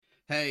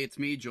Hey, it's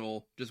me,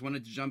 Joel. Just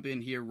wanted to jump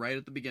in here right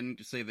at the beginning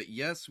to say that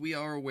yes, we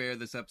are aware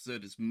this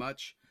episode is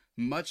much,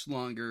 much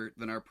longer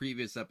than our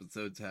previous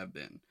episodes have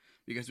been.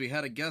 Because we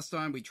had a guest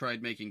on, we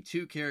tried making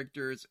 2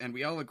 characters, and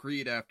we all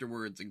agreed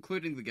afterwards,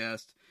 including the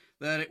guest,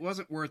 that it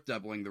wasn't worth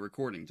doubling the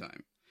recording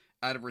time.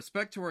 Out of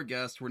respect to our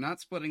guest, we're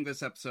not splitting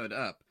this episode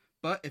up,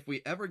 but if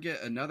we ever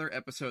get another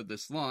episode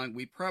this long,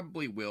 we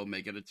probably will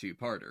make it a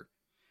 2-parter.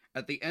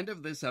 At the end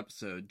of this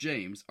episode,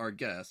 James, our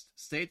guest,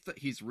 states that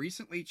he's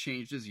recently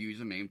changed his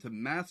username to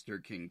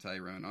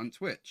ChaosKingTyrone on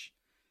Twitch.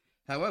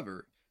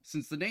 However,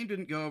 since the name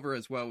didn't go over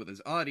as well with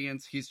his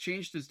audience, he's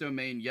changed his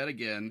domain yet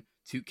again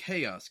to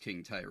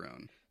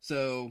ChaosKingTyrone.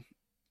 So,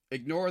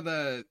 ignore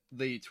the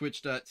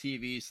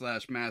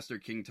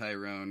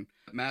twitch.tv/MasterKingTyrone.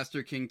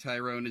 Master King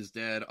Tyrone is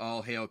dead.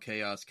 All hail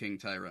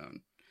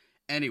ChaosKingTyrone.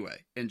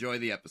 Anyway, enjoy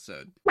the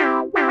episode.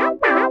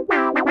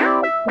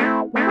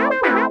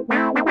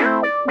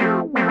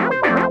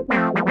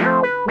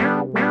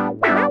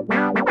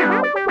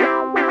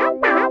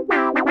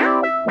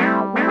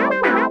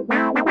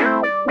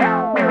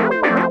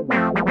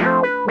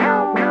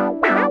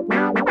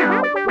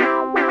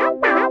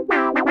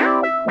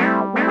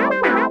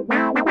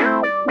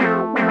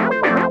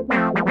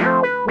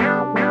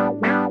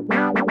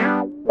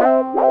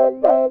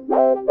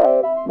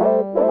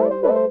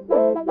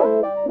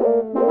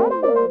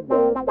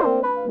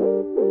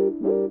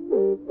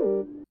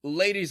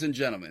 Ladies and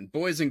gentlemen,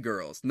 boys and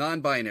girls,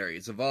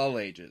 non-binaries of all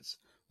ages,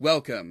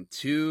 welcome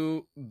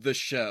to the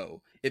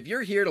show. If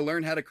you're here to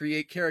learn how to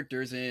create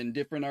characters in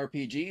different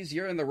RPGs,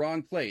 you're in the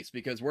wrong place,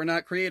 because we're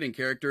not creating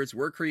characters,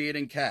 we're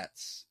creating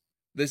cats.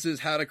 This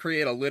is how to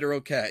create a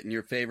literal cat in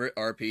your favorite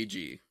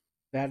RPG.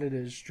 That it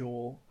is,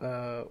 Joel.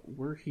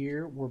 We're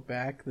here, we're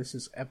back. This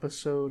is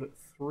episode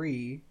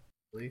 3.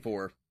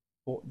 4.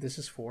 This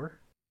is 4?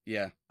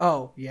 Yeah.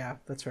 Oh, yeah,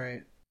 that's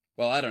right.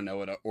 Well, I don't know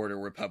what order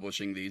we're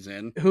publishing these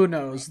in. Who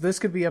knows? This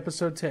could be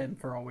episode 10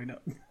 for all we know.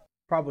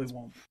 Probably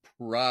won't.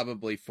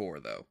 Probably 4,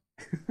 though.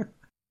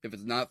 If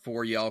it's not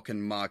 4, y'all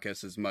can mock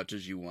us as much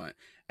as you want.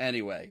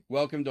 Anyway,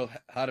 welcome to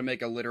How to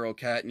Make a Literal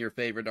Cat in Your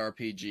Favorite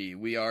RPG.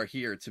 We are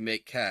here to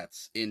make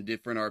cats in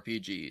different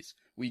RPGs.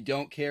 We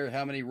don't care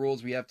how many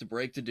rules we have to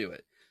break to do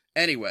it.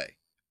 Anyway,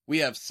 we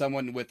have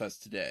someone with us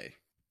today.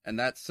 And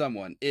that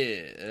someone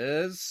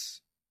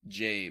is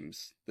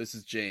James. This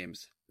is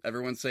James.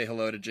 Everyone say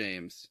hello to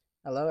James.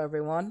 Hello,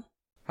 everyone.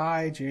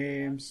 Hi,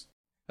 James.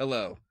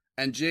 Hello.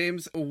 And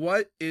James,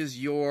 what is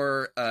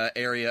your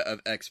area of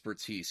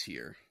expertise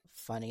here?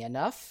 Funny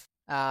enough,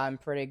 I'm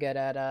pretty good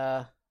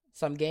at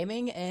some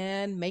gaming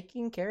and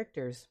making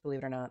characters, believe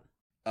it or not.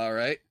 All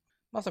right.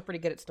 I'm also pretty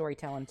good at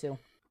storytelling, too.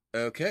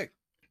 Okay.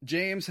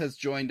 James has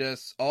joined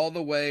us all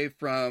the way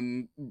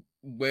from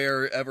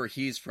wherever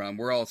he's from.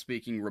 We're all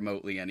speaking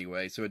remotely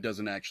anyway, so it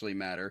doesn't actually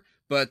matter.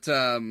 But,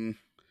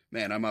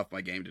 man, I'm off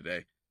my game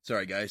today.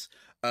 Sorry, guys.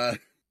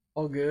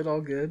 All good,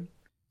 all good.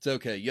 It's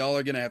okay. Y'all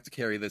are going to have to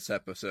carry this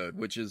episode,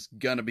 which is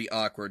going to be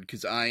awkward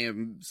because I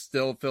am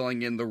still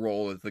filling in the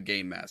role of the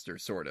game master,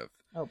 sort of.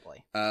 Oh,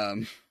 boy.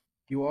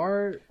 You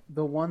are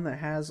the one that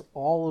has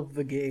all of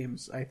the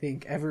games, I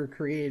think, ever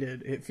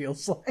created, it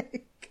feels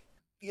like.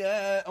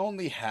 Yeah,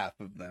 only half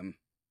of them.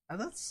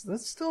 That's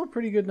still a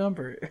pretty good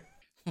number.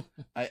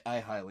 I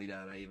highly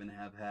doubt I even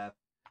have half.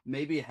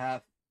 Maybe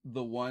half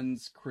the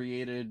ones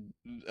created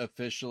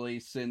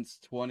officially since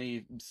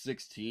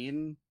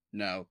 2016?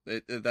 No,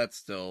 that's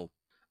still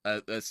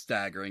a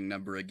staggering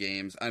number of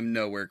games. I'm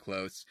nowhere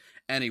close.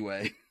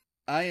 Anyway,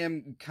 I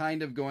am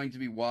kind of going to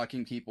be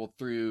walking people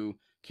through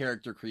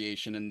character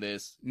creation in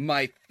this,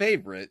 my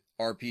favorite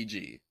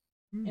RPG.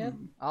 Yeah,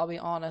 I'll be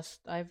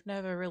honest. I've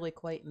never really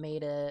quite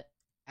made a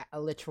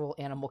literal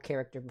animal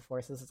character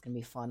before, so this is going to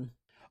be fun.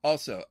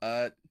 Also,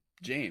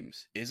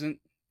 James, isn't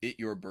it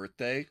your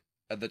birthday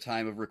at the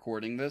time of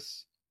recording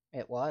this?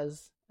 It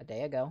was a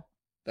day ago.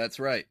 That's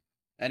right.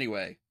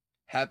 Anyway,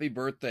 happy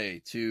birthday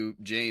to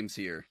James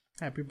here.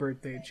 Happy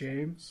birthday,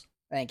 James.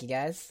 Thank you,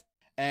 guys.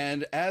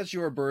 And as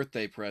your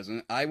birthday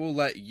present, I will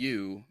let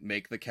you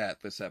make the cat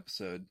this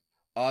episode.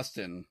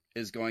 Austin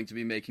is going to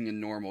be making a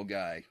normal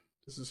guy.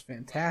 This is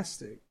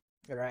fantastic.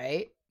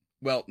 Right?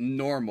 Well,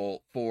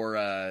 normal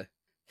for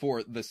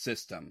the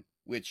system,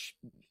 which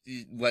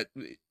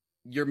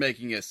you're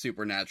making a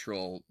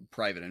supernatural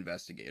private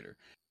investigator.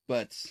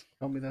 But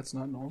Tell me that's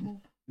not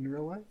normal in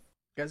real life?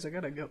 Guys, I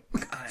gotta go.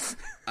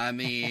 I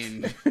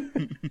mean...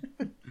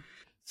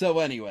 So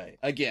anyway,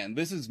 again,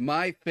 this is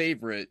my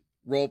favorite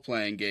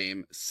role-playing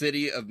game,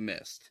 City of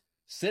Mist.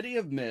 City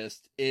of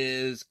Mist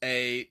is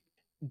a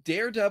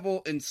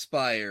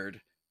Daredevil-inspired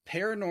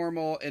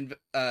paranormal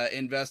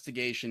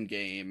investigation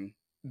game.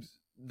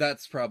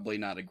 That's probably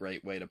not a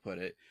great way to put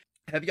it.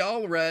 Have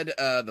y'all read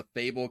the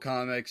Fable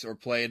comics or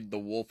played The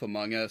Wolf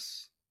Among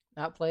Us?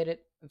 Not played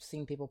it. I've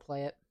seen people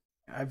play it.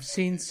 I've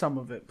seen some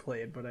of it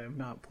played, but I have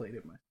not played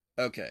it myself.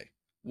 Okay.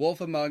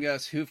 Wolf Among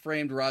Us, Who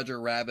Framed Roger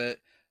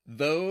Rabbit,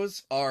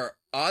 those are,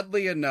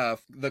 oddly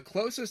enough, the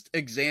closest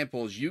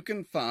examples you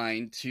can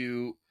find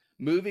to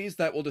movies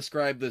that will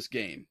describe this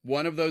game.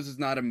 One of those is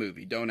not a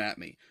movie, don't at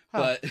me.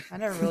 Huh. But I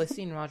never really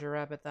seen Roger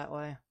Rabbit that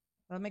way.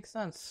 That makes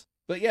sense.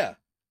 But yeah,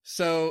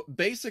 so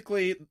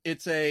basically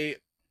it's a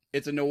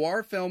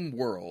noir film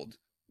world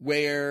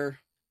where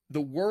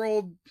the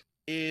world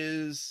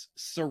is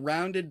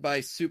surrounded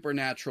by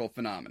supernatural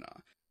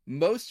phenomena.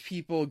 Most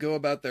people go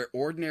about their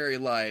ordinary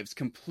lives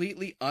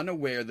completely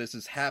unaware this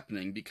is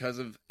happening because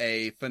of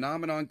a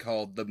phenomenon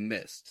called the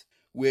mist,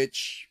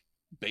 which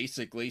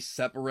basically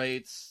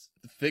separates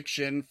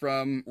fiction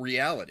from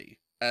reality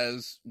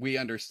as we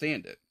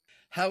understand it.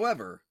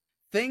 However,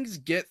 things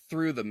get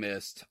through the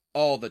mist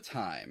all the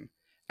time,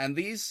 and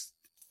these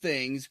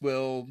things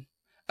will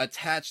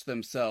attach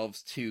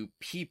themselves to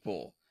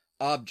people,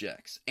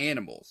 objects,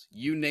 animals,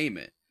 you name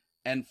it,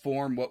 and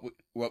form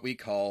what we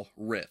call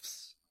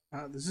rifts.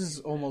 This is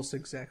almost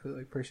exactly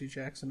like Percy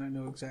Jackson. I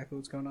know exactly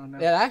what's going on now.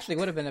 Yeah, that actually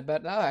would have been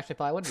that actually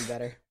probably would be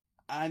better.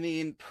 I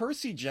mean,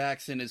 Percy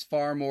Jackson is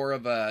far more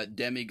of a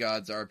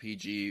Demigods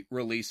RPG,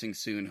 releasing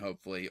soon,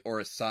 hopefully, or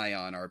a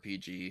Scion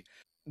RPG.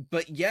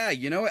 But yeah,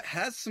 it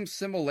has some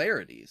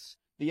similarities.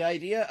 The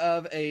idea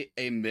of a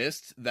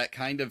mist that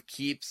kind of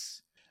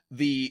keeps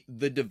the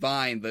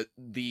divine,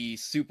 the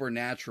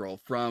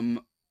supernatural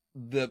from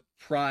the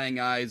prying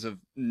eyes of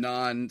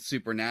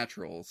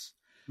non-supernaturals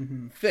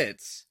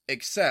fits,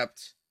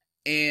 except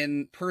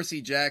in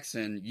Percy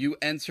Jackson, you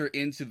enter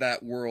into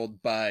that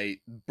world by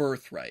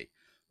birthright.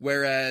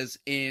 Whereas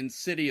in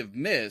City of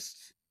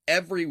Mist,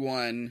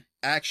 everyone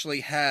actually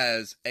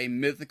has a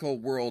mythical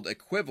world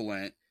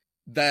equivalent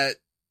that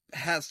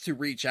has to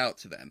reach out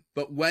to them.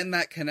 But when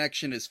that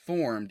connection is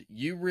formed,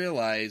 you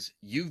realize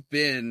you've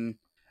been,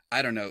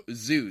 I don't know,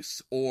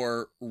 Zeus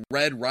or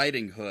Red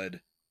Riding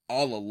Hood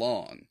all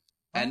along.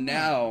 And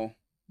now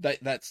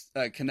that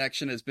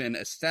connection has been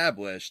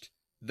established,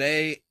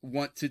 they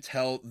want to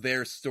tell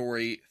their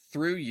story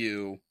through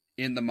you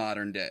in the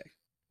modern day.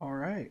 All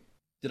right.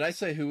 Did I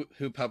say who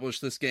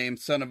published this game?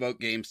 Son of Oak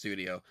Game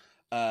Studio.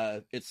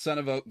 It's Son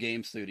of Oak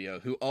Game Studio,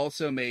 who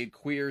also made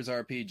Queers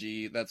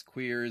RPG, that's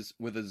Queers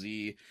with a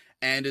Z,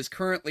 and is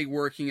currently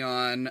working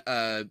on,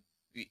 I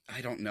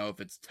don't know if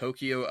it's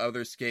Tokyo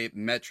Otherscape,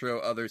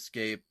 Metro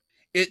Otherscape.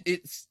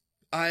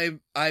 I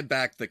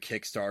backed the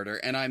Kickstarter,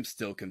 and I'm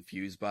still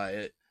confused by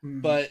it.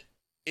 But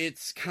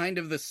it's kind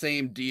of the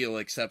same deal,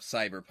 except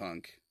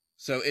cyberpunk.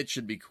 So it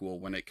should be cool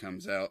when it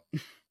comes out.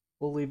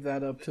 We'll leave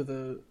that up to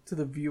the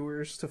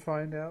viewers to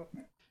find out.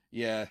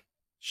 Yeah.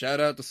 Shout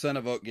out to Son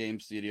of Oak Game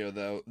Studio,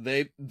 though.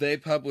 They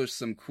publish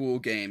some cool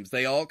games.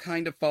 They all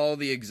kind of follow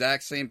the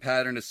exact same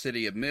pattern as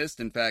City of Mist.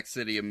 In fact,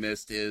 City of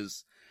Mist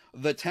is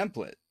the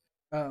template.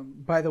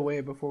 By the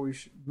way, before we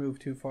move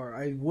too far,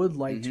 I would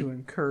like to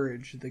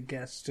encourage the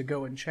guests to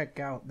go and check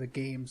out the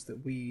games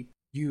that we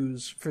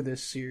use for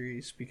this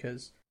series,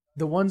 because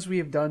the ones we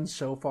have done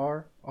so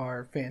far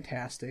are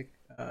fantastic.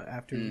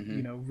 After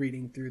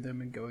reading through them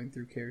and going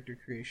through character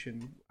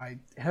creation, I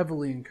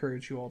heavily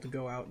encourage you all to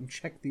go out and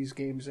check these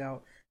games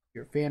out. If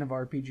you're a fan of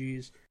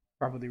RPGs,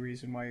 probably the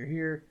reason why you're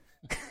here.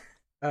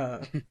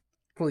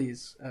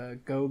 Please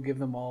go give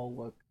them all a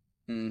look.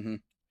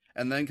 And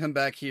then come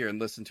back here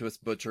and listen to us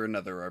butcher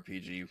another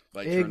RPG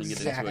by turning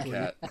it into a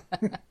cat.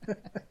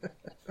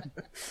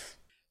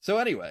 So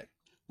anyway,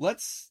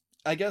 let's,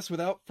 I guess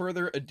without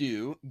further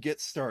ado, get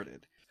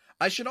started.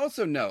 I should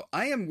also note,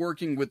 I am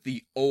working with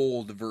the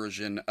old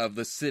version of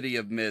the City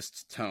of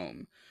Mist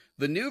tome.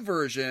 The new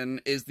version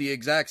is the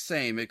exact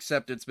same,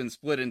 except it's been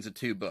split into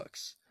 2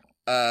 books.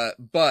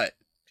 But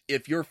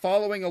if you're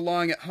following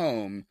along at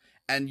home,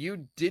 and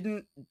you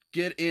didn't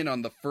get in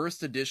on the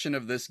first edition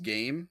of this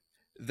game,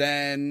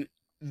 then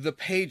the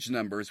page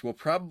numbers will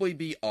probably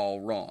be all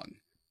wrong.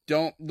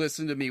 Don't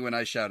listen to me when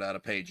I shout out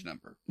a page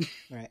number.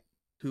 Right.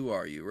 Who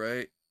are you,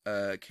 right?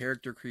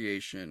 Character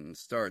creation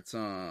starts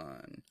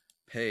on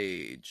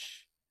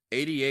page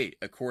 88,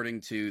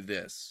 according to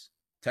this.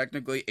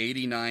 Technically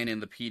 89 in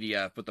the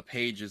PDF, but the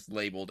page is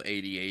labeled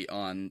 88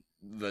 on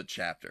the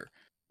chapter.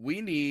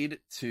 We need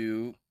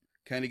to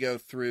kind of go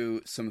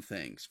through some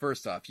things.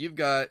 First off, you've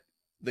got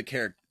the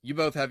character. You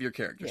both have your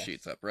character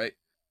sheets up, right?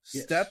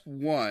 Yes. Step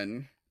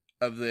 1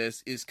 of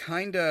this is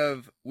kind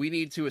of, we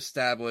need to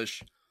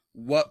establish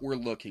what we're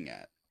looking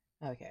at.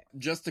 Okay.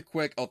 Just a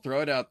quick, I'll throw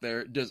it out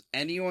there. Does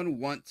anyone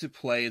want to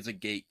play as a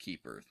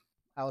gatekeeper?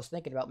 I was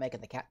thinking about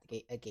making the cat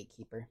a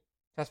gatekeeper.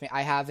 Trust me,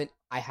 I have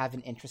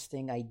an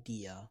interesting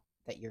idea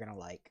that you're gonna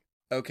like.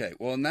 Okay,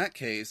 well in that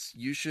case,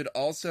 you should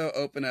also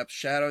open up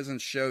Shadows and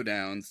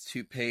Showdowns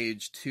to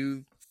page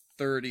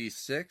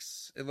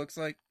 236, it looks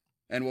like,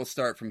 and we'll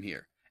start from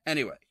here.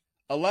 Anyway,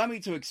 allow me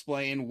to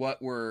explain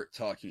what we're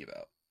talking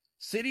about.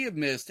 City of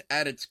Mist,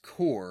 at its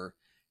core,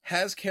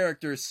 has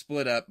characters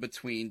split up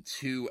between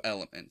 2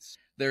 elements.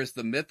 There's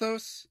the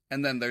mythos,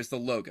 and then there's the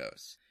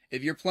logos.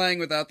 If you're playing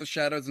without the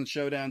Shadows and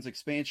Showdowns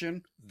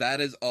expansion,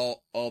 that is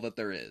all that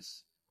there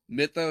is.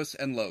 Mythos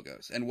and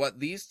logos. And what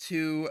these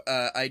 2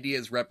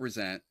 ideas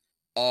represent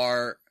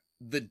are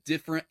the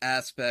different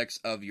aspects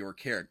of your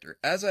character.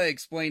 As I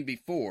explained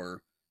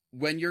before,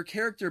 when your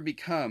character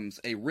becomes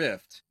a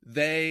rift,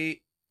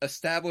 they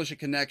establish a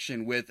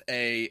connection with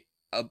a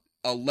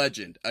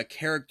legend, a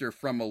character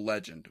from a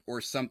legend,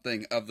 or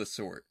something of the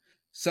sort.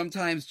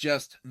 Sometimes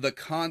just the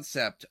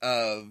concept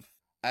of,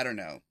 I don't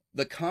know,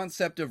 the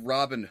concept of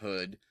Robin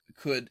Hood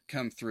could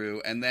come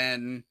through, and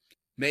then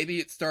maybe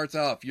it starts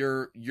off,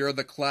 you're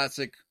the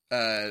classic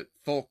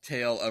folk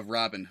tale of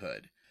Robin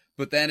Hood.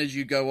 But then as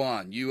you go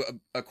on, you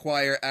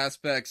acquire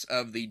aspects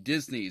of the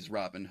Disney's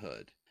Robin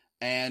Hood.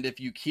 And if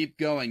you keep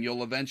going,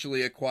 you'll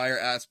eventually acquire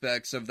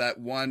aspects of that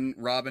one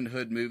Robin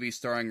Hood movie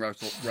starring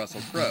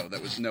Russell Crowe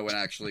that no one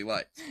actually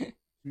liked.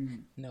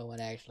 No one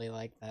actually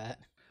liked that.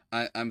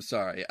 I'm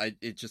sorry.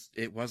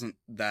 It wasn't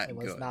that good.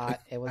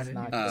 It was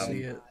not good.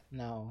 See it.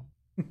 No.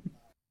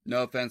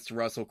 No offense to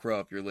Russell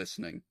Crowe if you're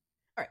listening.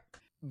 All right.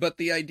 But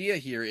the idea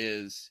here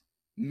is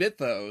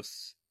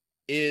mythos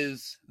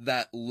is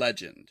that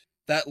legend.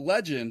 That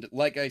legend,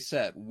 like I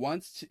said,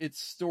 wants its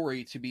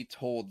story to be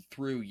told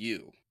through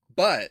you.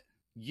 But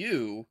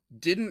you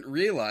didn't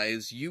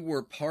realize you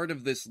were part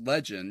of this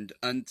legend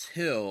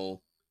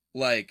until,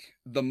 like,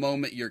 the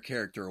moment your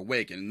character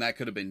awakened. And that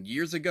could have been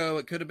years ago.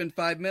 It could have been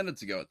 5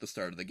 minutes ago at the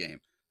start of the game.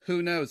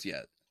 Who knows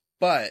yet?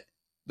 But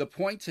the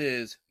point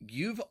is,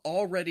 you've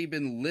already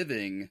been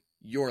living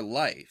your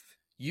life.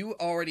 You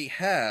already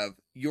have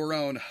your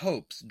own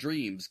hopes,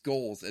 dreams,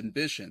 goals,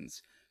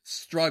 ambitions,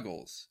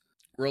 struggles,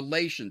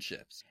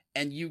 relationships.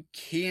 And you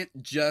can't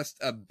just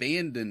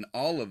abandon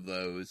all of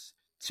those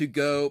to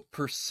go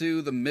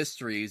pursue the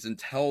mysteries and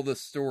tell the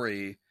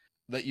story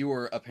that you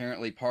were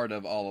apparently part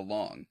of all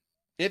along.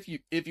 If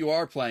you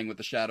are playing with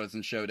the Shadows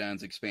and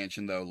Showdowns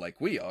expansion, though, like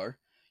we are,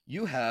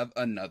 you have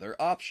another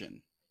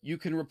option. You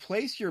can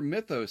replace your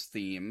Mythos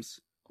themes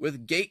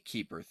with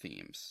Gatekeeper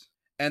themes.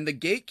 And the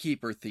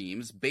Gatekeeper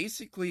themes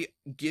basically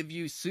give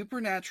you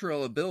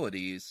supernatural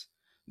abilities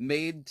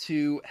made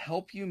to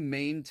help you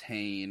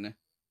maintain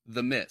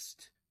the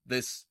mist.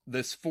 This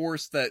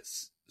force that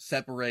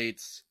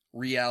separates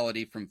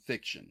reality from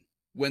fiction.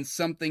 When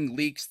something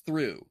leaks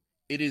through,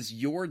 it is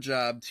your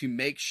job to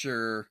make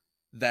sure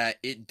that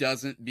it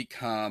doesn't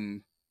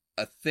become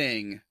a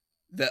thing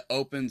that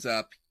opens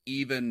up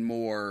even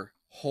more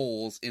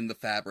holes in the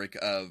fabric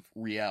of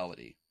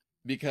reality.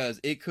 Because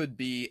it could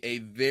be a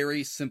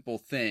very simple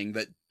thing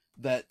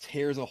that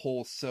tears a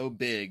hole so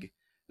big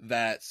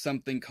that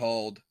something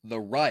called the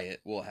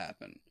riot will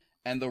happen.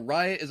 And the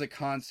riot is a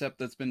concept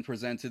that's been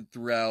presented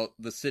throughout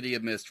the City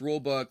of Mist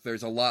rulebook.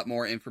 There's a lot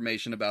more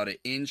information about it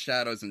in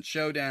Shadows and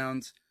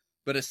Showdowns.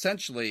 But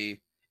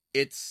essentially,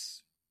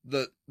 it's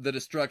the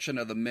destruction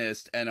of the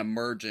Mist and a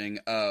merging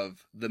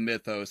of the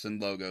Mythos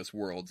and Logos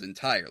worlds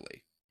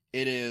entirely.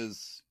 It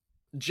is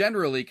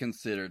generally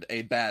considered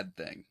a bad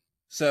thing.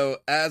 So,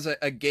 as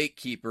a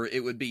gatekeeper,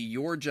 it would be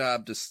your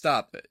job to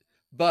stop it.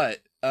 But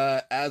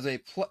as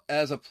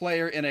a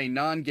player in a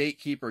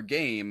non-gatekeeper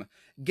game,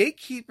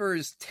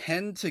 gatekeepers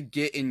tend to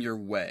get in your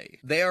way.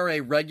 They are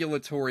a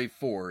regulatory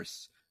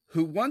force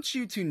who wants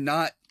you to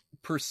not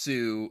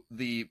pursue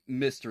the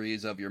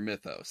mysteries of your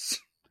mythos.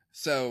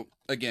 So,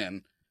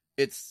 again,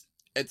 it's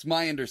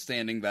my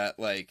understanding that,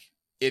 like,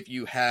 if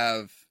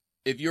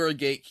you're a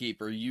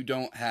gatekeeper, you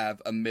don't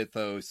have a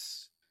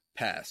mythos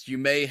past. You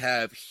may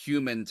have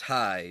human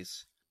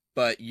ties,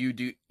 but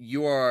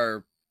you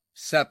are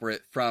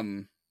separate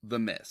from the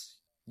mist.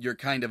 You're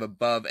kind of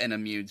above and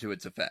immune to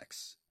its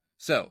effects.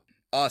 So,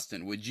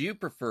 Austin, would you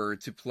prefer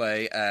to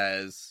play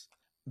as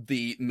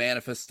the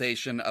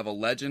manifestation of a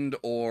legend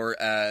or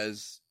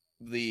as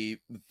the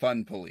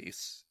fun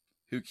police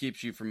who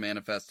keeps you from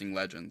manifesting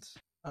legends?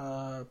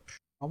 I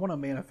want to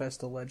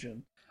manifest a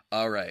legend.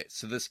 All right.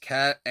 So this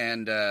cat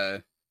and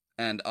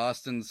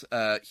Austin's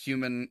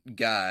human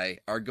guy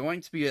are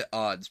going to be at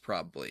odds,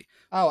 probably.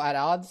 Oh, at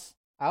odds?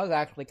 I was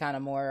actually kind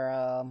of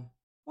more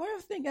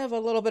thinking of a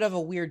little bit of a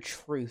weird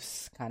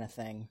truce kind of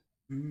thing.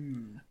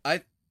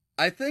 I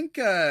think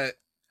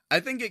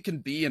it can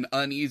be an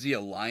uneasy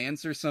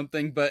alliance or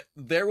something, but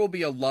there will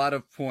be a lot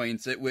of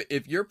points.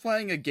 If you're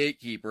playing a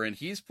gatekeeper and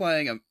he's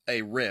playing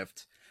a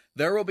rift,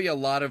 there will be a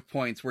lot of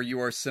points where you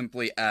are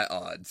simply at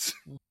odds.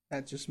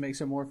 That just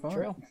makes it more fun.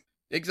 True.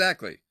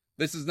 Exactly.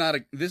 This is not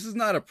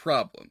a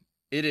problem.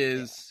 It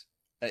is.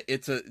 Yeah.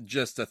 It's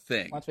just a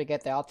thing. Once we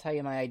get there, I'll tell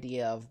you my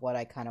idea of what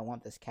I kind of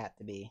want this cat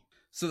to be.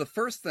 So the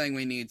first thing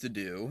we need to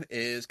do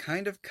is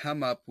kind of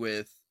come up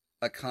with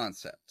a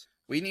concept.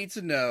 We need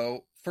to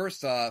know,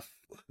 first off,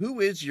 who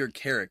is your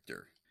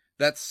character?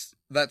 That's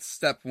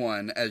step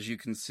one, as you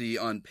can see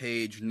on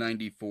page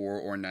 94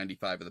 or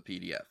 95 of the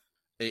PDF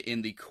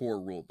in the core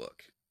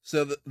rulebook.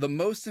 So the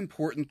most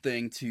important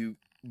thing to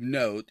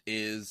note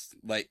is,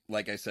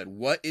 like I said,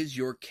 what is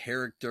your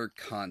character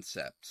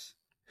concept?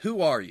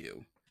 Who are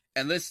you?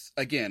 And this,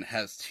 again,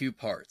 has two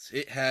parts.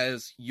 It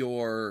has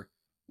your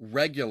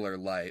regular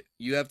life.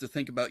 You have to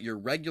think about your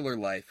regular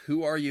life.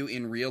 Who are you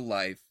in real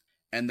life?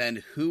 And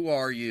then who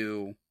are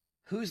you?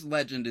 Whose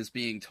legend is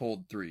being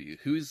told through you?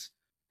 Who's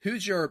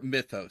your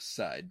mythos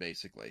side,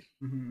 basically?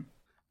 Mm-hmm.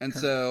 And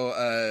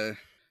so,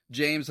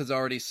 James has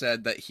already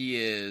said that he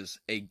is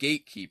a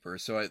gatekeeper.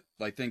 So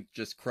I think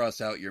just cross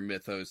out your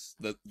mythos,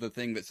 the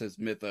thing that says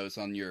mythos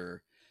on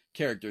your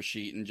character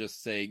sheet and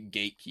just say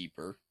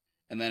gatekeeper.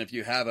 And then if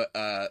you have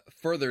a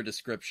further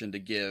description to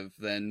give,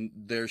 then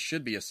there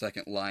should be a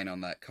second line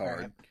on that card.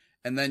 Right.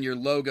 And then your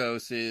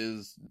logos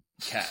is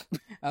cat.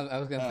 I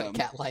was going to put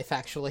cat life,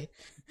 actually.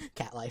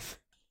 Cat life.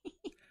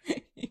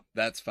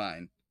 That's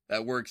fine.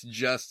 That works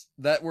just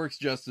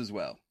as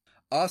well.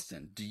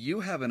 Austin, do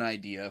you have an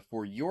idea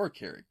for your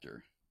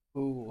character?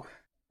 Ooh,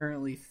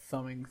 currently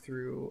thumbing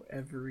through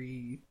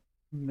every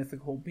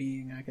mythical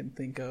being I can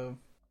think of.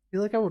 I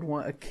feel like I would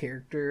want a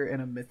character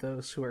and a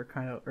mythos who are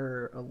kind of,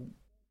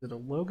 is it a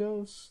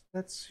logos?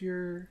 That's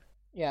your...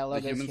 Yeah,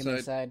 logos,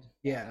 human side.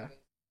 Yeah.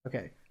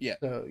 Okay. Yeah.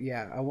 So,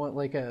 yeah, I want,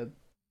 like, a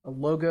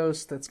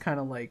logos that's kind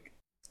of, like,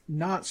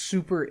 not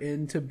super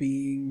into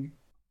being,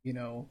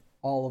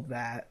 all of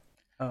that.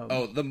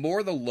 The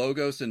more the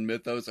logos and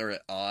mythos are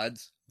at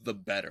odds, the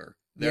better.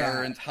 There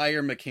are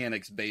entire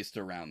mechanics based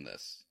around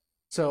this.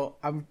 So,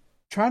 I'm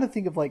trying to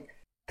think of, like,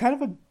 kind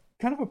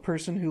of a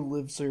person who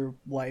lives their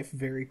life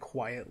very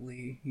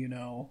quietly,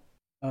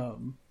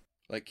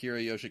 Like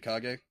Kira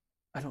Yoshikage?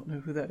 I don't know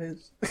who that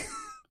is.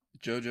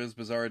 JoJo's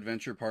Bizarre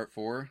Adventure Part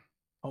 4?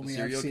 Oh,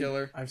 Serial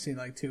killer? I've seen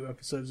like 2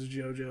 episodes of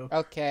JoJo.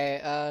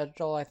 Okay,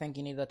 Joel, I think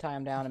you need to tie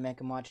him down and make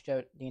him watch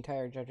the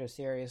entire JoJo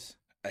series.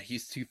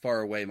 He's too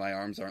far away. My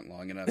arms aren't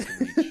long enough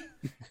to reach.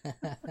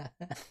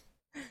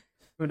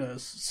 Who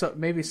knows? So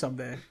maybe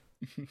someday.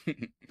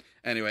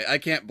 Anyway, I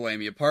can't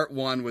blame you. Part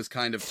 1 was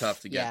kind of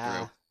tough to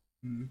get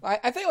through.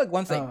 I think like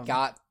once they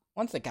got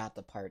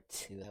the part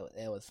 2,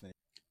 it was smooth.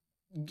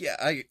 Yeah,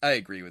 I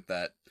agree with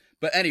that.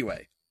 But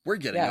anyway, we're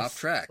getting off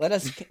track.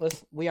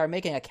 We are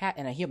making a cat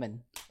and a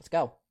human. Let's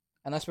go.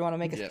 Unless we want to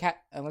make a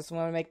cat. Unless we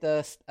want to make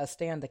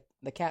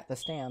the cat the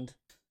stand.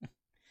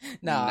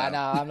 No,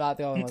 I'm not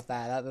going with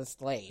that.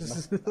 That's lame.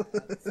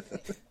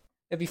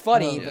 It'd be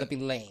funny, but it'd be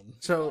lame.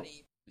 So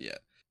yeah.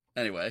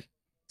 Anyway,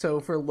 so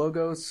for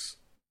logos,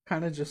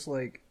 kind of just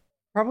like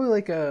probably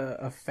like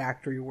a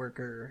factory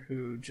worker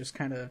who just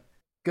kind of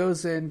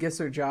goes in, gets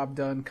their job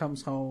done,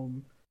 comes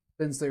home,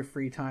 spends their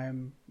free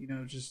time,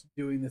 just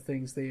doing the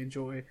things they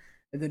enjoy.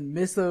 And then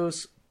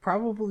mythos,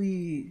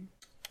 probably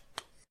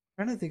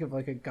trying to think of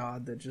like a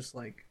god that just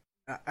like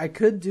I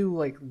could do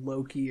like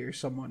Loki or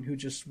someone who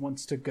just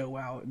wants to go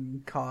out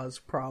and cause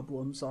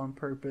problems on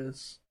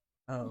purpose,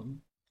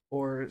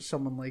 or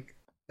someone like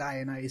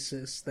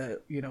Dionysus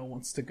that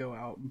wants to go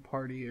out and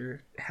party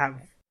or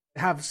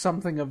have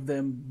something of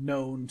them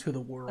known to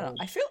the world.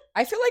 I feel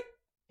like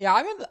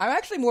I'm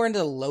actually more into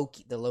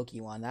the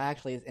Loki one. That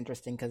actually is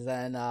interesting because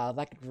then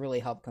that could really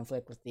help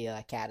conflict with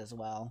the cat as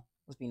well.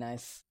 Would be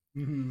nice.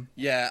 Mm-hmm.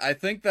 Yeah, I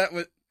think that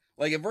would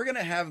like if we're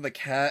gonna have the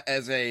cat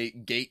as a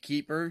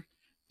gatekeeper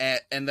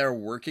and they're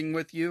working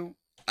with you,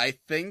 I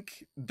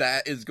think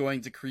that is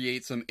going to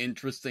create some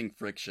interesting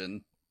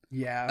friction.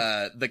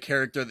 Yeah, the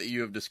character that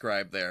you have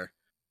described there.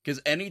 Because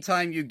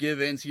anytime you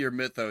give in to your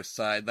mythos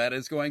side, that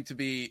is going to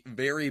be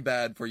very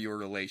bad for your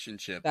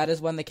relationship. That is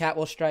when the cat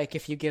will strike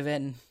if you give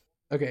in.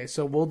 Okay,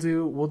 so we'll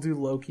do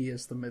Loki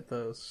as the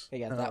mythos.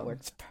 Yeah, that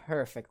works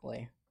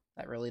perfectly.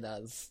 That really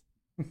does.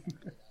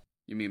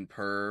 You mean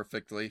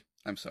perfectly?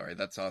 I'm sorry,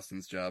 that's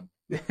Austin's job.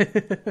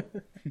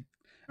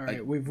 All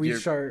right, we've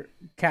reached our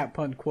cat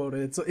pun quota.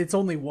 It's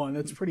only 1.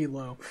 It's pretty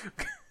low.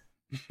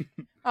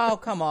 Oh,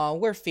 come on.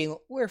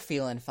 We're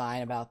feeling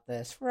fine about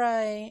this,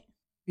 right?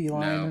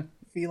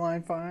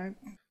 Feline fine.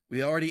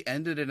 We already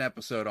ended an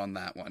episode on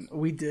that one.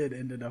 We did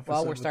end an episode.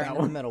 Well, we're starting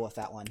in the middle with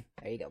that one.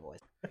 There you go, boys.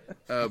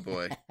 Oh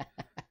boy.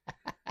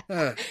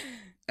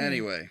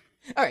 Anyway.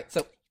 All right.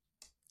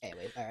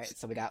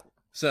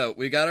 So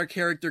we got our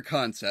character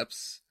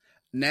concepts.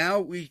 Now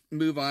we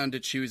move on to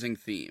choosing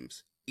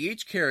themes.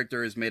 Each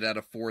character is made out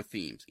of 4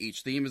 themes.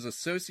 Each theme is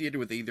associated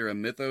with either a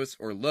mythos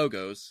or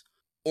logos,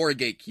 or a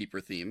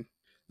gatekeeper theme.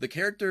 The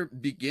character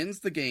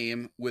begins the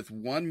game with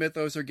 1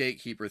 mythos or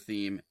gatekeeper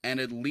theme, and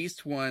at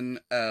least 1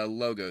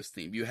 logos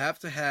theme. You have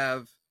to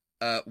have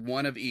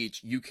 1 of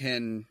each. You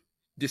can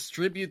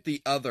distribute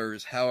the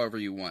others however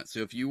you want. So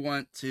if you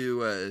want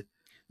to...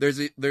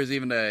 there's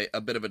even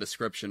a bit of a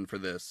description for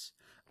this.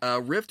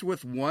 Rift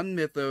with 1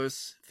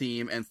 mythos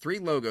theme and 3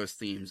 logos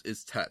themes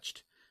is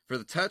touched. For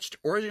the touched,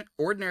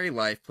 ordinary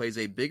life plays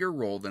a bigger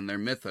role than their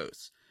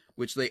mythos,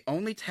 which they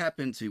only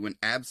tap into when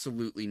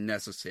absolutely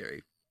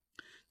necessary.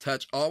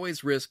 Touch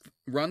always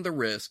run the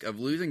risk of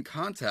losing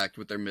contact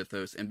with their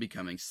mythos and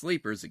becoming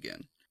sleepers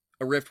again.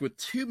 A rift with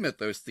 2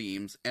 mythos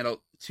themes and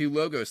 2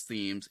 logos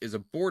themes is a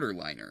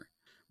borderliner.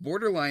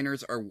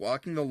 Borderliners are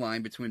walking the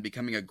line between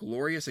becoming a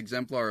glorious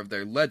exemplar of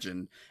their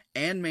legend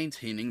and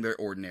maintaining their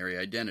ordinary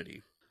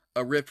identity.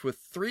 A rift with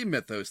 3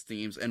 mythos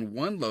themes and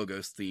 1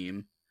 logos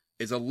theme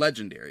is a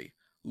legendary.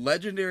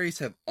 Legendaries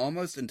have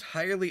almost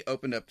entirely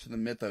opened up to the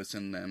mythos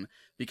in them,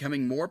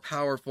 becoming more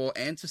powerful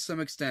and to some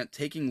extent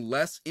taking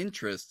less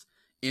interest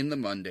in the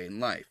mundane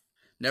life.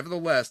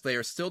 Nevertheless, they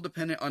are still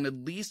dependent on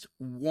at least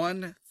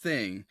 1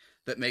 thing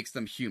that makes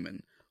them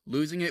human.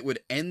 Losing it would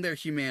end their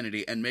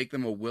humanity and make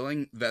them a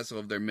willing vessel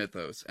of their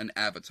mythos, an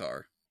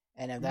avatar.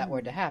 And if that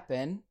were to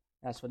happen,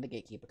 that's when the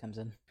gatekeeper comes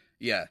in.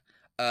 Yeah.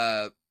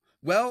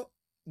 Well,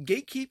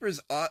 gatekeepers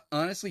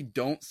honestly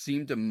don't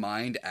seem to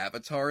mind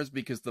avatars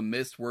because the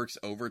mist works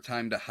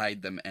overtime to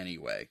hide them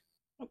anyway.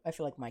 I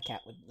feel like my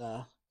cat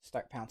would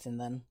start pouncing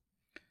then.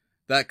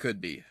 That could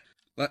be.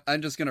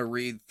 I'm just going to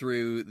read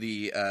through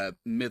the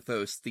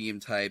mythos theme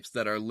types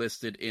that are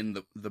listed in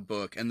the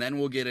book, and then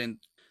we'll get in.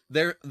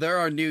 There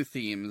are new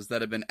themes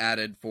that have been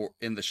added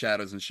in the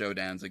Shadows and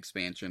Showdowns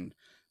expansion,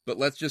 but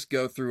let's just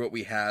go through what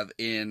we have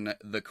in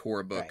the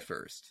core book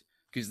first.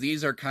 Because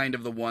these are kind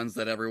of the ones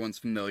that everyone's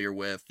familiar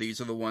with. These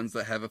are the ones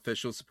that have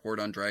official support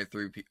on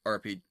DriveThru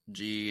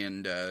RPG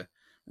and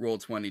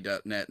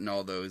Roll20.net and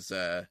all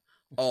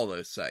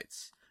those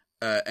sites.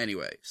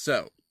 Anyway,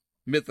 so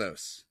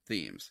mythos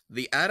themes.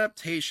 The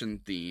adaptation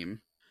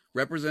theme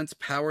represents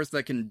powers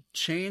that can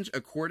change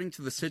according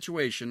to the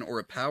situation, or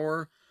a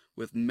power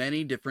with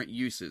many different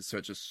uses,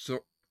 such as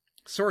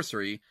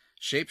sorcery,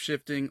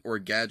 shapeshifting, or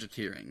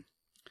gadgeteering.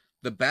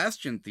 The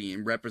Bastion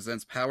theme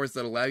represents powers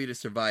that allow you to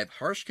survive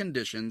harsh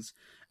conditions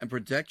and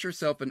protect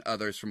yourself and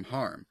others from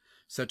harm,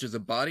 such as a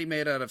body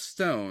made out of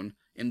stone,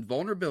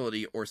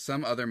 invulnerability, or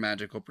some other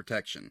magical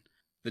protection.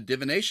 The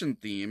Divination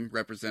theme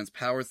represents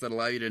powers that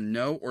allow you to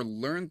know or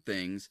learn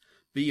things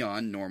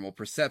beyond normal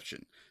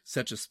perception,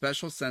 such as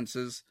special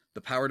senses,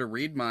 the power to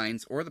read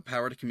minds, or the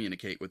power to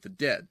communicate with the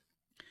dead.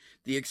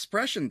 The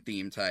Expression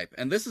theme type,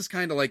 and this is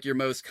kind of like your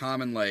most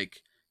common,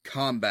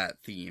 combat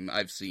theme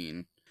I've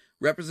seen,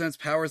 represents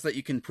powers that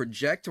you can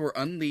project or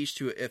unleash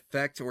to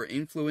affect or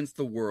influence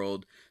the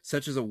world,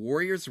 such as a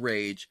warrior's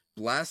rage,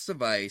 blasts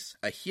of ice,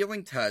 a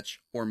healing touch,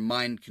 or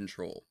mind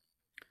control.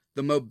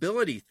 The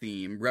Mobility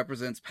theme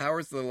represents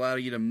powers that allow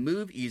you to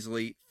move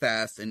easily,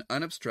 fast, and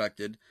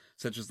unobstructed,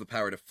 such as the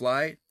power to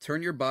fly,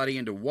 turn your body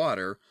into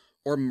water,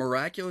 or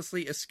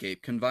miraculously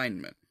escape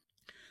confinement.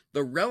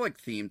 The Relic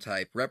theme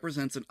type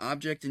represents an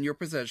object in your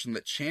possession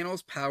that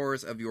channels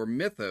powers of your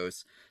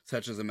mythos,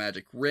 such as a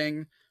magic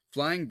ring,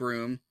 flying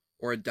broom,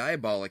 or a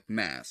diabolic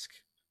mask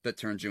that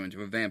turns you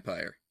into a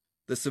vampire.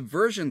 The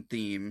Subversion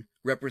theme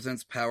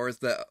represents powers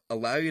that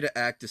allow you to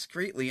act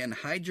discreetly and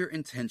hide your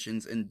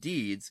intentions and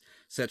deeds,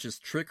 such as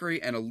trickery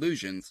and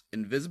illusions,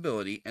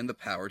 invisibility, and the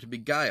power to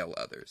beguile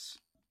others.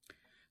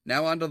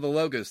 Now onto the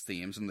Logos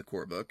themes in the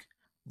core book.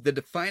 The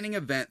Defining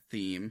Event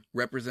theme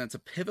represents a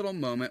pivotal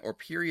moment or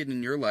period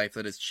in your life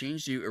that has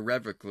changed you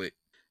irrevocably,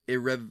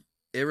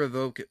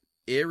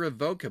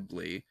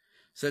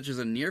 such as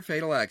a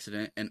near-fatal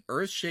accident, an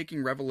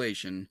earth-shaking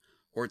revelation,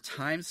 or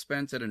time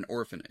spent at an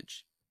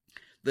orphanage.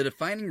 The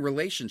Defining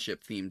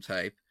Relationship theme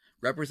type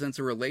represents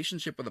a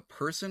relationship with a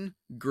person,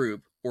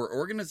 group, or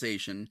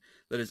organization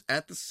that is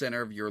at the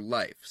center of your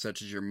life,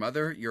 such as your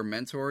mother, your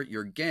mentor,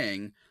 your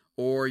gang,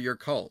 or your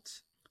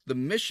cult. The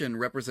Mission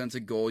represents a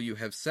goal you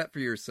have set for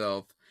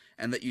yourself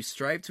and that you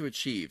strive to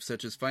achieve,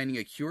 such as finding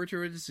a cure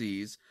to a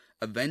disease,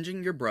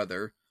 avenging your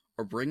brother,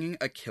 or bringing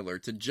a killer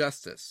to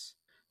justice.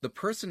 The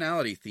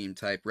Personality theme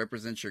type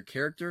represents your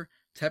character,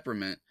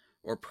 temperament,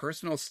 or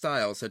personal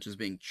style, such as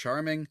being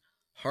charming,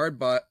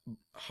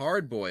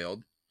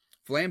 hard-boiled,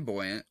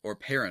 flamboyant, or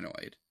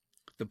paranoid.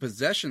 The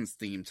Possessions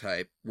theme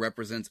type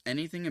represents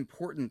anything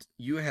important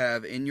you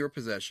have in your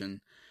possession,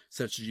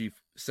 such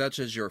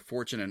as your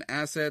fortune and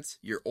assets,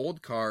 your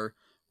old car,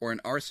 or an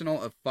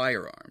arsenal of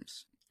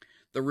firearms.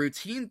 The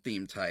Routine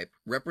theme type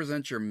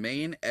represents your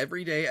main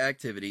everyday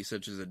activities,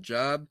 such as a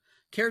job,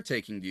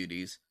 caretaking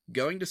duties,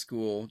 going to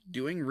school,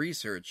 doing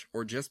research,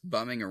 or just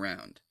bumming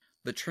around.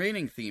 The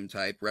Training theme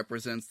type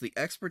represents the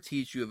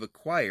expertise you have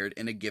acquired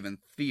in a given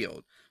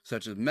field,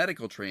 such as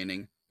medical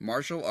training,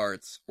 martial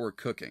arts, or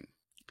cooking.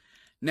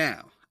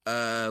 Now,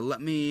 let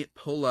me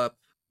pull up,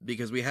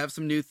 because we have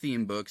some new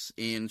theme books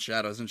in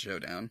Shadows and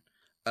Showdown.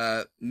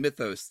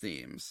 Mythos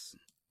themes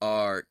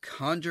are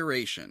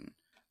Conjuration,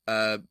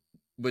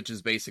 which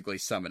is basically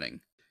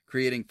summoning,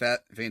 creating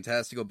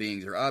fantastical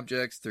beings or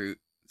objects through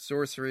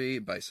sorcery,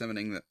 by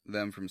summoning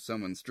them from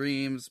someone's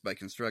dreams, by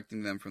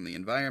constructing them from the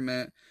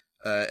environment,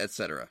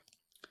 etc.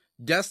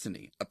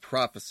 Destiny, a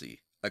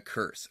prophecy, a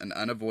curse, an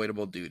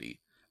unavoidable duty,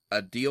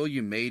 a deal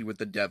you made with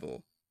the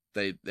devil.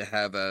 They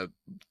have a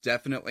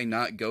definitely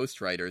not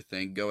Ghostwriter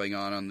thing going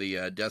on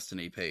the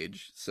Destiny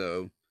page,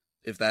 so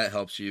if that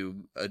helps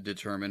you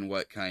determine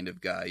what kind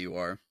of guy you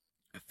are.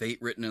 A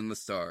fate written in the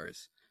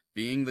stars,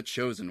 being the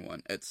chosen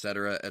one,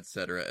 etc.,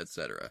 etc.,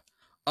 etc.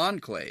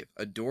 Enclave,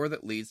 a door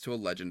that leads to a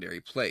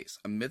legendary place,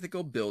 a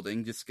mythical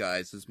building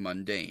disguised as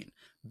mundane.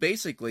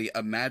 Basically,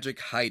 a magic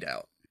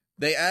hideout.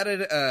 They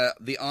added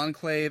the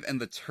Enclave and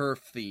the Turf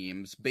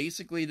themes,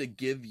 basically to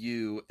give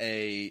you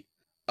a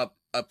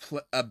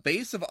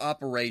base of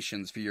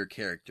operations for your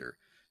character.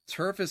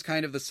 Turf is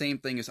kind of the same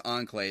thing as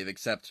Enclave,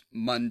 except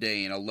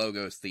mundane, a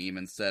Logos theme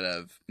instead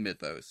of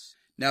Mythos.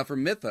 Now for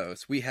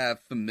Mythos, we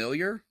have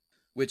Familiar,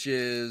 which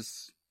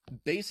is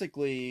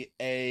basically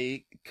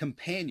a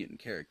companion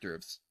character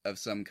of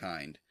some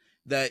kind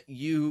that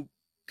you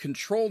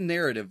control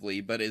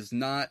narratively, but is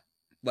not,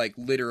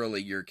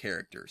 literally your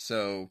character.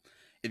 So,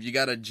 if you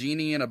got a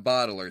genie in a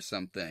bottle or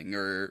something,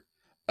 or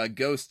a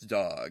ghost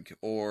dog,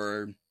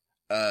 or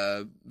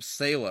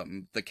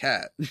Salem, the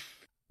cat.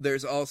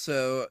 There's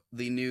also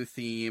the new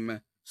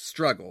theme,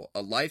 struggle,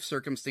 a life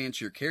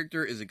circumstance your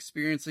character is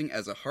experiencing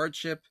as a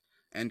hardship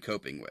and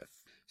coping with.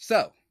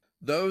 So,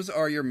 those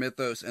are your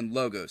Mythos and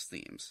Logos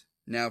themes.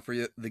 Now, for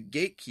the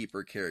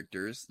Gatekeeper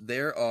characters,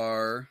 there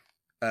are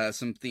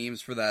some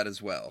themes for that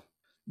as well.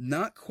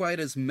 Not quite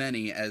as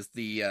many as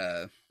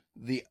the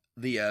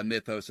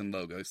Mythos and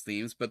Logos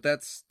themes, but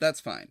that's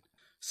fine.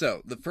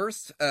 So, the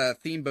first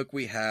theme book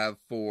we have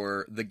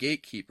for the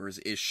Gatekeepers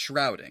is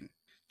Shrouding.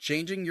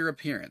 Changing your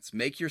appearance,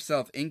 make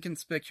yourself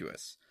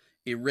inconspicuous,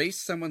 erase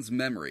someone's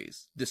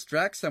memories,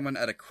 distract someone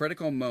at a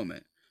critical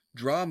moment,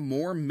 draw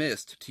more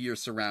mist to your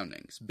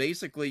surroundings.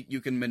 Basically, you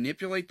can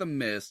manipulate the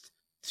mist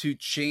to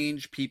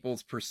change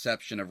people's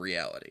perception of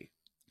reality.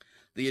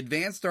 The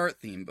Advanced Art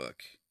theme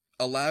book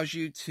allows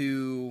you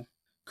to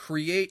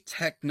create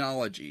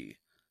technology,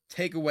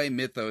 take away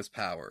Mythos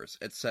powers,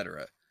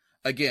 etc.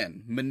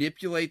 Again,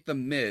 manipulate the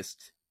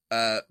mist.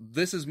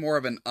 This is more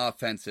of an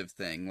offensive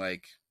thing.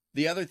 Like,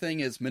 the other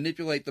thing is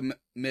manipulate the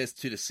mist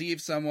to deceive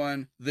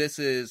someone. This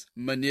is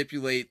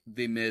manipulate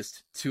the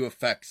mist to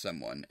affect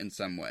someone in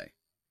some way.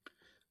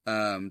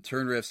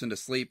 Turn rifts into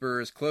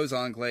sleepers, close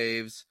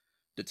enclaves,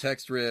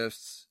 detect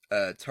rifts,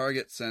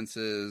 target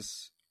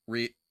senses,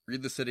 read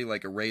the city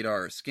like a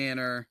radar or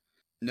scanner,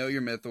 know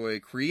your mythoi,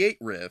 create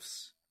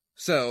rifts.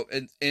 So,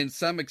 in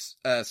some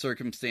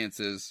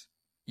circumstances,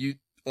 you,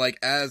 like,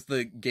 as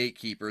the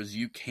Gatekeepers,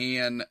 you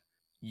can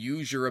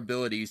use your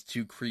abilities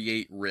to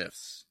create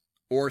rifts,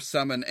 or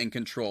summon and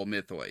control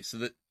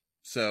mythoi.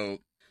 So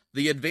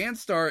the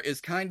Advanced Art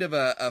is kind of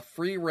a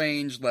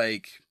free-range,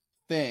 like,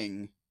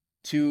 thing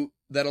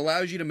that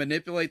allows you to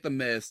manipulate the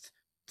mist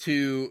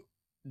to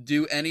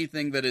do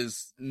anything that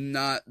is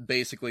not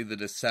basically the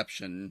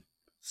deception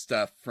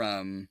stuff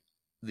from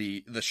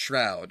the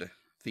Shroud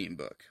theme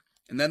book.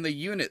 And then the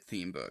Unit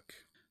theme book.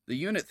 The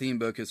Unit theme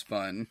book is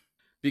fun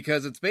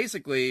because it's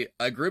basically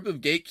a group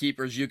of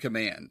Gatekeepers you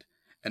command,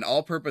 an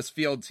all-purpose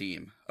field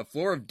team, a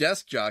floor of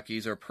desk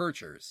jockeys or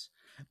perchers.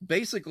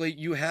 Basically,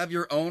 you have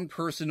your own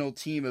personal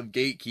team of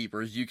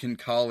Gatekeepers you can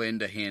call in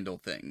to handle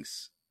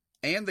things.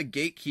 And the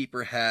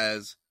Gatekeeper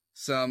has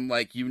some,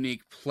 like,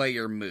 unique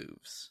player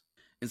moves.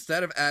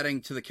 Instead of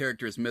adding to the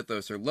character's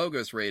Mythos or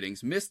Logos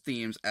ratings, Mist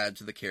themes add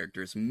to the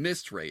character's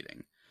Mist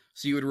rating.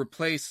 So you would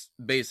replace,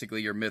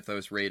 basically, your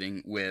Mythos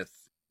rating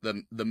with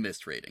the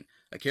Mist rating.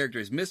 A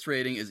character's Mist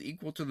rating is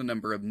equal to the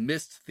number of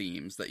Mist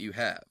themes that you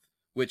have,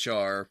 which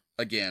are,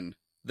 again,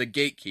 the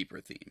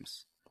Gatekeeper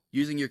themes.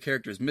 Using your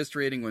character's Mist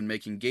rating when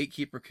making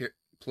Gatekeeper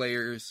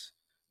players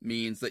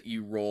means that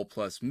you roll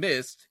plus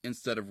Mist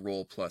instead of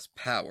roll plus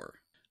power.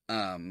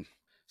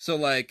 So,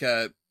 like,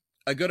 a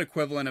good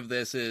equivalent of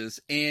this is,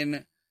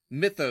 in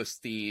Mythos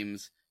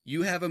themes,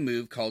 you have a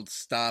move called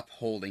Stop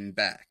Holding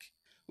Back,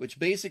 which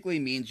basically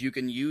means you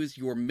can use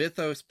your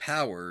Mythos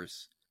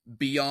powers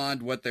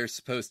beyond what they're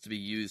supposed to be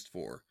used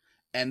for.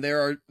 And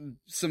there are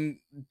some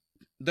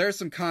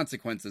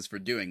consequences for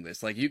doing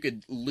this. Like, you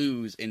could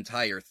lose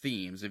entire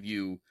themes if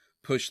you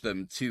push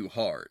them too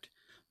hard.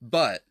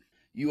 But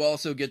you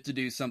also get to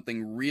do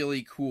something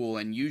really cool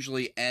and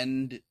usually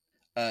end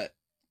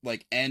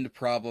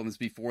problems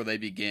before they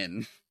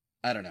begin.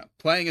 I don't know.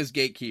 Playing as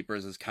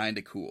Gatekeepers is kind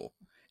of cool.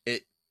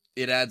 It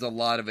adds a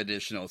lot of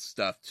additional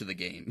stuff to the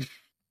game.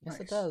 Yes,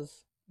 It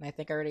does. And I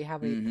think I already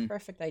have a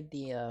perfect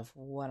idea of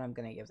what I'm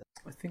going to give this.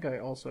 I think I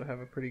also have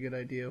a pretty good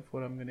idea of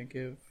what I'm going to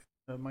give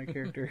my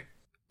character.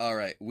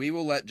 Alright, we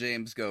will let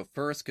James go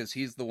first, because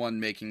he's the one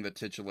making the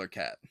titular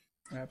cat.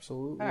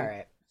 Absolutely.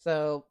 Alright,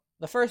 so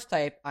the first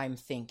type I'm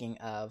thinking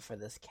of for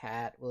this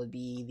cat would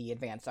be the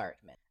Advanced Art.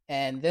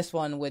 And this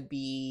one would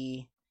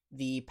be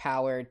the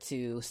power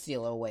to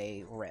steal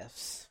away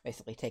rifts.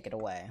 Basically, take it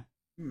away.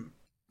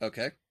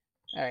 Okay.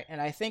 Alright,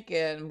 and I think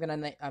I'm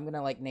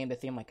gonna like name the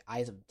theme like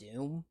Eyes of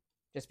Doom,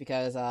 just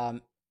because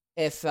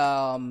if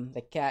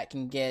the cat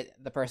can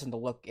get the person to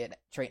look it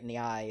straight in the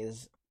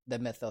eyes, the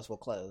Mythos will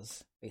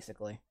close,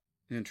 basically.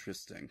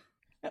 Interesting.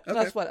 Okay.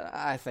 That's what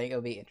I think.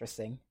 It'll be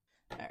interesting.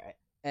 Alright.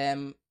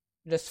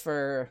 Just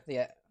for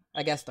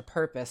I guess the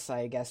purpose,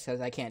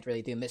 because I can't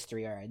really do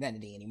mystery or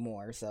identity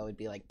anymore, so it'd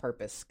be like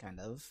purpose, kind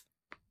of.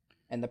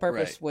 And the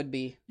purpose would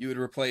be... You would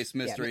replace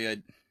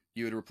mystery...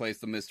 You would replace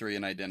the mystery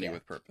and identity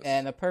with purpose.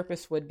 And the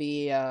purpose would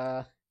be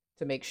to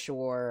make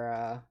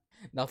sure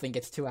nothing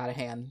gets too out of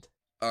hand.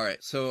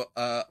 Alright, so,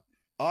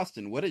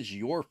 Austin, what is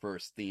your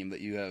first theme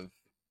that you have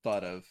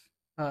thought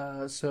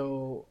of?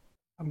 So,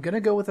 I'm gonna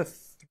go with a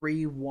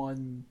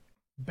 3-1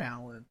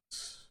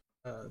 balance.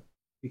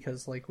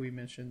 Because, like we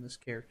mentioned, this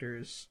character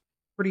is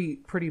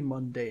pretty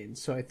mundane.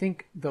 So I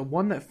think the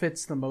one that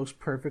fits the most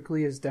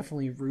perfectly is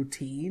definitely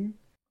routine.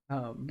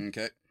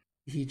 Okay.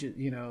 He just,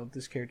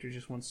 this character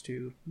just wants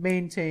to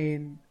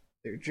maintain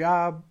their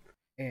job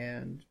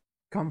and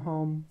come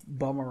home,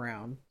 bum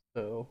around.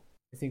 So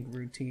I think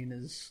routine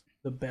is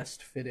the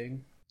best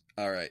fitting.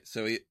 All right.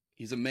 So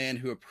he's a man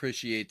who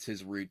appreciates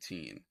his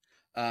routine.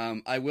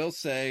 I will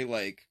say,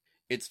 like,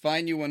 it's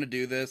fine you want to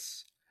do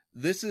this.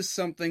 This is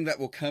something that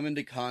will come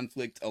into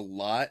conflict a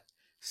lot,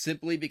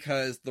 simply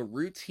because the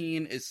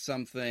routine is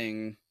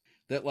something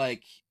that,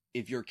 like,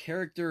 if your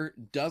character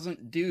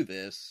doesn't do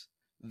this,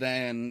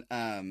 then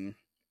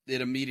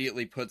it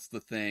immediately puts the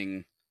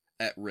thing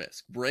at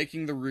risk.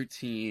 Breaking the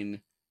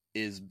routine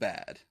is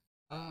bad.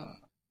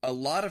 A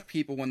lot of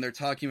people, when they're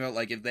talking about,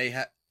 like, if they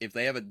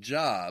have a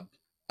job,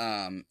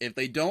 if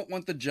they don't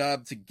want the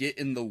job to get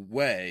in the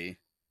way,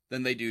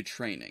 then they do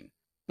training.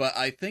 But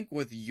I think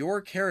with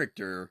your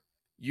character,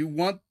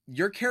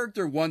 your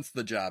character wants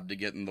the job to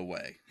get in the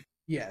way.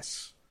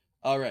 Yes.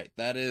 All right,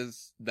 that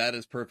is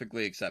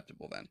perfectly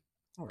acceptable then.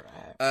 All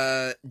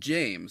right.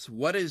 James,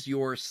 what is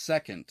your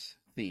second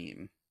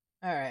theme?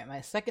 All right,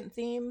 my second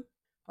theme.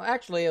 Well,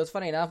 actually, it was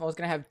funny enough. I was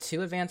gonna have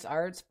 2 advanced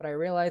arts, but I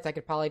realized I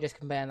could probably just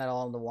combine that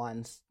all into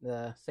one,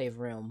 the save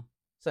room.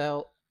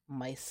 So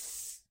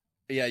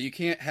Yeah, you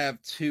can't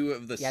have 2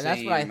 of the same. Yeah,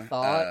 that's what I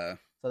thought.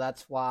 So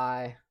that's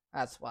why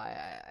I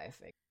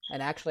think.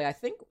 And actually, I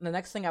think the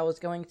next thing I was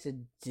going to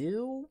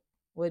do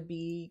would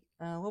be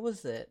what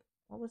was it?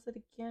 What was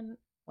it again?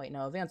 Wait,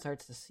 no, advanced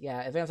arts.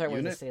 Advanced art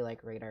was the city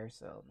like radar,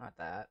 so not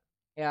that.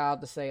 Yeah, I'll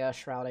just say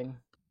shrouding.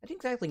 I didn't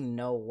exactly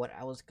know what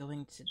I was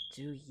going to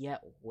do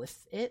yet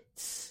with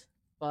it,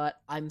 but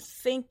I'm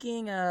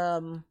thinking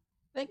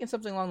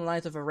something along the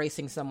lines of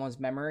erasing someone's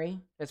memory.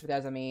 Just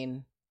because, I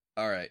mean.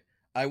 All right.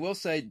 I will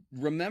say,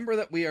 remember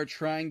that we are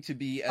trying to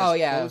be as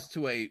close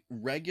to a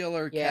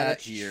regular cat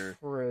here.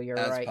 True. You're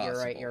as right.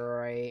 possible. You're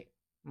right.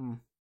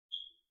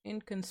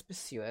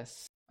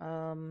 Inconspicuous.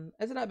 Isn't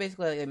that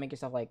basically like, make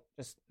yourself like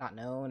just not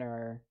known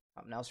or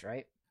something else,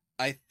 right?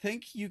 I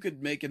think you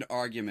could make an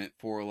argument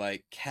for,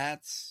 like,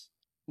 cats,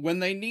 when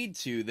they need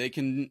to, they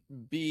can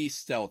be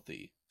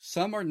stealthy.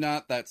 Some are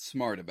not that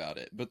smart about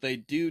it, but they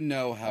do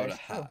know how to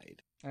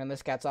hide. And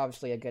this cat's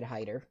obviously a good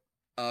hider.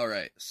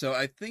 Alright, so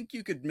I think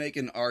you could make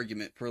an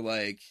argument for,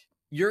 like,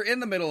 you're in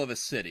the middle of a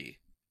city,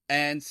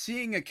 and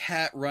seeing a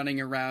cat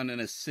running around in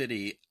a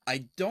city,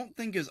 I don't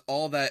think is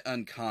all that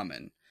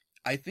uncommon.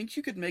 I think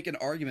you could make an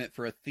argument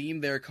for a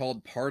theme there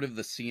called Part of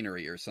the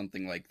Scenery or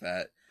something like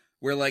that,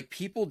 where, like,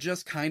 people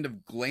just kind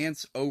of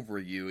glance over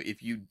you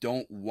if you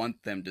don't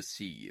want them to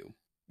see you.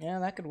 Yeah,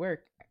 that could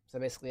work. So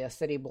basically a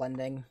city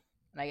blending.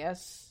 And I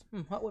guess,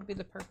 what would be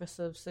the purpose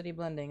of city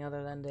blending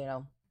other than,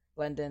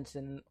 blend in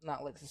and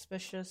not look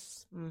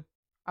suspicious?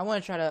 I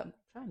want to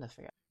trying to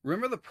figure out.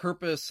 Remember the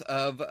purpose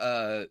of,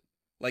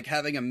 like,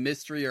 having a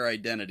mystery or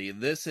identity.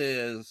 This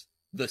is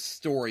the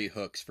story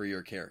hooks for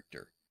your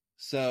character.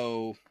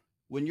 So,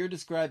 when you're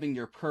describing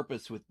your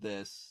purpose with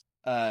this,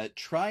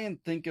 try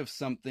and think of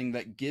something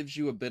that gives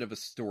you a bit of a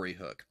story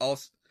hook.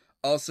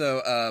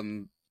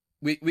 Also,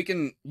 you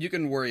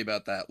can worry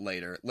about that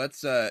later.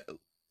 Let's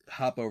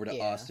hop over to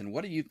Austin.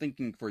 What are you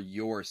thinking for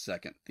your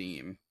second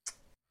theme?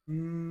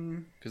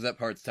 Because that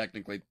part's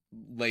technically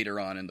later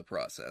on in the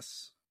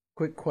process.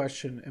 Quick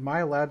question: am I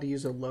allowed to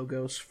use a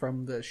logos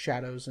from the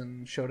Shadows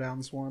and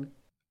Showdowns one?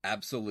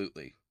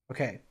 Absolutely.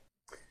 Okay,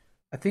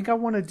 I think I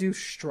want to do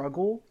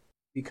struggle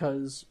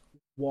because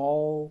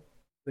while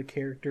the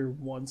character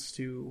wants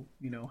to,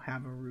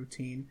 have a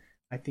routine,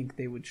 I think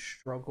they would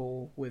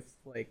struggle with,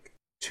 like,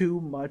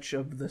 too much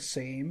of the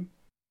same.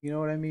 You know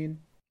what I mean?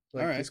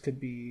 Like, this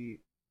could be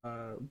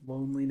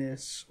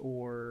loneliness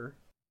or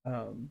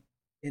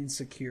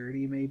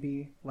insecurity,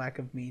 maybe lack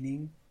of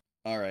meaning.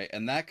 All right,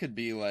 and that could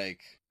be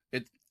like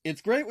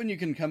it's great when you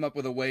can come up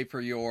with a way for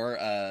your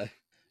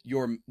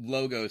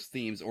logos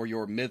themes or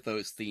your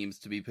mythos themes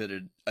to be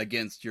pitted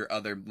against your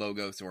other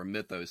logos or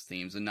mythos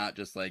themes, and not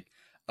just like,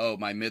 oh,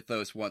 my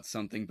mythos wants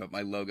something but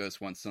my logos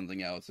wants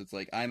something else. It's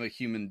like, I'm a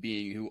human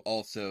being who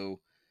also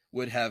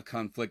would have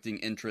conflicting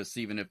interests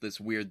even if this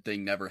weird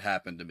thing never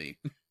happened to me.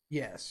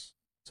 Yes.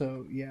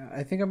 So, yeah,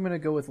 I think I'm going to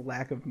go with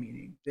lack of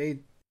meaning.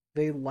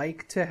 They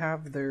like to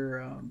have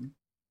their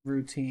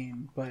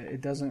routine, but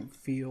it doesn't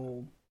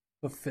feel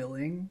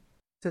fulfilling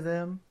to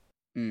them.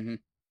 Mm-hmm.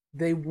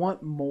 They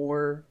want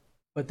more,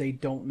 but they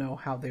don't know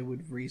how they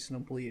would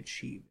reasonably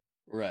achieve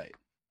it. Right.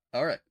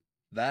 All right.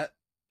 That,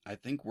 I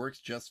think, works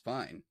just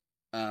fine.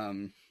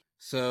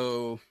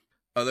 So...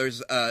 Oh,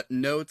 there's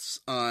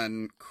notes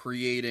on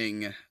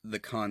creating the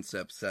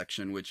concept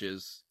section, which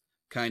is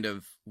kind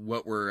of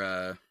what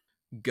we're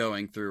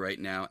going through right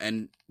now.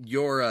 And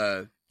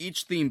your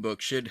each theme book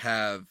should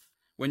have,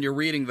 when you're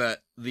reading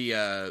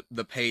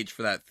the page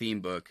for that theme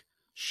book,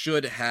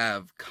 should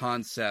have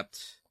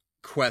concept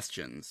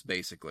questions,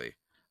 basically,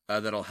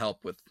 that'll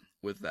help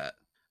with that.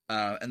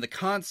 And the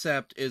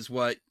concept is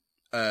what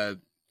kind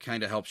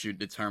of helps you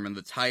determine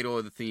the title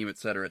of the theme,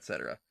 etc.,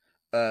 etc.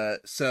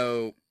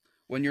 So...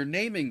 when you're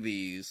naming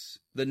these,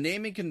 the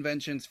naming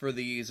conventions for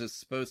these is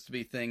supposed to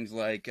be things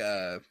like,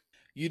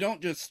 you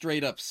don't just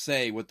straight up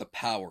say what the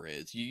power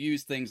is. You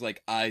use things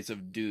like Eyes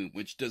of Doom,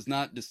 which does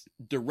not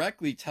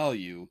directly tell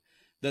you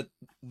that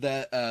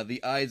the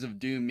Eyes of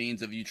Doom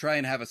means if you try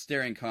and have a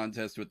staring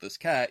contest with this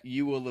cat,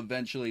 you will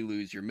eventually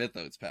lose your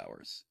mythos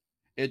powers.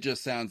 It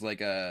just sounds like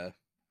a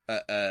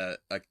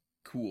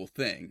cool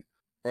thing.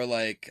 Or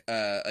like,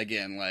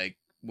 again, like,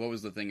 what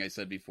was the thing I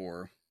said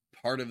before?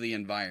 Part of the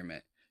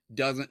environment.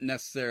 Doesn't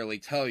necessarily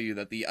tell you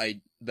that the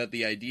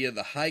idea,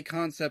 the high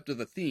concept of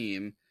the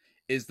theme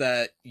is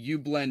that you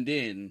blend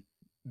in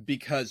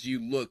because you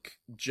look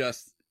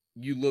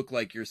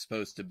like you're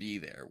supposed to be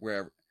there.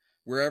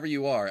 Wherever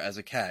you are as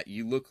a cat,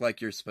 you look like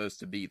you're supposed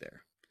to be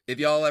there. If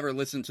y'all ever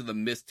listen to the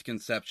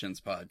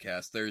Misconceptions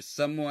podcast, there's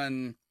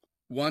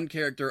one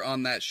character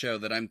on that show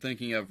that I'm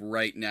thinking of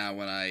right now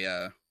when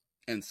I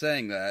am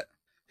saying that,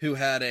 who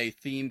had a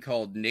theme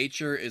called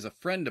Nature is a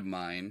Friend of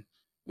Mine,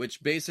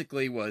 which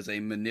basically was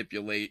a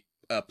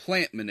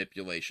plant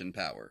manipulation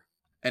power.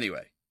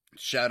 Anyway,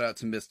 shout out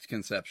to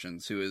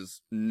Misconceptions, who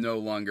is no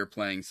longer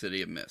playing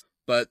City of Mist.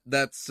 But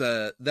that's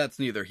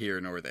neither here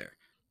nor there.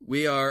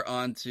 We are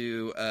on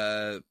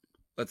to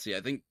let's see,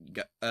 I think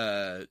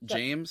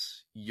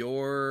James,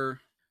 your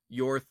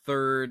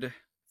third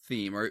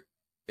theme, or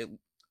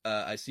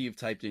I see you've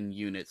typed in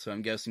unit, so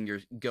I'm guessing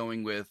you're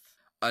going with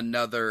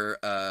another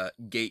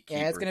gatekeeper.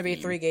 Yeah, it's gonna be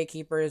 3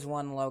 gatekeepers,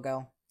 1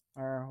 logo,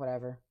 or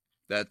whatever.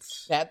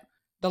 The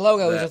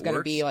logo is just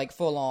gonna be like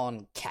full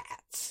on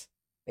cats,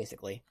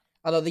 basically.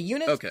 Although the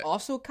units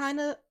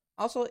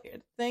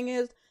thing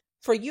is,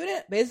 for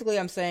unit, basically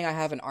I'm saying I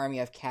have an army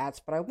of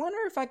cats, but I wonder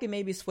if I could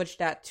maybe switch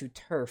that to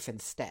turf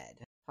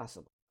instead.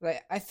 Possibly.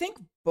 I think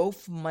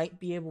both might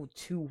be able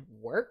to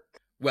work.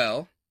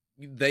 Well,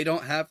 they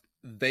don't have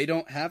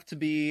to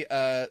be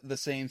the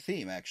same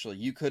theme, actually.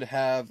 You could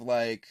have,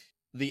 like,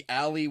 the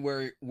alley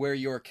where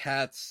your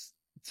cats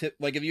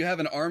like, if you have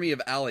an army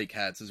of alley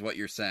cats is what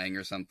you're saying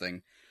or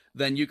something,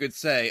 then you could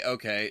say,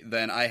 okay,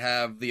 then I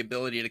have the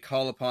ability to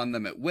call upon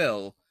them at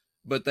will,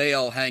 but they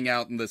all hang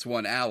out in this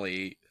one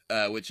alley,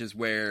 which is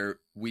where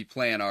we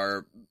plan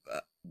our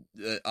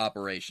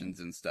operations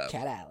and stuff.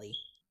 Cat alley.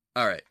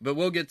 All right, but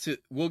we'll get to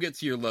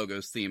your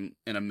logos theme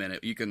in a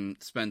minute. You can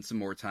spend some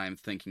more time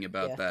thinking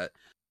about that.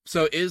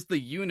 So is the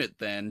unit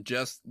then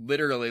just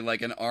literally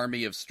like an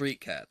army of street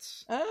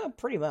cats?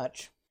 Pretty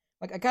much.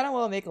 Like, I kind of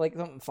want to make like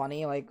something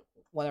funny, like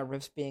when a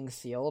rift's being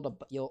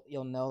sealed,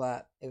 you'll know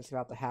that it's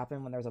about to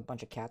happen when there's a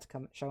bunch of cats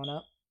showing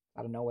up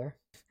out of nowhere.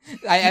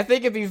 I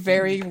think it'd be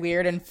very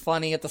weird and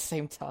funny at the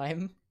same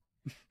time.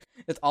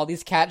 That all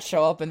these cats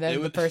show up and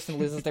then the person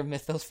loses their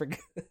mythos for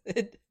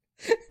good.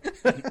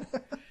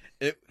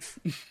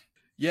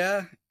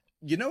 Yeah,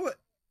 you know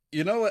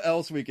what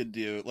else we could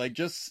do? Like,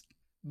 just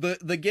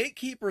the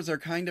gatekeepers are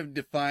kind of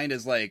defined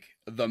as like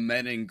the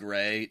men in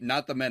gray,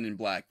 not the men in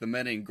black, the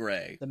men in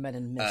gray, the men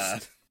in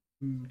mist.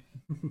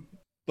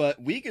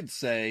 But we could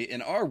say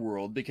in our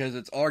world, because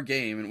it's our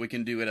game and we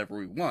can do whatever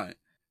we want,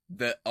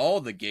 that all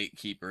the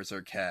gatekeepers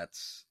are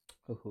cats.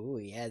 Oh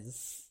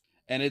yes,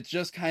 and it's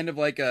just kind of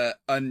like a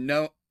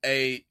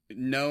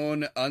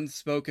known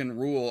unspoken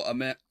rule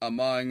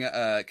among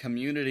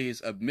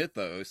communities of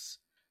mythos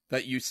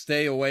that you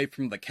stay away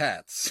from the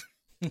cats.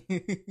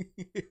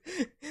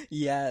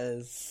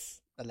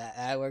 Yes,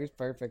 that works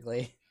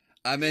perfectly.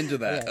 I'm into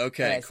that.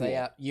 Okay, cool. So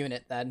yeah,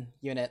 unit.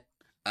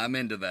 I'm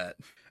into that.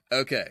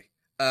 Okay,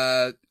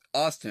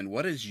 Austin,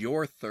 what is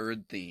your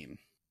third theme?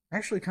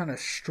 Actually, kind of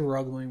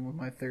struggling with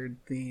my third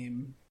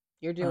theme.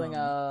 You're doing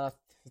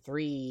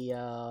 3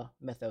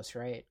 mythos,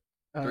 right?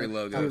 3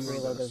 logos. 3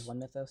 logos, 1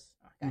 mythos.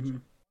 Oh, gotcha.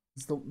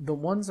 Mm-hmm. The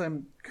ones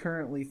I'm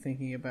currently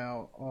thinking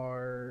about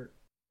are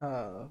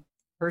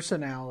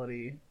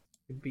personality.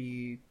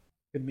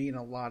 Could mean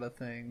a lot of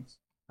things.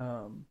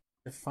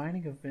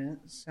 Defining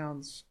event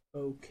sounds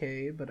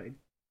okay, but I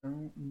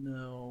don't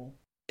know.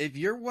 If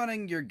you're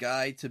wanting your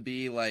guy to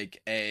be like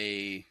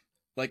a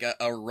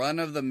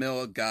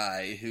run-of-the-mill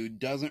guy who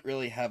doesn't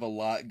really have a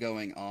lot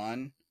going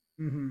on,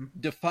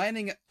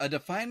 defining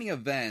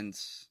event,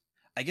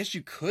 I guess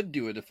you could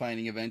do a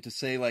defining event to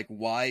say like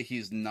why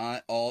he's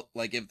not all,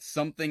 like if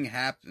something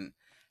happened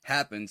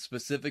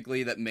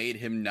specifically that made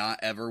him not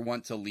ever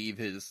want to leave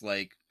his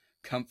like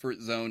comfort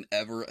zone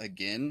ever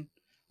again,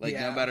 like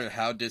no matter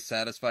how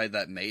dissatisfied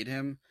that made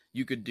him,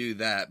 you could do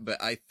that.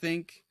 But I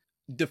think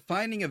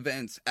defining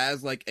events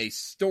as like a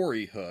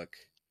story hook,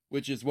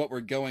 which is what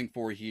we're going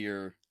for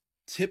here,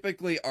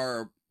 typically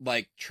are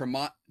like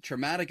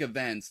traumatic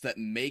events that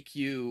make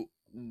you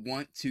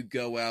want to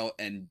go out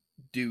and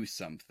do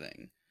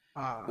something,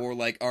 or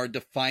like are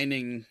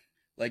defining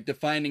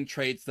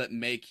traits that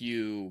make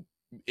you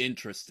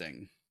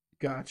interesting.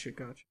 Gotcha.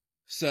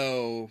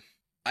 So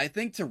I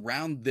think to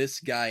round this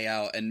guy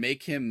out and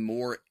make him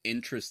more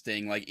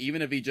interesting, like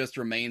even if he just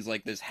remains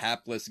like this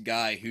hapless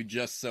guy who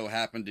just so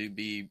happened to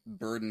be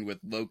burdened with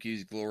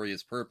Loki's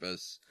glorious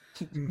purpose,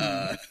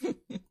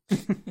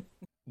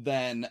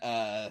 then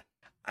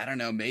I don't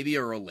know, maybe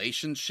a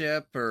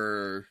relationship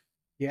or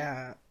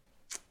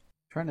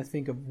trying to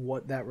think of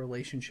what that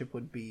relationship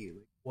would be.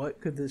 What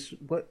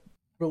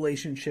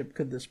relationship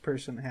could this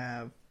person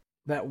have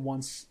that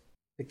wants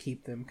to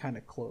keep them kind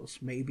of close?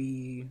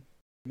 Maybe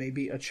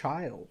a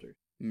child, or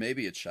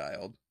maybe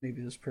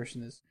maybe this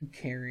person is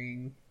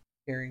caring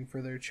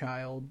for their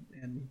child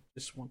and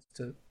just wants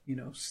to,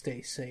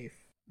 stay safe.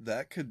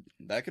 That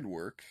could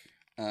work.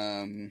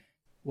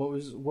 What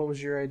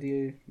was your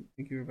idea? I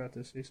think you were about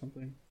to say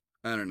something.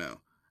 I don't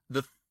know.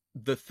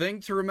 The thing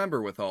to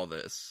remember with all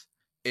this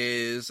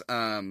is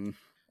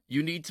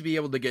you need to be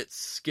able to get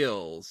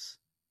skills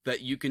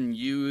that you can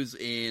use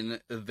in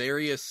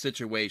various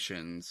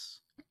situations,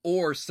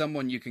 or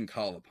someone you can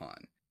call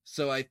upon.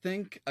 So I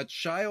think a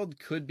child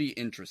could be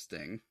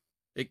interesting.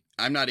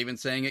 I'm not even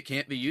saying it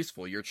can't be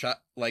useful.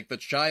 The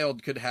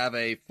child could have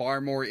a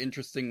far more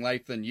interesting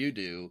life than you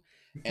do,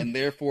 and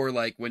therefore,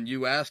 like, when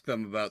you ask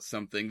them about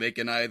something, they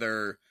can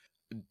either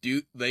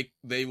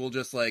they will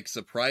just, like,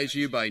 surprise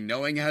you by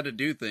knowing how to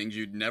do things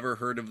you'd never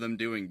heard of them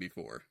doing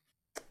before.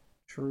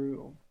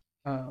 True.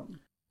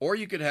 Or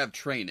you could have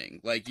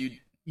training.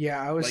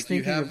 Yeah, I was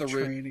thinking of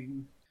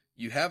training.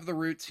 You have the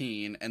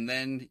routine, and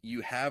then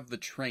you have the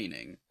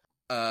training.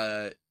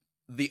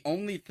 The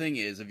only thing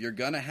is, if you're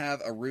gonna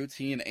have a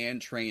routine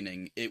and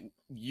training,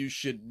 you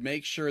should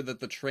make sure that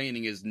the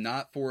training is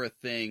not for a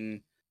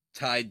thing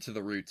tied to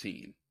the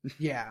routine.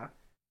 Yeah.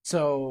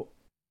 So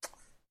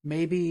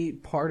maybe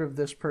part of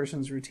this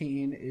person's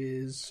routine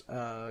is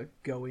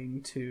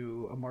going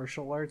to a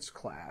martial arts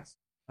class,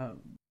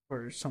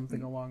 or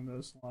something along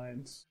those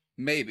lines.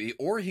 Maybe,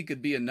 or he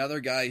could be another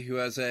guy who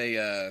has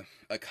a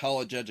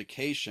college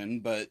education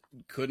but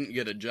couldn't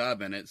get a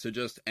job in it, so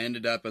just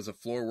ended up as a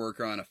floor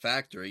worker on a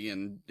factory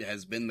and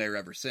has been there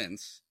ever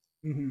since.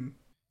 Mm-hmm.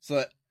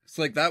 So it's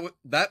like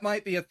that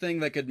might be a thing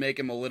that could make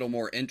him a little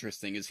more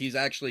interesting. Is he's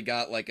actually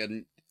got like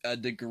a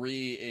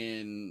degree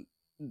in,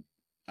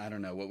 I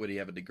don't know, what would he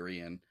have a degree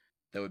in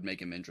that would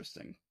make him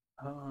interesting?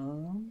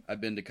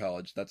 I've been to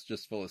college. That's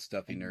just full of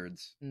stuffy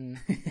nerds.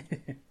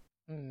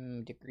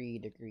 Degree.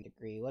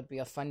 What'd be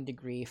a fun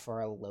degree for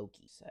a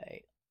Loki,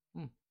 say?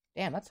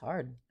 Damn, that's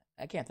hard.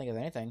 I can't think of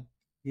anything.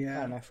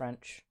 Yeah. My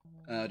French.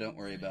 Don't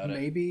worry about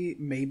it.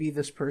 Maybe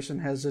this person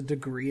has a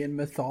degree in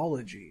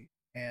mythology,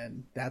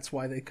 and that's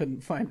why they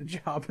couldn't find a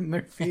job in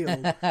their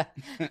field.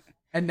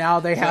 And now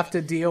they have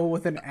to deal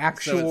with an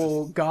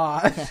actual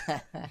god.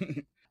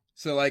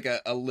 So like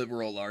a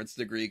liberal arts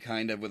degree,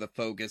 kind of, with a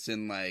focus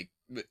in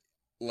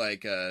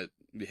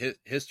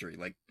history,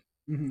 like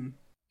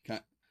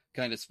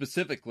kind of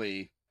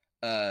specifically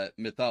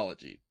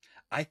mythology.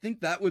 I think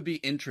that would be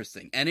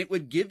interesting, and it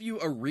would give you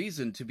a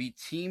reason to be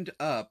teamed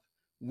up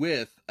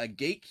with a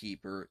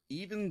gatekeeper,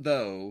 even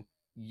though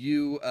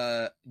you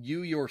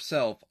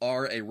yourself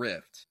are a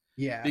rift.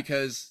 Yeah.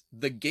 Because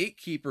the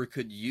gatekeeper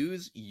could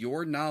use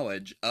your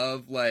knowledge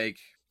of, like,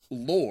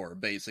 lore,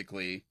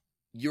 basically.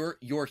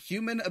 Your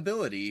human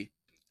ability,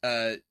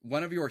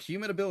 one of your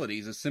human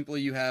abilities is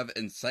simply you have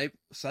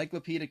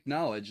encyclopedic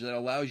knowledge that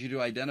allows you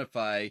to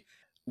identify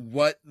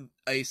what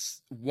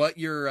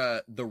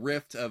your the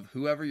rift of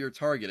whoever you're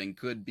targeting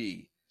could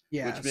be.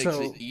 Yeah, which makes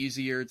it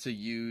easier to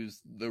use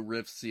the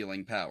rift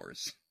sealing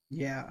powers.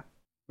 Yeah.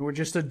 We're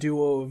just a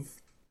duo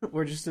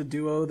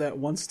that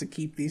wants to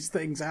keep these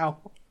things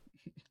out.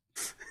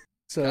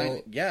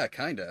 So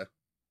kinda.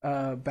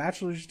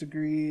 Bachelor's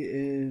degree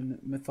in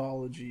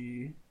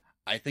mythology.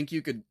 I think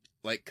you could,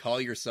 like,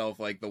 call yourself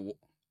like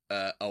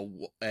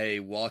a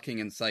walking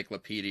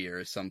encyclopedia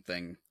or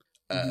something.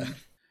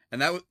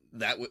 And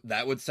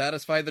that would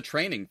satisfy the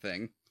training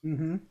thing.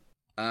 Mm-hmm.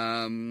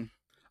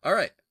 All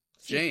right,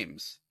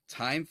 James,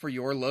 time for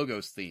your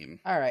logos theme.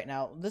 All right,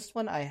 now this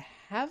one I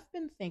have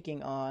been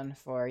thinking on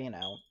for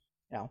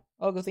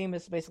logo theme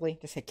is basically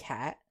just a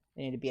cat.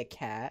 They need to be a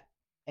cat,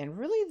 and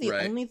really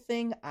the only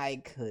thing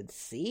I could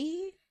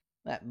see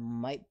that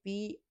might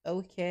be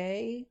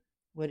okay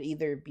would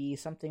either be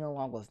something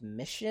along with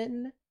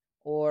mission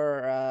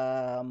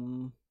or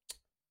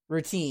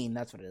routine.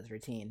 That's what it is,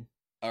 routine.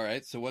 All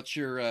right, so what's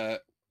your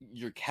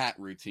cat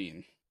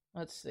routine?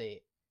 Let's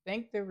see. I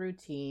think the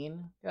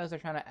routine, because they're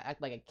trying to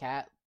act like a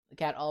cat. The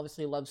cat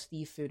obviously loves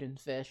seafood and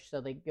fish,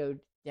 so they go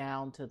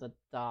down to the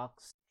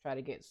docks, try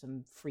to get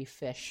some free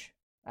fish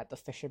that the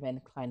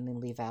fishermen kindly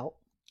leave out.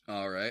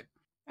 All right.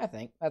 I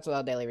think that's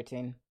a daily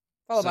routine,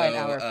 followed by an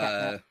hour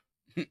of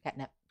cat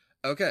nap.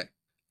 Okay.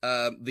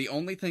 The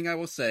only thing I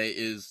will say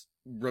is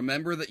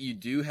remember that you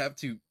do have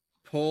to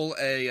pull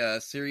a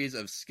series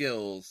of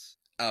skills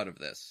out of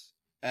this.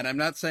 And I'm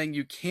not saying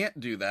you can't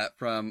do that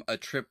from a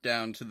trip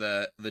down to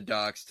the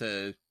docks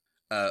to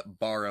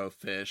borrow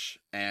fish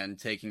and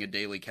taking a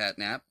daily cat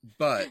nap,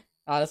 but...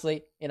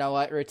 Honestly, you know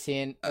what?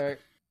 Routine, or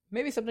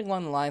maybe something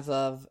along the lines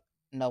of,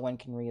 no one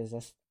can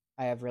resist.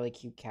 I have really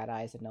cute cat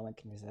eyes and no one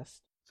can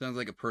resist. Sounds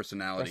like a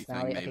personality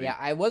thing, maybe. Okay, yeah,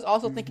 I was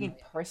also thinking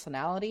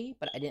personality,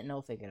 but I didn't know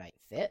if it could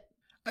fit.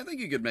 I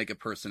think you could make a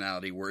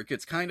personality work.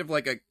 It's kind of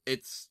like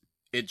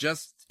it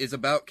just is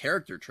about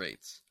character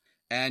traits.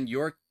 And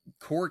your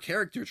core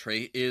character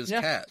trait is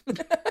cat.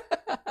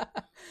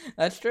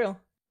 That's true.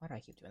 Why do I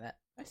keep doing that?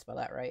 Did I spell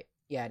that right?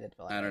 Yeah, I did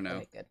spell that right. I don't know.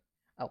 Okay, good.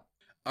 Oh.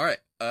 All right.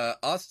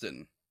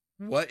 Austin,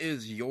 what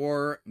is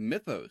your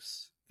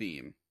mythos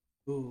theme?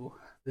 Ooh,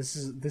 this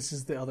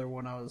is the other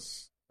one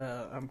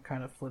I'm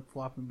kind of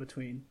flip-flopping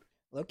between.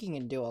 Loki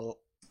can do a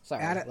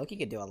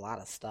lot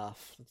of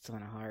stuff. It's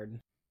kind of hard.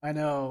 I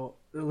know,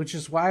 which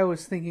is why I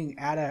was thinking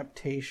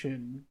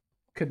adaptation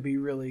could be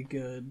really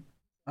good.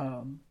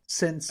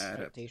 Since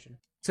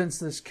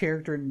this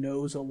character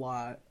knows a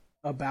lot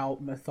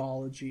about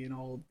mythology and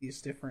all of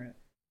these different,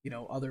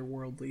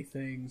 otherworldly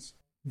things,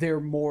 they're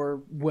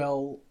more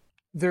well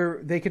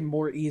they can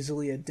more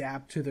easily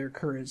adapt to their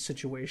current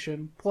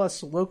situation.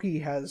 Plus, Loki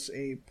has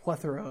a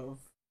plethora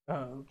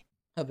of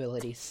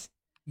abilities,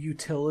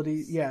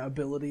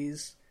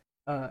 abilities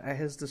at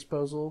his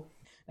disposal.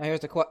 Now here's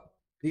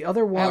the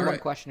other one. I have one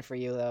question for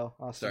you though,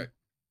 Austin. Sorry.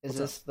 Is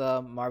this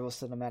the Marvel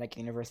Cinematic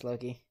Universe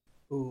Loki?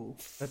 Ooh,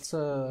 that's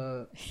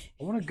I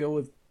want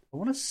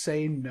to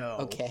say no.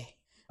 Okay.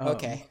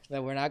 Okay.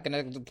 Then we're not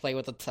gonna play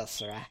with the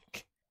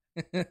Tesseract.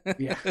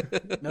 Yeah.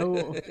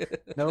 No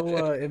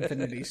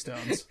Infinity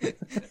Stones.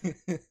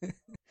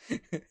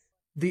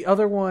 The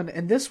other one,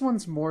 and this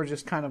one's more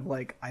just kind of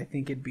like, I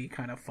think it'd be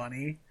kind of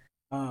funny,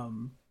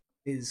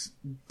 is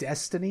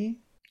Destiny.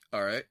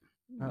 All right.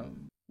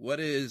 What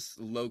is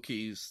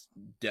Loki's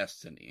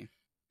destiny?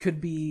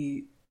 Could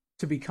be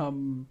to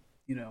become,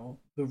 the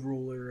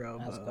ruler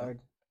of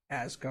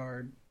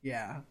Asgard.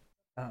 Yeah.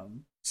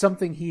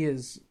 Something he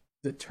is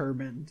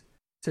determined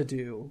to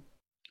do.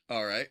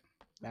 All right.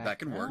 That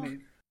can work.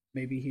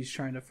 Maybe he's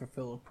trying to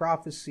fulfill a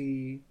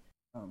prophecy,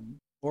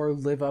 or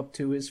live up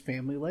to his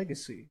family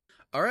legacy.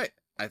 All right.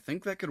 I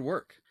think that could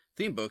work.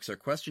 Theme books are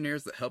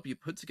questionnaires that help you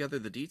put together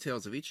the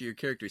details of each of your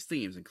character's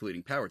themes,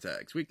 including power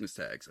tags, weakness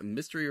tags, a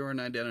mystery or an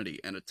identity,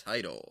 and a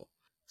title.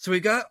 So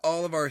we've got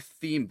all of our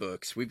theme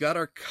books. We've got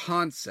our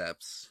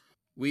concepts.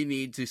 We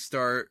need to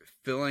start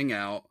filling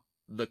out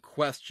the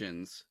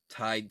questions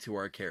tied to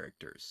our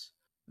characters.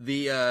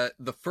 The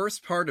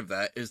first part of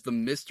that is the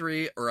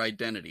mystery or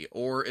identity,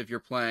 or if you're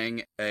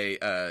playing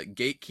a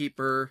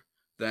gatekeeper,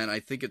 then I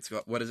think it's,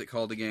 what is it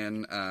called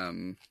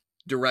again?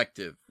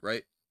 Directive,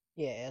 right?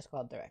 Yeah, it's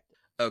called directive.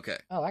 Okay.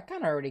 Oh, I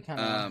already kind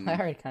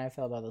of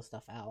filled all this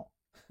stuff out.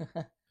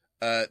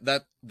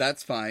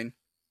 That's fine.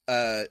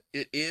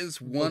 It is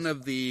one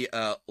of the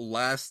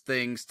last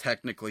things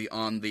technically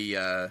on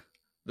the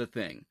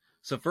thing.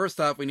 So first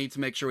off, we need to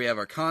make sure we have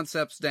our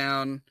concepts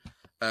down.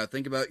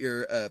 Think about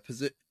your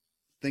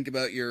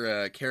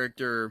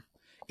character.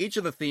 Each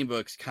of the theme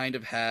books kind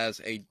of has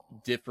a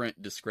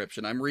different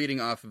description. I'm reading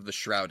off of the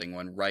Shrouding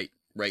one right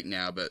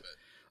now, but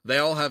they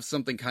all have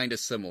something kind of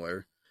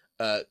similar.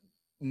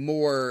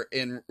 More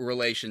in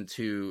relation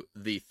to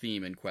the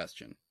theme in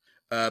question.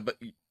 But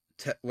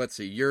let's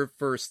see, your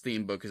first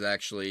theme book is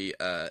actually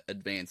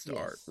Advanced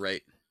Art,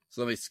 right?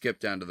 So let me skip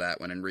down to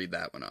that one and read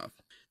that one off.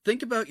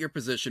 Think about your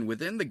position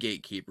within the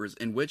gatekeepers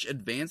in which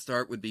advanced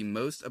art would be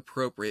most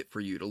appropriate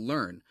for you to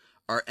learn.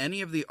 Are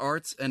any of the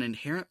arts an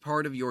inherent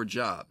part of your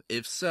job?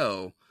 If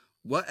so,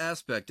 what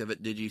aspect of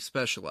it did you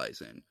specialize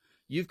in?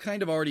 You've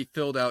kind of already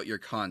filled out your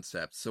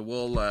concept, so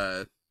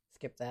we'll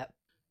skip that.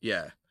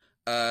 Yeah.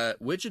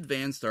 Which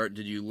advanced art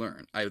did you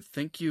learn? I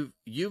think you've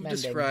Mending.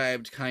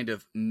 Described kind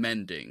of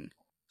mending.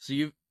 So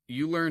you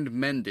learned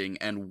mending,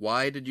 and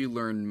why did you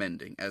learn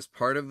mending? As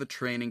part of the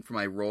training for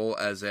my role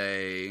as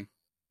a...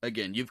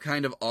 Again, you've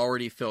kind of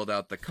already filled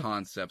out the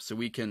concept, so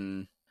we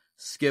can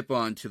skip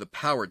on to the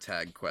power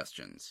tag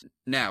questions.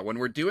 Now, when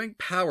we're doing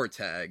power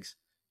tags,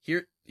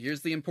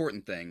 here's the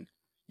important thing.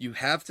 You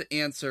have to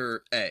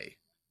answer A,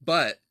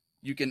 but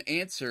you can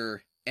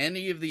answer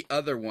any of the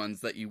other ones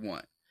that you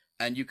want,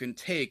 and you can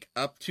take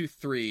up to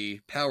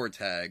 3 power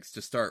tags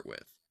to start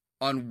with.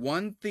 On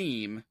one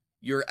theme,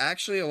 you're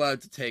actually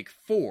allowed to take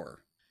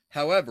 4.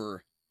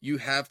 However, you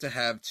have to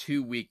have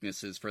 2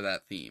 weaknesses for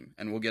that theme,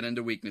 and we'll get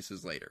into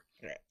weaknesses later.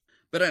 Right.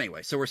 But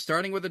anyway, so we're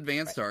starting with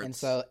advanced arts. And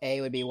so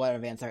A would be, what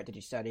advanced art did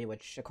you study?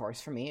 Which, of course,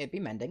 for me, it'd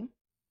be mending.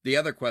 The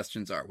other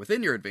questions are,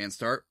 within your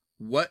advanced art,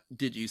 what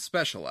did you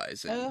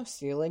specialize in?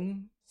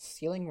 Sealing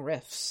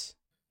riffs.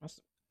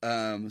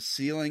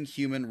 Sealing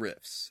human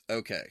riffs.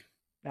 Okay.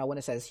 Now, when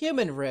it says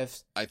human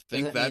riffs, I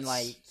think does it mean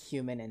like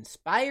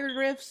human-inspired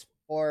riffs,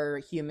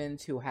 or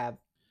humans who have,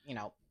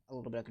 a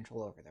little bit of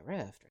control over the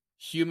rift?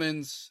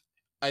 Humans.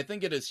 I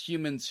think it is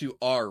humans who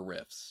are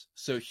riffs.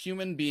 So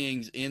human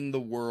beings in the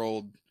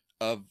world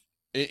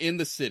in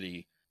the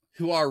city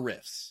who are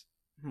riffs.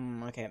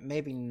 Okay,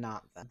 maybe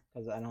not then,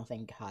 because I don't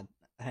think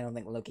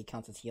Loki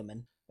counts as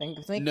human.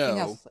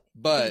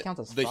 But he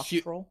counts as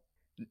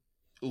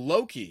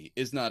Loki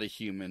is not a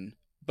human,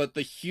 but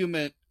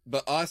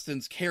but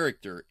Austin's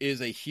character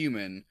is a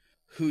human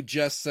who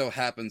just so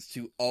happens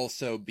to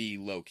also be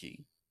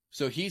Loki.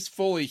 So he's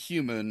fully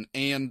human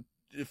and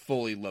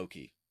fully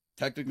Loki.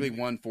 Technically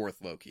 1/4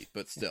 Loki,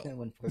 but still.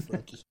 1/4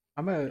 Loki.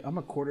 I'm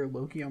a quarter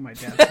Loki on my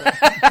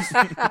dad's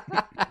side.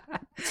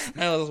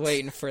 I was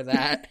waiting for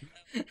that.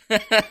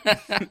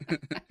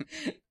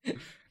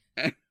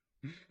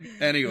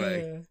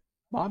 Anyway.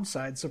 Mom's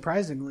side,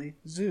 surprisingly,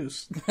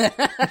 Zeus.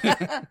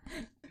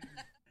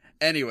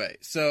 Anyway,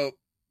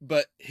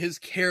 but his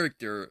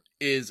character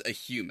is a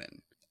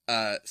human.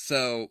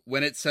 So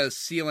when it says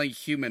sealing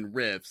human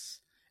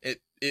rifts,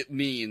 it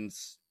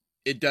means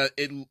it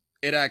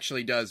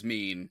actually does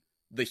mean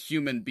the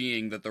human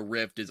being that the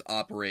rift is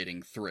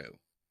operating through.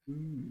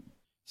 Mm.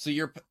 So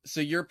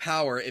your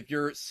power, if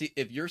you're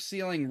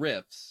sealing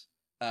rifts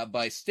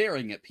by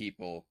staring at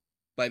people,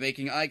 by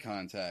making eye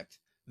contact,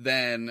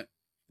 then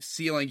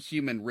sealing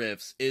human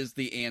rifts is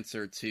the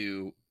answer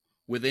to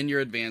within your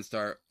advanced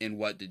art in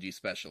what did you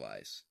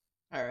specialize.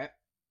 All right.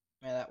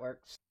 Yeah, that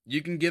works.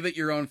 You can give it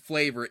your own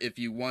flavor if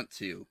you want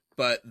to,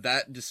 but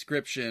that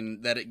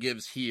description that it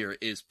gives here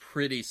is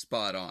pretty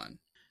spot on.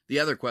 The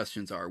other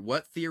questions are,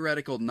 what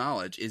theoretical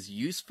knowledge is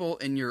useful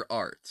in your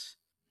art?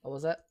 What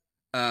was that?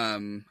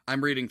 I'm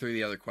reading through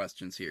the other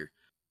questions here.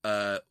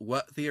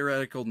 What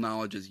theoretical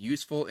knowledge is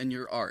useful in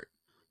your art?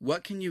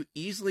 What can you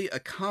easily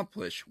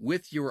accomplish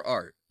with your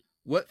art?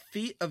 What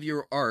feat of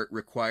your art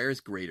requires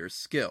greater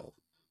skill?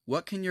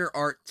 What can your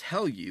art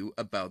tell you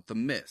about the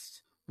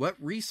mist? What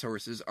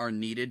resources are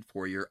needed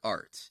for your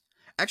art?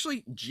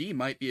 Actually, G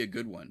might be a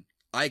good one.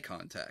 Eye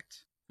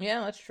contact.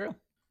 Yeah, that's true.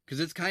 Because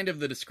it's kind of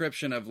the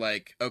description of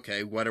like,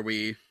 okay,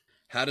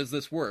 how does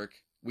this work?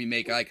 We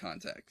make eye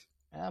contact.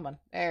 Come on.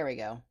 There we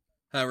go.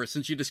 However,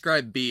 since you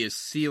described B as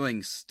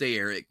ceiling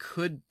stare, it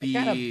could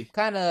be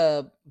kind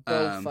of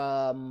both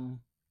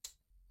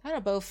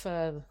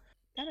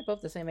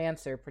the same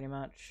answer, pretty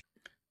much.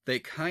 They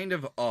kind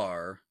of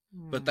are,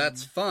 but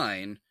that's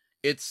fine.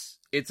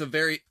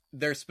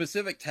 They're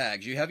specific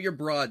tags. You have your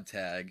broad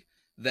tag,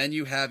 then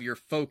you have your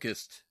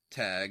focused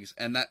tags,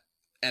 and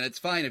it's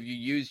fine if you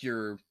use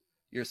your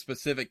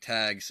specific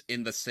tags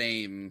in the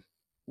same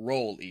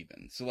role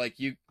even. So like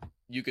you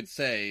could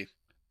say,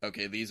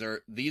 okay, these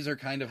are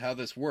kind of how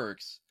this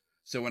works.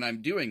 So when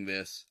I'm doing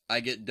this, I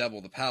get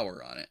double the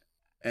power on it.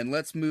 And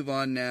let's move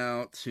on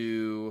now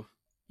to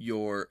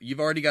you've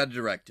already got a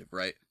directive,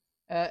 right?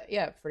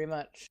 Yeah, pretty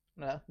much.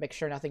 Make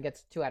sure nothing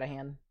gets too out of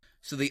hand.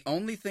 So the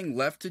only thing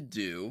left to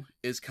do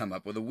is come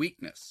up with a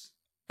weakness.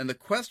 And the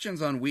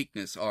questions on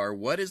weakness are,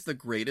 what is the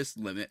greatest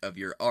limit of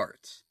your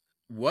art?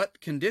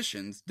 What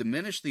conditions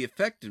diminish the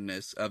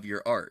effectiveness of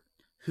your art?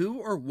 Who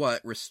or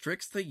what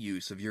restricts the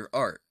use of your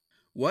art?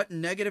 What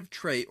negative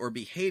trait or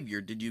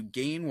behavior did you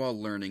gain while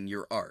learning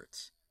your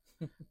art?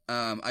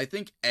 I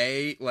think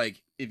A,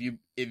 like, if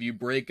you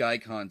break eye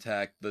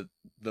contact, the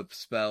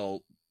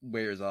spell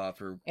wears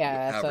off, or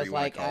however so you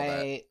want to call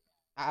that.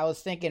 I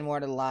was thinking more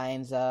to the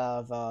lines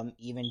of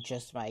even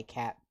just my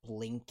cat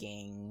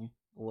blinking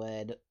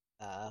would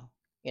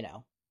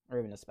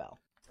ruin the spell.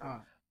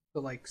 So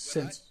like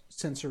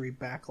sensory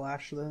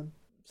backlash then?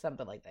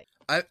 Something like that.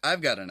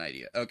 I've got an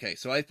idea. Okay,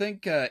 so I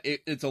think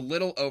it's a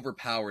little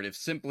overpowered if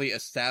simply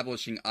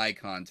establishing eye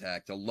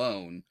contact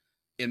alone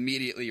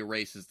immediately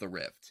erases the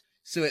rift.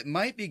 So it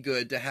might be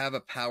good to have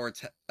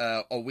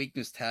a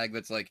weakness tag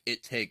that's like,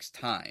 it takes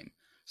time.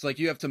 So like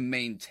you have to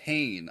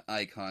maintain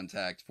eye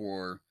contact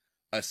for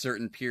a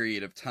certain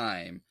period of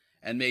time,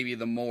 and maybe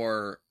the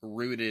more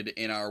rooted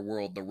in our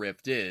world the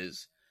rift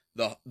is,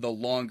 the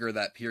longer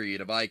that period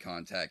of eye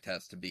contact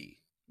has to be.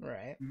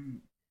 Right.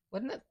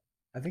 Wouldn't it?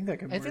 I think that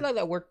could work. I feel like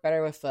that worked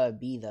better with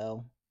B,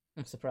 though.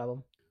 That's the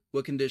problem.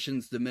 What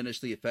conditions diminish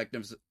the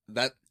effectiveness?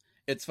 That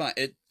it's fine.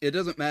 It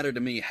doesn't matter to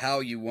me how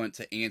you want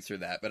to answer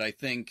that, but I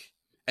think,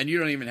 and you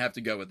don't even have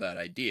to go with that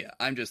idea.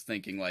 I'm just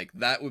thinking like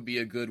that would be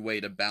a good way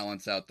to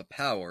balance out the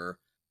power,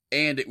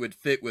 and it would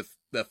fit with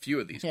a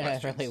few of these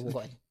questions. Yeah, it really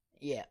would.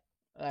 Yeah.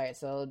 All right.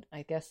 So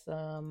I guess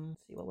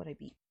let's see, what would I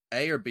beat?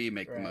 A or B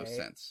make the most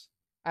sense.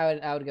 I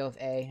would go with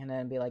A, and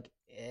then be like,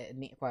 it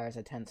requires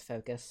a tense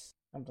focus,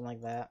 something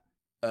like that.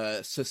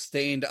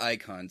 Sustained eye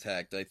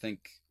contact, I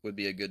think, would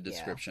be a good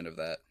description of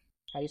that.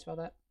 How do you spell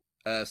that?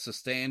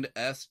 Sustained,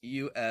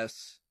 Sustained.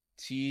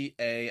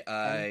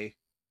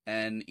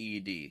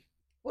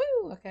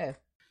 Woo! Okay.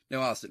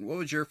 Now, Austin, what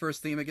was your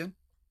first theme again?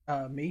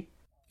 Me?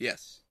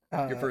 Yes.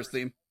 Your first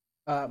theme?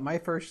 My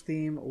first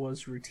theme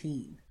was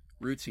routine.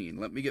 Routine.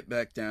 Let me get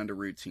back down to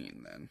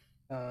routine,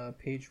 then.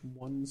 Page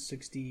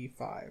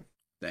 165.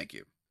 Thank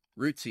you.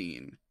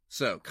 Routine.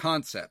 So,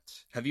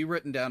 concept. Have you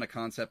written down a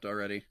concept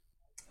already?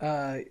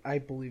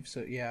 I believe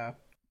so, yeah.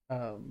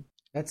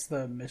 That's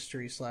the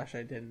mystery /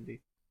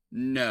 identity.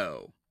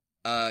 No.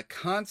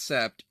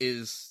 Concept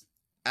is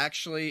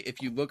actually,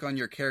 if you look on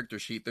your character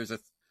sheet, there's a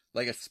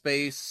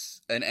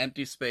space, an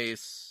empty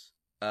space.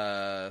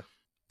 Yeah,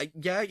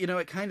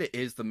 it kind of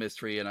is the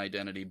mystery and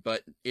identity,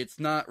 but it's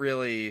not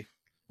really.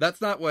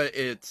 That's not what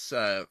it's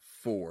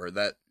for.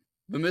 That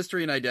the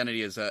mystery and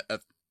identity is a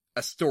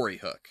story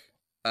hook.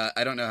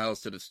 I don't know how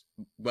else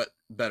what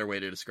better way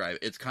to describe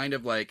it. It's kind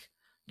of like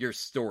your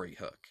story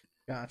hook.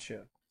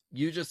 Gotcha.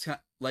 You just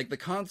like the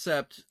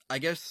concept. I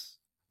guess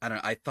I don't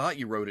know. I thought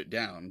you wrote it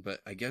down, but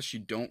I guess you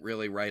don't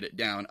really write it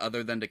down,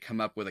 other than to come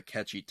up with a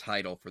catchy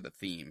title for the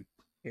theme.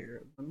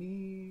 Here, let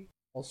me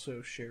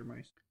also share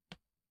my.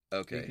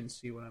 Okay. So you can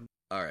see what I'm.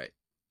 All right.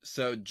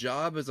 So,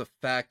 job as a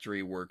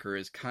factory worker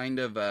is kind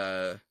of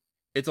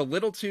it's a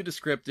little too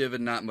descriptive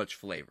and not much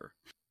flavor.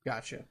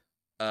 Gotcha.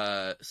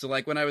 So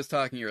like when I was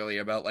talking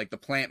earlier about like the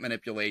plant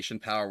manipulation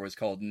power was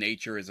called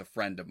nature is a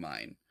friend of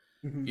mine.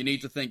 Mm-hmm. You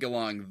need to think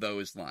along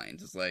those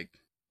lines. It's like,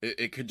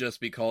 it could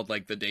just be called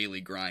like the daily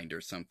grind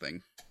or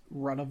something.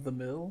 Run of the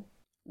mill?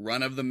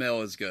 Run of the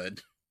mill is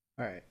good.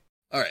 Alright.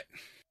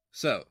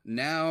 So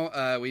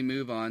now we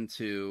move on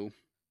to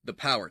the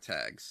power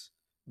tags.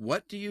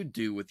 What do you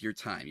do with your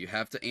time? You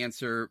have to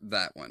answer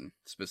that one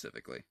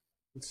specifically.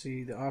 Let's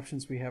see, the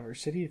options we have are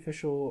city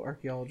official,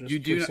 archaeologist... You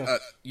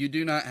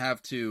do not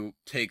have to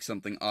take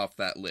something off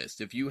that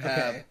list. If you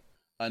have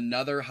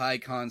another high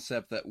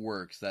concept that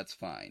works, that's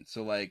fine.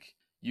 So, like,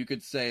 you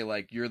could say,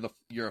 like,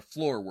 you're a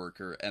floor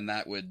worker, and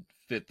that would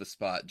fit the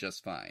spot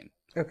just fine.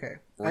 Okay.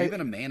 Or even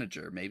a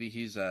manager. Maybe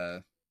he's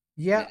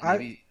Yeah,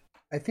 maybe...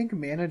 I think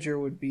manager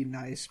would be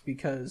nice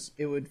because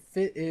it would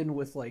fit in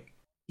with, like,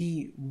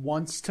 he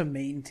wants to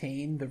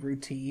maintain the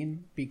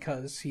routine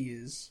because he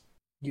is,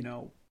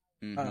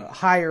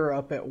 higher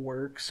up at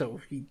work, so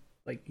he,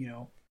 like,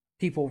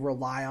 people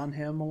rely on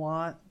him a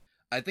lot.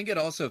 I think it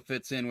also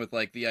fits in with,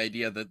 like, the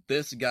idea that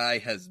this guy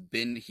has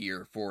been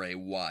here for a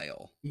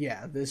while.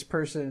 Yeah, this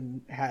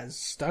person has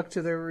stuck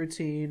to their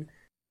routine,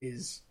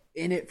 is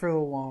in it for the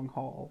long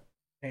haul,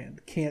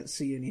 and can't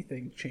see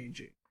anything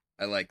changing.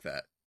 I like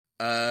that.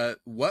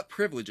 What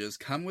privileges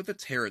come with the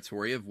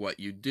territory of what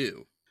you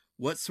do?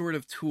 What sort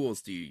of tools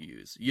do you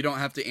use? You don't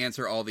have to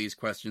answer all these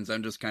questions.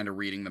 I'm just kind of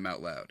reading them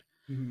out loud.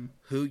 Mm-hmm.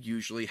 Who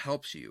usually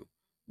helps you?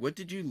 What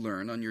did you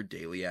learn on your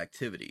daily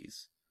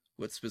activities?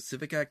 What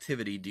specific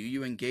activity do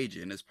you engage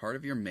in as part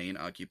of your main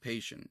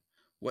occupation?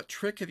 What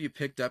trick have you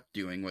picked up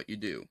doing what you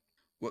do?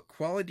 What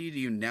quality do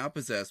you now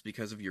possess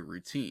because of your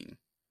routine?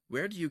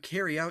 Where do you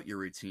carry out your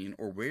routine,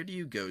 or where do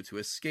you go to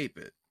escape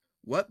it?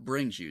 What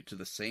brings you to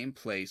the same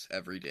place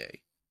every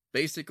day?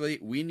 Basically,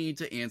 we need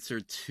to answer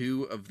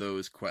 2 of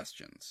those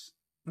questions.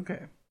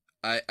 Okay.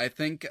 I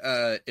think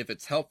if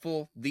it's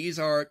helpful, these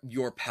are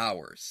your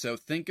powers. So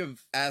think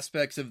of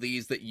aspects of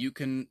these that you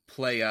can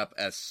play up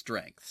as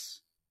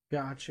strengths.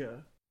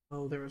 Gotcha.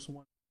 Oh, there was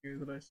one here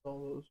that I saw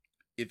those.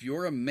 If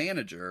you're a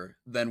manager,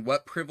 then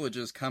what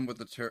privileges come with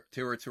the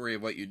territory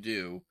of what you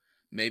do?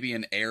 Maybe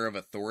an air of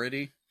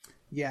authority?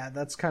 Yeah,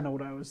 that's kind of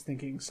what I was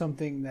thinking.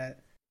 Something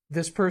that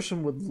this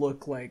person would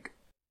look like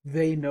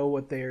they know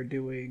what they are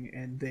doing,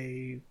 and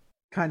they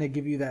kind of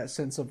give you that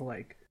sense of,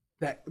 like,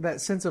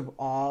 that sense of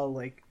awe,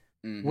 like,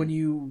 when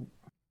you...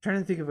 I'm trying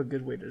to think of a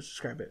good way to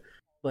describe it.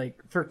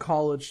 Like, for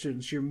college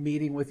students, you're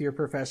meeting with your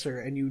professor,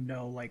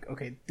 and like,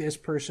 okay, this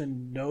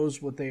person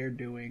knows what they are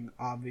doing,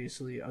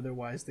 obviously,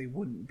 otherwise they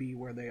wouldn't be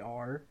where they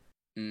are.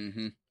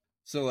 Mm-hmm.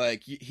 So,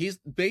 like, he's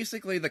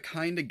basically the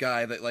kind of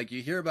guy that, like,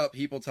 you hear about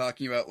people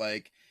talking about,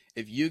 like,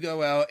 if you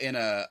go out in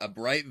a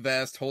bright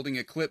vest holding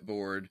a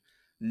clipboard,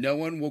 no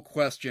one will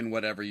question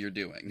whatever you're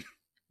doing.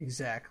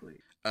 Exactly.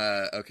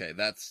 Okay,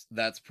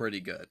 that's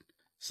pretty good.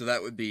 So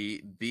that would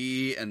be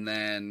B, and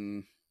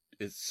then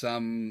it's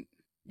some...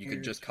 You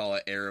could just call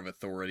it air of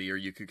authority, or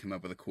you could come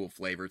up with a cool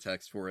flavor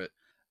text for it.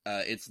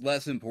 It's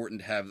less important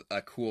to have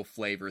a cool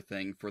flavor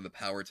thing for the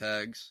power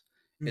tags.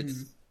 Mm-hmm.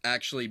 It's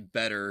actually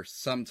better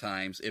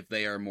sometimes if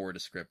they are more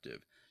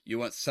descriptive. You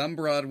want some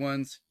broad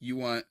ones, you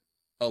want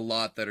a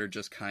lot that are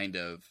just kind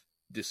of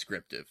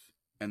descriptive.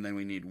 And then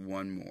we need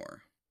one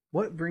more.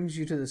 What brings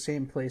you to the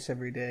same place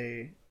every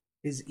day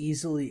is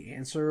easily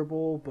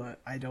answerable,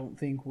 but I don't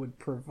think would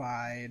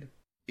provide...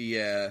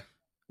 Yeah.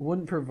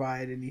 Wouldn't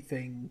provide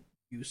anything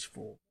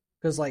useful.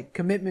 Because, like,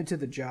 commitment to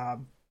the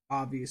job,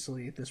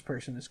 obviously this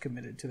person is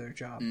committed to their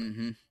job.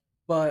 Mm-hmm.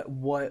 But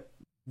what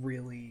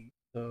really...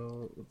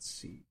 So, let's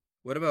see.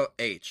 What about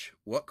H?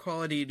 What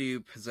quality do you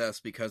possess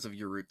because of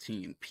your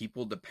routine?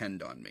 People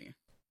depend on me.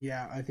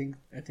 Yeah, I think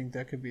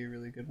that could be a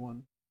really good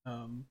one.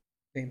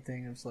 Same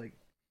thing as, like,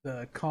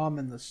 the calm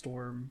and the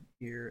storm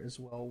here as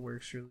well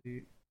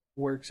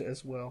works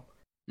as well.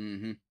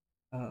 Mm-hmm.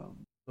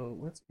 So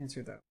let's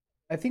answer that.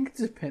 I think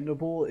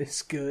dependable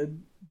is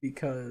good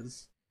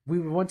because we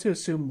would want to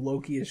assume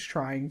Loki is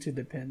trying to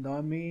depend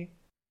on me,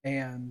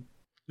 and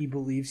he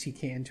believes he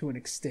can to an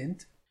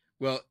extent.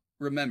 Well,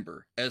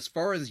 remember, as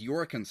far as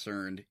you're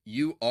concerned,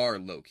 you are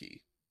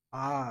Loki.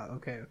 Ah,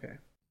 okay.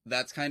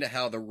 That's kind of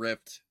how the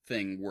rift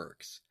thing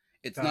works.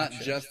 It's not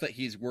just that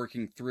he's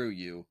working through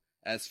you.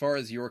 As far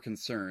as you're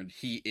concerned,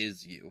 he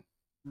is you.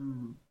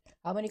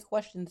 How many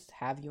questions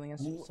have you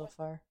answered so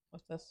far?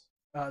 What's this?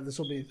 This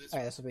will be...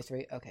 Alright, this will be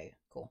 3. Okay,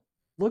 cool.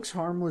 Looks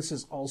harmless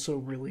is also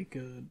really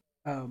good.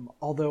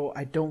 Although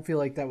I don't feel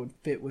like that would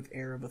fit with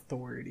air of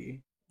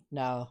authority.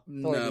 No,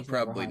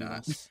 probably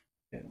not.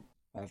 Yeah.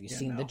 Or have you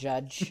seen The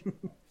Judge?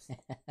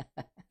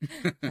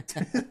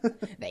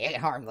 They ain't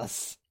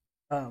harmless.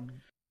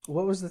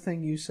 What was the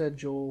thing you said,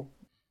 Joel?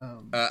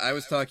 I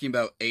was talking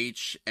about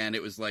H, and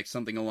it was like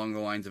something along the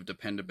lines of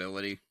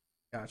dependability.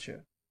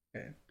 Gotcha.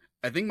 Okay.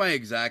 I think my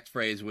exact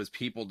phrase was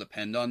people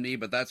depend on me,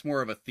 but that's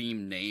more of a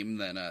theme name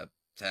than a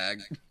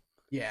tag.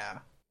 Yeah.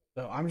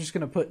 So I'm just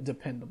going to put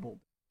dependable.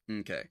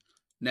 Okay.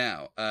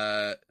 Now,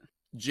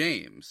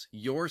 James,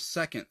 your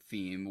second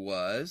theme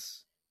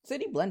was...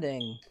 City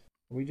blending.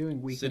 Are we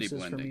doing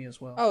weaknesses for me as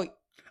well?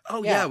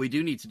 Oh yeah, we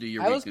do need to do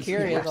your weaknesses. I was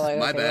curious, like,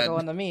 My okay, bad. we're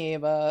going to me,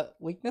 but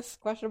weakness,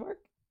 question mark?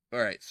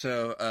 Alright,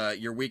 so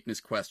your weakness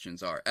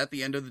questions are, at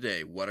the end of the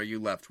day, what are you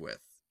left with?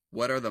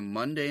 What are the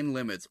mundane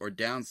limits or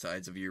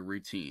downsides of your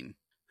routine?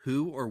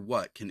 Who or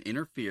what can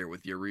interfere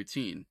with your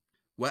routine?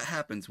 What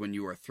happens when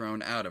you are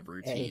thrown out of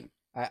routine?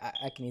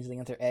 I can easily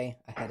answer A,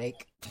 a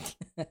headache.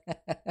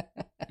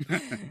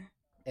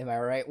 Am I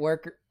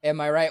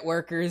right,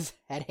 workers?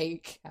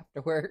 Headache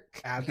after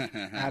work?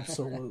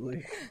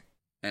 Absolutely.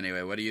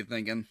 Anyway, what are you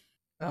thinking?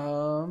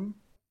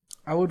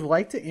 I would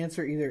like to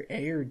answer either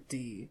A or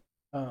D,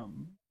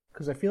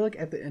 because I feel like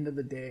at the end of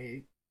the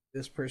day,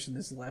 this person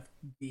is left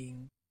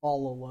being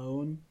all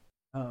alone,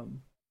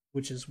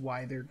 which is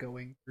why they're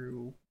going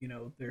through,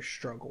 their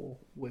struggle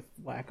with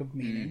lack of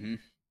meaning.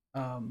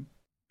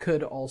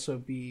 Could also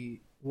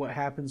be what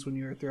happens when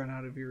you're thrown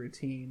out of your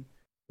routine,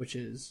 which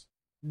is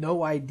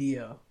no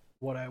idea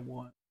what I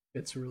want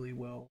fits really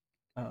well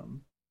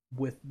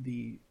with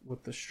the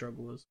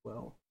struggle as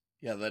well.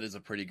 Yeah, that is a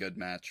pretty good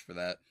match for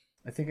that.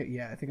 I think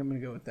I'm gonna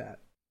go with that.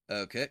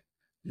 Okay.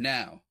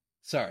 Now,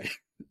 sorry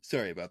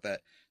about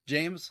that,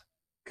 James.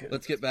 Good.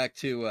 Let's get back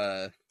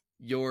to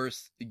your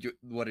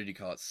what did you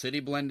call it? City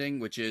blending,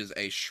 which is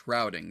a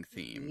shrouding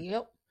theme.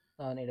 Yep.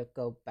 So I need to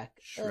go back.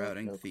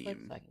 Shrouding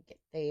theme. So I can get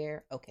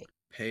there. Okay.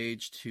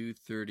 Page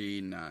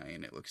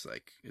 239. It looks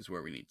like is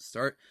where we need to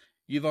start.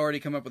 You've already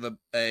come up with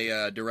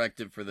a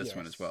directive for this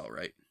one as well,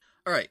 right?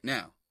 All right.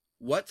 Now,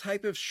 what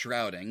type of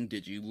shrouding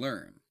did you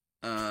learn?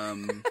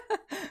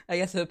 I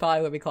guess it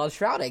probably would be called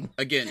shrouding.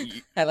 Again,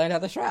 I learned how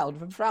to shroud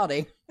from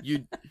shrouding.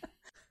 You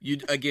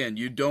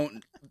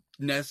don't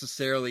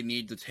necessarily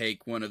need to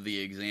take one of the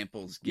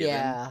examples given.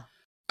 Yeah.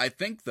 I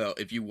think, though,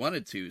 if you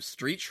wanted to,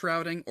 street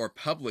shrouding or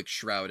public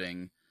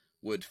shrouding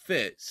would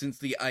fit, since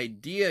the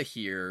idea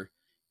here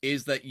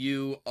is that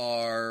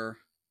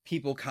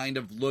people kind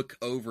of look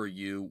over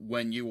you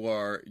when you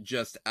are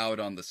just out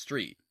on the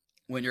street.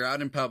 When you're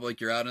out in public,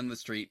 you're out on the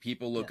street,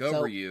 people look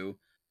over you.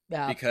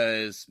 Yeah.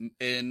 Because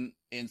in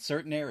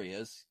certain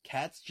areas,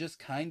 cats just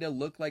kind of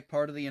look like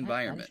part of the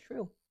environment. That's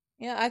true.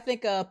 Yeah, I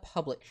think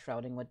public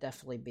shrouding would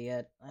definitely be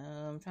it.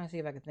 I'm trying to see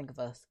if I can think of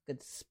a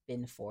good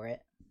spin for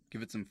it.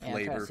 Give it some flavor.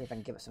 I'm trying to see if I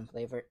can give it some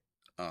flavor.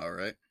 All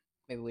right.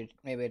 Maybe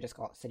we just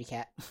call it City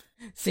Cat.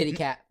 City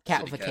Cat.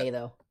 Cat with a K,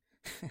 though.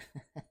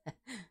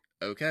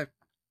 Okay.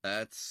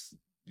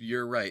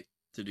 You're right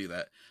to do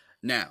that.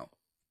 Now,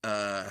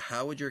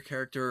 how would you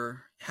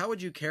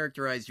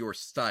characterize your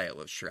style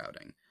of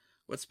shrouding?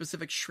 What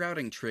specific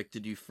shrouding trick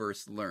did you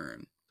first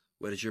learn?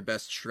 What is your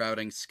best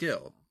shrouding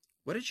skill?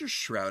 What is your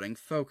shrouding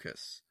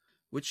focus?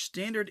 Which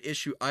standard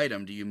issue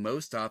item do you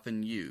most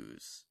often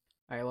use?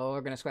 Alright, well, we're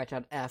going to scratch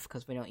out F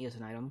because we don't use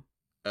an item.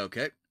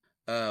 Okay.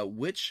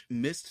 Which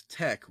mist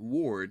tech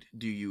ward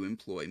do you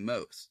employ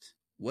most?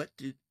 What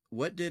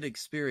did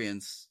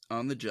experience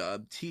on the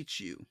job teach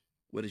you?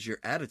 What is your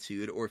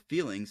attitude or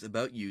feelings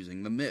about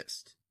using the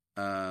mist?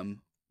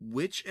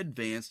 Which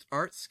advanced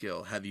art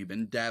skill have you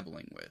been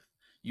dabbling with?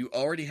 You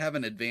already have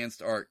an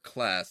advanced art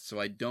class, so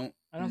I don't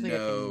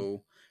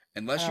know.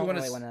 Unless you want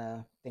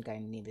to think I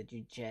need to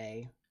do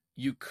J.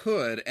 You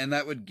could, and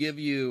that would give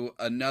you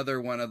another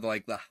one of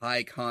the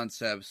high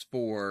concepts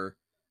for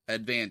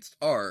advanced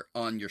art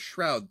on your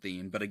shroud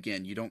theme. But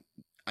again, you don't.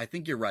 I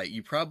think you're right.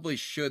 You probably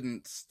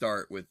shouldn't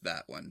start with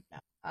that one.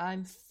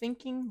 I'm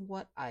thinking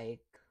what I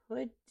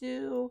could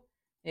do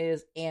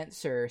is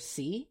answer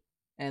C,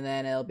 and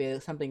then it'll be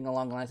something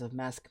along the lines of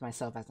mask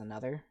myself as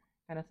another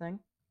kind of thing.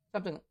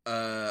 Something.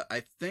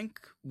 I think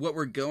what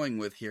we're going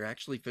with here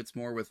actually fits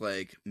more with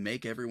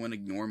make everyone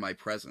ignore my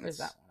presence. Where's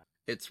that one?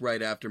 It's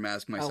right after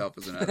mask myself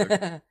as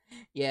another.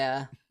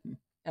 Yeah.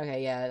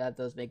 Okay, yeah, that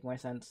does make more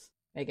sense.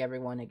 Make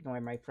everyone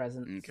ignore my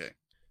presence. Okay.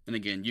 And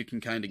again, you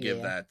can kind of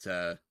give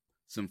that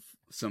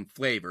some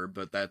flavor,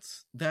 but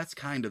that's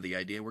kind of the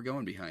idea we're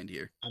going behind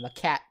here. I'm a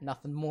cat,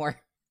 nothing more.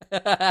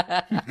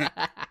 I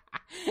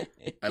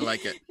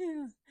like it.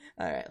 Yeah.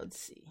 All right, let's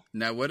see.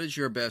 Now, what is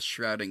your best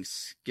shrouding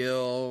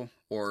skill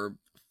or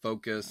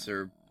focus,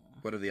 or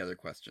what are the other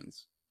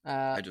questions?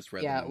 I just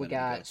read them. Yeah, we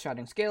got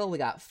shrouding skill, we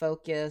got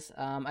focus.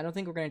 I don't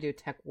think we're going to do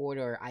tech ward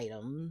or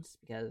items,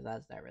 because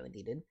that's not really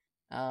needed.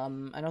 I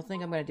don't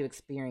think I'm going to do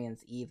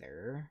experience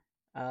either.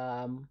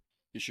 You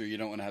sure you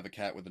don't want to have a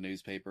cat with a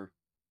newspaper?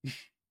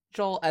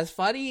 Joel, as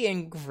funny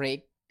and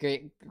great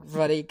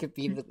funny could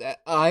be,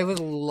 I would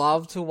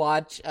love to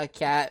watch a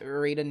cat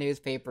read a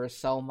newspaper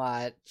so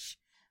much.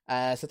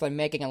 Since I'm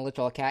making a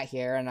literal cat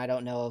here, and I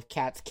don't know if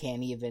cats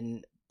can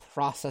even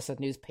process a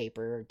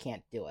newspaper or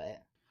can't do it.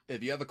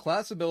 If you have a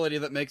class ability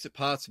that makes it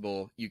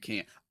possible, you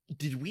can't.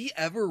 Did we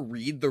ever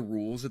read the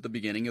rules at the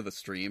beginning of the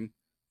stream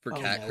for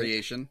cat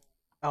creation?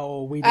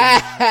 Oh, we did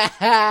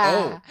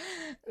not.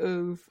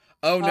 Oof.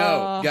 Oh,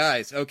 no.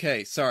 Guys,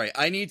 okay, sorry.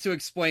 I need to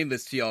explain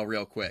this to y'all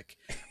real quick.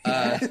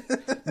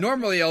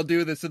 Normally, I'll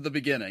do this at the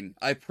beginning.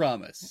 I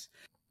promise.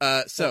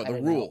 The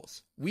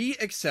rules. We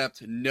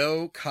accept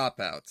no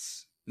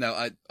cop-outs.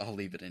 No, I'll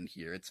leave it in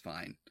here. It's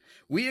fine.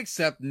 We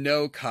accept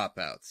no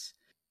cop-outs.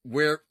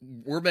 We're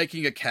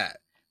making a cat.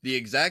 The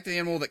exact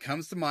animal that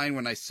comes to mind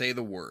when I say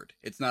the word.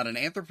 It's not an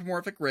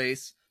anthropomorphic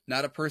race,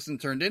 not a person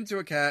turned into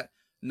a cat,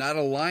 not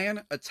a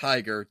lion, a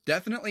tiger,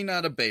 definitely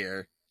not a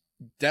bear,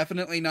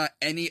 definitely not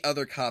any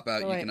other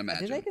cop-out you can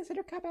imagine. Do they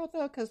consider cop-out,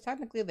 though? Because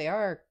technically they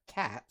are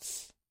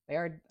cats. They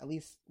are at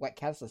least what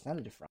cats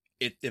descended from.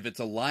 If it's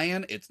a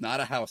lion, it's not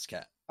a house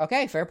cat.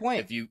 Okay, fair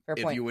point. If you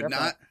would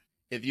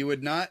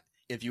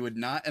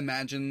not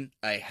imagine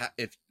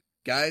if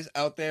guys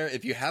out there,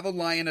 if you have a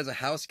lion as a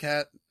house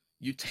cat,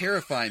 you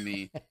terrify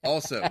me.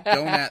 Also,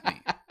 don't at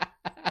me.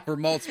 for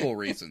multiple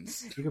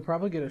reasons. You could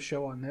probably get a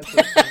show on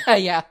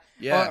Netflix.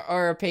 Yeah.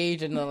 Or a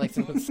page in the, like,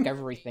 some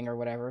Discovery thing or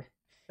whatever.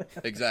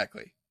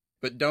 Exactly.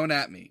 But don't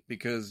at me,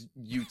 because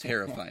you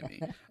terrify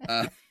me.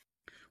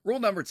 Rule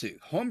number 2.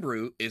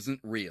 Homebrew isn't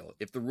real.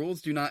 If the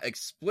rules do not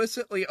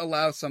explicitly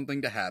allow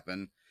something to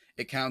happen,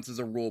 it counts as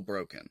a rule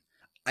broken.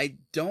 I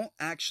don't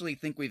actually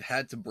think we've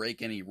had to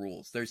break any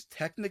rules. There's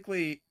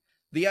technically...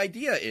 The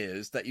idea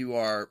is that you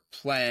are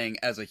playing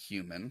as a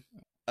human.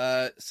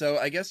 So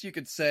I guess you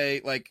could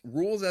say, like,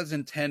 rules as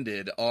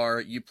intended are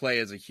you play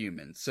as a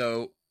human.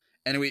 So,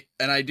 and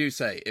I do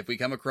say, if we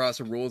come across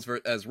a rules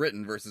as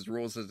written versus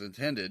rules as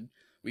intended,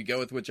 we go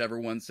with whichever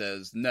one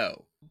says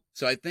no.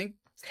 So I think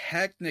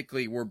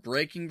technically we're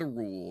breaking the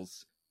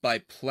rules by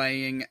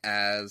playing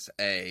as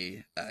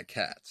a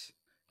cat,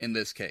 in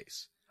this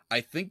case.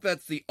 I think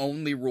that's the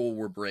only rule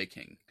we're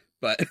breaking,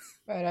 but...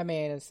 But, I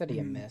mean, it's City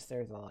of Mist.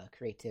 There's a lot of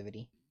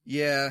creativity.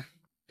 Yeah,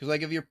 because,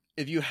 like,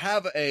 if you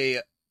have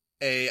a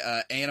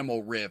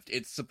Animal Rift,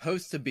 it's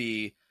supposed to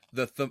be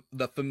the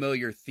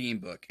familiar theme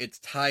book. It's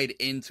tied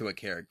into a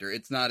character.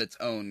 It's not its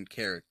own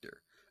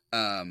character.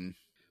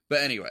 But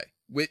anyway,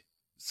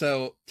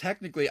 so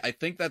technically, I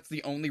think that's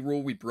the only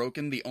rule we've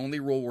broken, the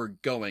only rule we're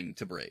going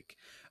to break.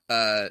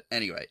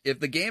 Anyway, if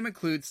the game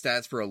includes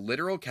stats for a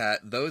literal cat,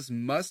 those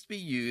must be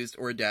used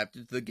or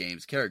adapted to the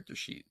game's character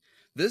sheet.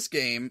 This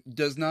game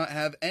does not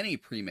have any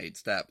pre-made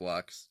stat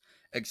blocks,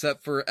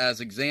 except for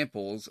as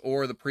examples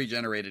or the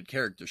pre-generated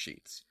character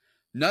sheets,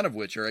 none of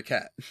which are a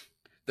cat.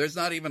 There's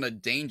not even a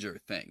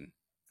danger thing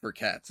for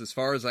cats, as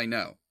far as I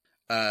know.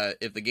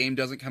 If the game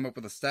doesn't come up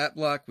with a stat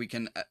block,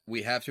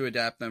 we have to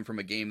adapt them from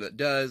a game that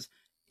does,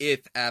 if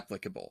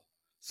applicable.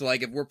 So,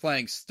 like, if we're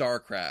playing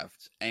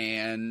StarCraft,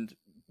 and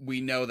we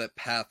know that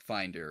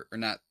Starfinder,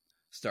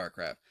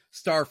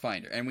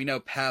 and we know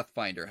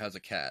Pathfinder has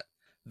a cat,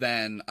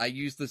 then I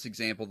used this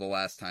example the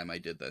last time I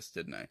did this,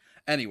 didn't I?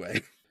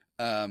 Anyway,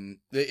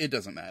 it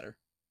doesn't matter.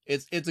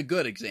 It's a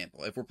good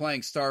example. If we're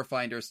playing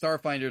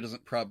Starfinder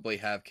doesn't probably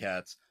have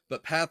cats,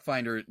 but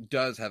Pathfinder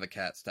does have a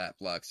cat stat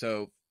block.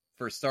 So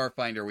for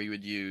Starfinder, we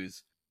would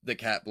use the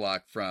cat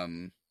block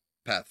from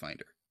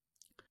Pathfinder.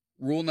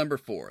 Rule number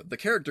 4. The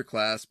character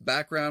class,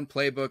 background,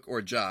 playbook,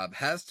 or job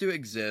has to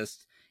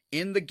exist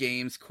in the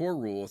game's core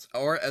rules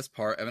or as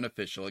part of an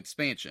official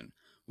expansion.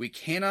 We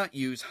cannot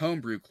use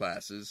homebrew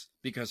classes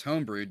because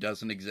homebrew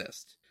doesn't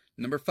exist.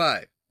 Number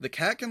 5. The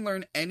cat can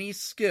learn any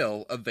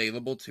skill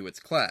available to its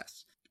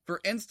class.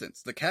 For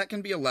instance, the cat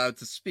can be allowed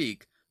to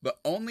speak, but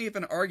only if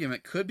an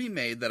argument could be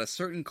made that a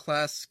certain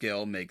class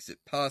skill makes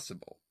it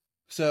possible.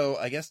 So,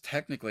 I guess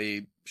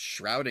technically,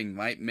 shrouding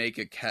might make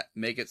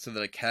it so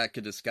that a cat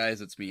could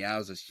disguise its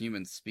meows as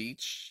human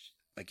speech,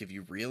 like if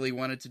you really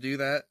wanted to do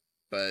that,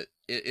 but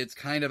it's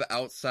kind of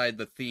outside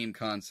the theme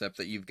concept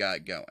that you've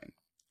got going.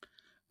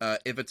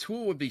 If a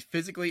tool would be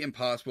physically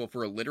impossible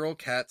for a literal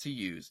cat to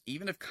use,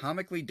 even if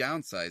comically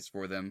downsized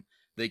for them,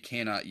 they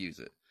cannot use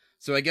it.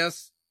 So I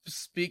guess,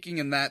 speaking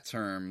in that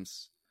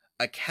terms,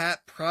 a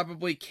cat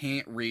probably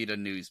can't read a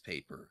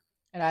newspaper.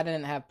 And I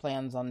didn't have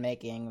plans on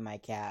making my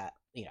cat,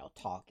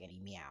 talk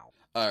any meow.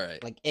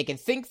 Alright. Like, it can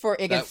think for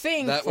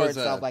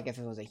itself like if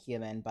it was a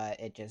human, but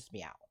it just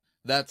meow.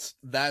 That's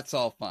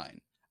all fine.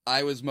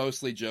 I was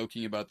mostly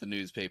joking about the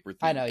newspaper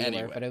thing. I know you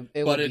anyway,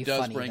 were, but it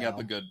does bring up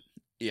a good...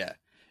 Yeah.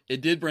 It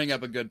did bring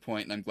up a good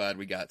point, and I'm glad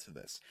we got to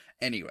this.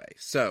 Anyway,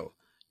 so,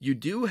 you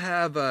do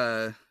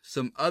have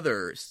some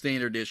other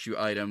standard issue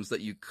items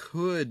that you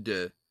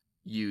could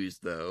use,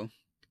 though.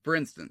 For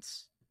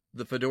instance,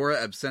 the fedora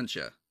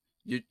absentia.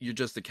 You're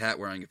just a cat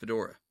wearing a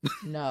fedora.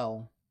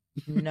 No.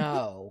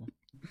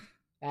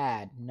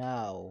 Bad,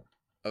 no.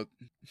 Oh.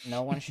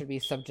 No one should be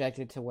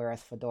subjected to wear a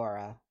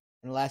fedora,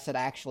 unless it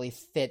actually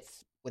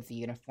fits with the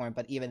uniform,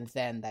 but even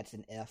then, that's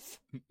an if.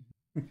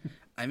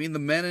 I mean, the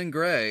men in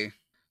gray...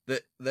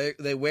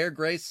 They wear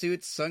gray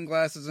suits,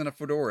 sunglasses, and a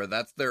fedora.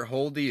 That's their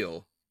whole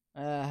deal.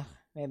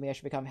 Maybe I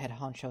should become head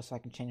honcho so I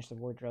can change the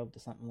wardrobe to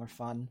something more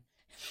fun.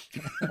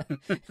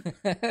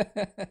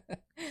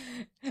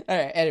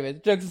 Alright,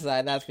 anyways, jokes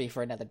aside, that's me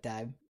for another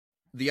time.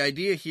 The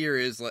idea here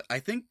is, I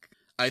think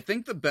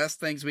the best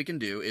things we can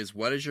do is,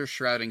 what is your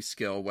shrouding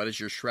skill, what is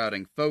your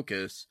shrouding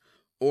focus,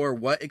 or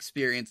what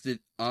did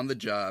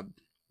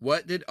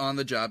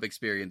on-the-job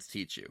experience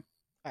teach you?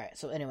 Alright,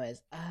 so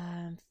anyways,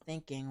 I'm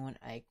thinking what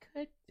I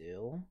could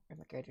do. Where's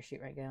my character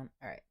sheet right down?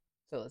 Alright,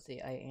 so let's see,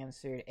 I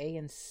answered A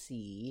and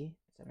C,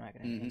 so I'm not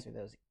going to answer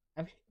those.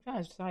 I'm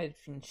trying to decide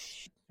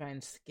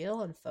between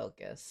skill and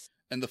focus.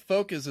 And the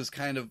focus is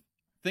kind of,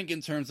 think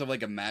in terms of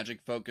like a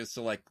magic focus,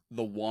 so like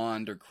the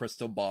wand or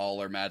crystal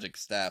ball or magic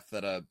staff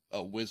that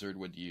a wizard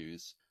would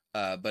use,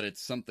 but it's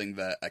something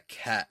that a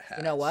cat has.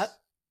 You know what?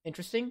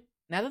 Interesting.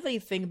 Now that I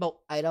think about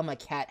item a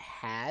cat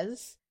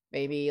has,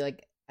 maybe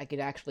like I could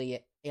actually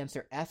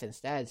answer F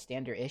instead,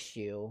 standard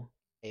issue.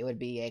 It would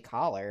be a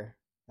collar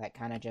that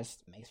kind of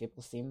just makes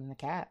people seem the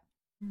cat.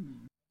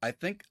 I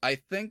think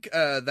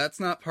that's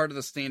not part of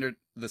the standard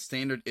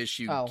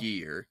issue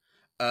gear.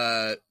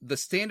 The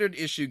standard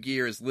issue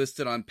gear is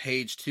listed on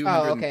page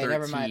 213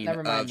 never mind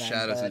of then,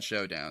 Shadows and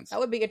Showdowns. That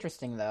would be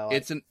interesting, though.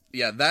 That's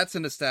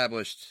an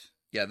established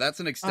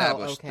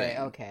thing.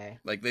 Okay.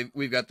 Like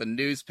we've got the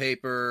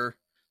newspaper,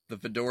 the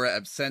Fedora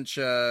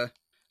Absentia,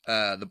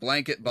 the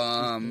blanket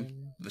bomb,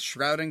 the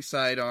shrouding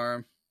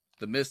sidearm,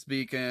 the mist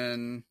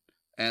beacon,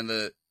 and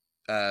the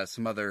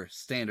some other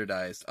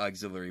standardized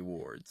auxiliary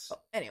wards.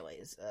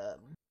 Anyways,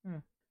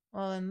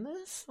 well, then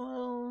this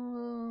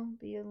will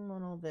be a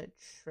little bit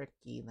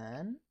tricky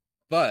then.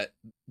 But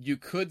you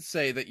could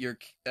say that your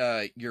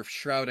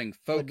shrouding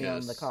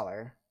focus on the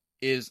collar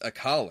is a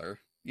collar.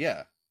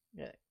 Yeah.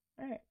 Yeah.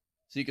 All right.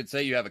 So you could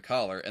say you have a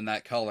collar, and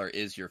that collar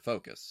is your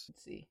focus.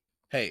 Let's see.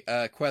 Hey,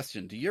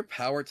 question. Do your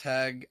power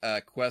tag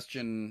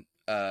question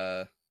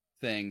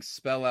thing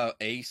spell out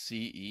ACE?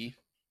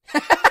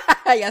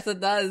 Yes, it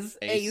does.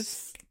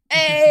 Ace.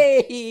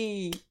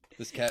 Hey!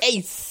 This cat.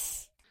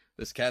 Ace.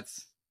 This cat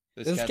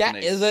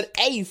is an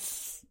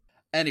ace.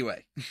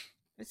 Anyway.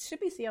 It should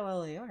be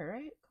COLLAR,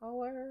 right?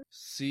 Collar.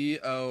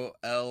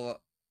 COLLAR.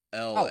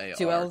 Oh,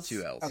 two L's?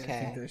 2 L's. I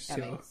think there's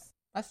two.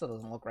 That still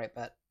doesn't look right,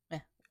 but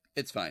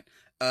It's fine.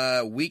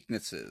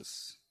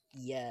 Weaknesses.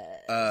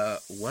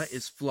 Yes. What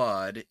is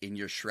flawed in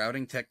your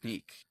shrouding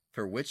technique?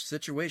 For which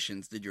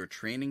situations did your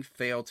training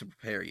fail to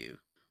prepare you?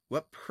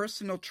 What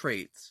personal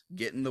traits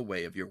get in the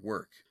way of your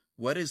work?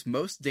 What is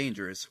most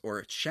dangerous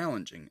or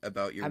challenging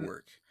about your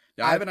work?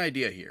 Now, I have an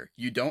idea here.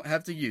 You don't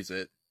have to use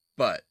it,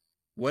 but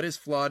what is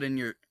flawed in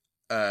your...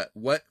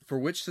 for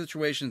which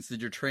situations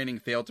did your training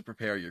fail to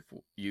prepare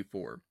you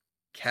for?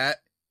 Cat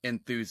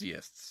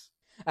enthusiasts.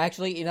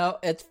 Actually,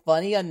 it's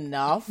funny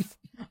enough.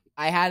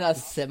 I had a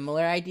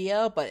similar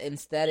idea, but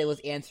instead it was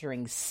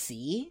answering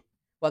C.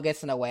 What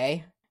gets in the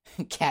way?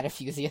 Cat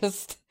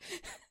enthusiast.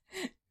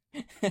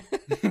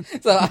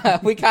 So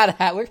we're kind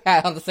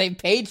of on the same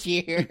page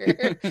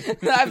here.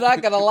 I'm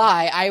not gonna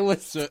lie, I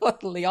was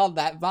totally on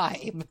that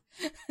vibe.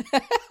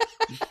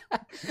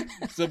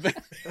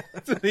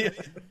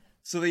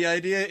 So the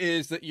idea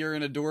is that you're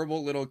an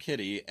adorable little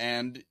kitty,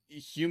 and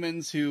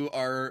humans who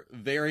are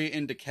very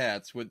into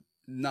cats would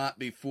not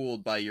be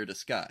fooled by your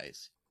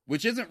disguise,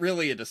 which isn't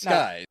really a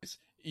disguise. No.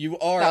 You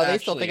are. No, they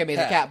still think of me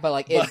as a cat,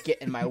 but it's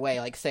getting in my way.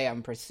 Like, say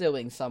I'm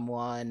pursuing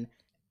someone,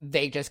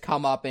 they just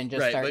come up and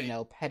just start,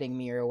 petting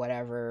me or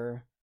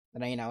whatever.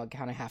 And I,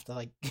 kind of have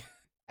to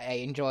I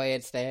enjoy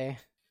it. Stay.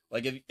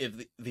 Like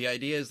if the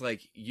idea is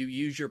you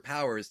use your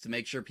powers to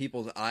make sure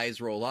people's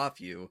eyes roll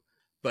off you.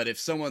 But if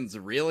someone's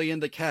really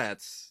into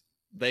cats,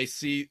 they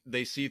see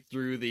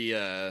through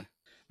the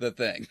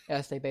thing.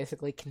 Yes, they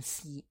basically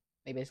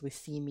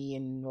see me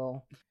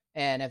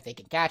and if they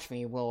can catch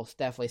me, will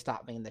definitely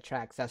stop me in the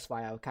tracks. That's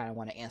why I kind of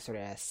want to answer it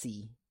as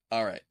C.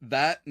 All right,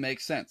 that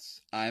makes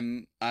sense.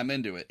 I'm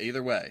into it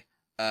either way.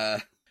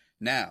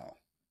 Now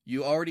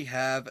you already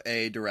have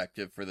a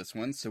directive for this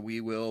one, so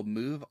we will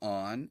move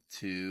on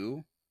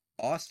to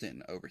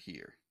Austin over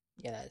here.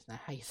 Yeah, that is not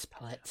how you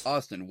spell it.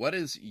 Austin, what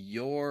is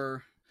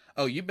your...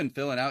 Oh, you've been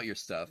filling out your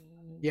stuff.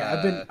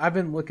 Yeah, I've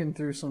been looking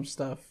through some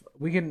stuff.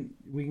 We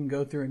can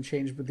go through and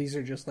change, but these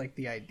are just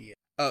the idea.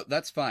 Oh,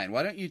 that's fine.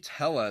 Why don't you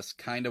tell us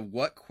kind of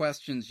what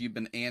questions you've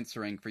been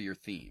answering for your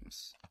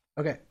themes?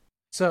 Okay.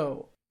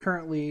 So,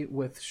 currently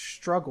with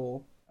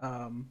Struggle,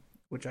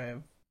 which I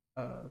have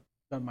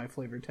done my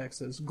flavor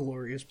text as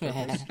Glorious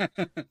Purpose.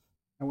 I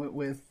went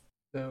with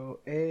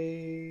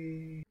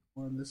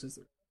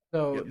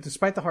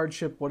despite the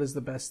hardship, what is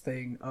the best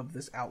thing of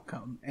this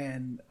outcome?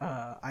 And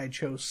I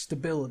chose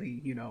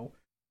stability.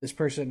 This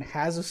person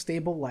has a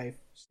stable life,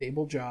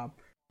 stable job,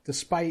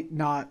 despite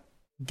not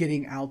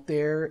getting out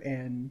there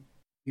and,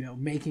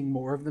 making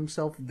more of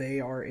themselves. They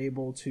are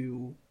able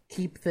to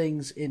keep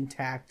things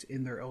intact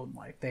in their own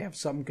life. They have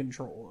some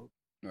control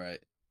over. Right.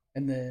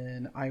 And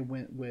then I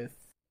went with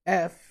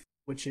F,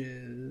 which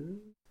is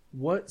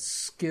what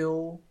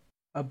skill,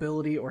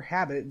 ability, or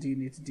habit do you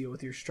need to deal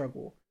with your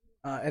struggle?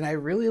 And I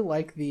really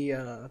like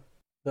the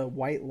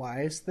white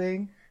lies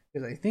thing,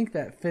 because I think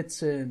that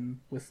fits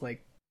in with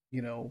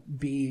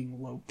being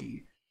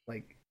Loki.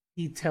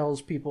 He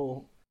tells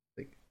people,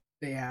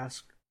 they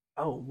ask,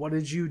 "Oh, what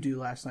did you do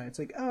last night?" It's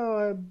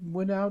 "Oh, I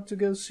went out to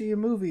go see a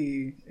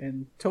movie,"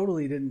 and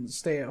totally didn't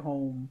stay at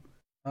home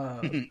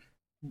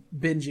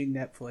binging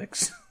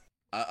Netflix.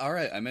 All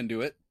right, I'm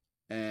into it.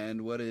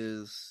 And what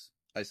is...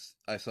 I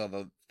saw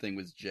the thing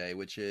was J,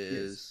 which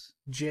is...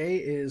 Yes. J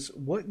is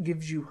what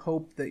gives you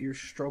hope that your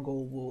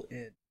struggle will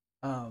end.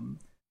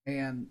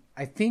 And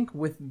I think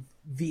with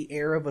the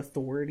air of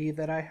authority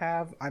that I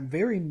have, I'm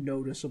very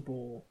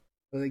noticeable.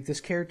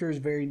 This character is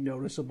very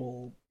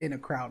noticeable in a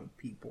crowd of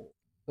people.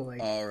 So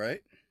all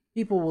right,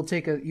 people will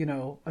take a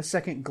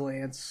second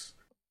glance,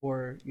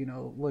 or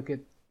look at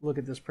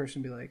this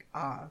person and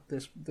be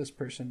this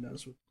person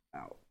knows what's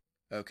about.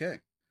 Okay,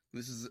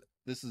 this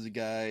is a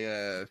guy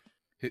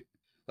who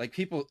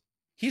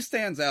he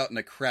stands out in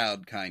a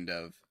crowd, kind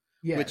of.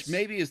 Yes. Which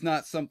maybe is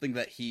not something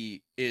that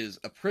he is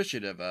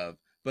appreciative of,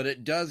 but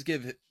it does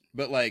give...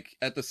 But,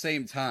 at the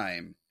same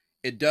time,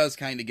 it does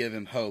kind of give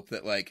him hope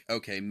that, like,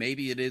 okay,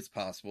 maybe it is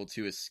possible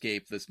to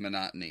escape this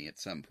monotony at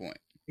some point.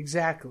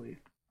 Exactly.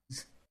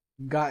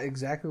 Got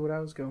exactly what I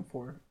was going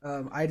for.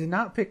 I did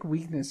not pick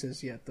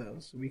weaknesses yet, though,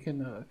 so we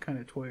can kind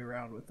of toy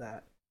around with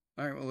that.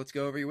 All right, well, let's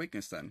go over your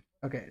weakness then.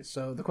 Okay,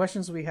 so the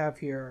questions we have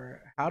here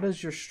are, how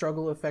does your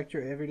struggle affect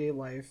your everyday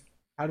life?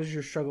 How does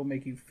your struggle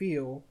make you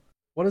feel?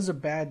 What does a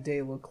bad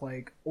day look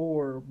like?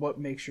 Or what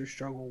makes your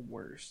struggle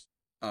worse?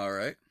 All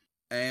right.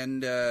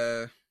 And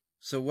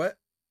so what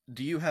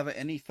do you have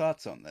any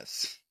thoughts on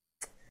this?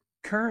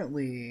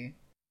 Currently,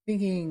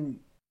 thinking,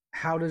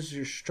 how does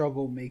your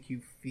struggle make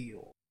you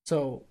feel?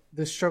 So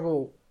the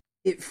struggle,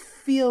 it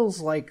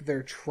feels like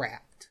they're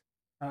trapped.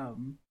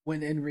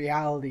 When in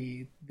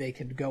reality, they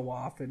could go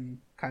off and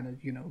kind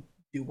of,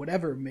 do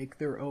whatever, make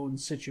their own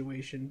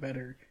situation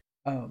better.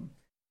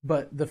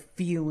 But the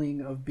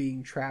feeling of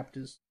being trapped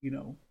is,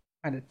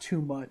 kind of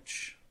too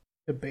much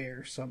to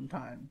bear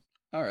sometimes.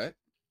 All right.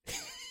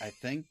 I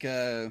think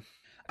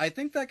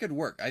that could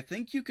work. I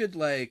think you could,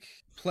 like,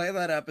 play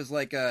that up as,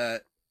 like,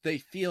 they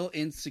feel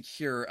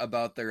insecure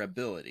about their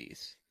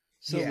abilities.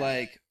 So,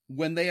 like,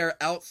 when they are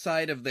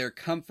outside of their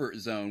comfort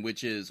zone,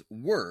 which is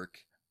work,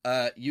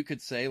 you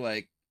could say,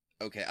 like,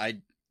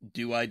 okay,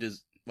 do I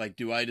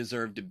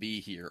deserve to be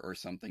here or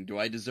something? Do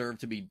I deserve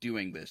to be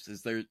doing this?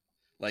 Is there,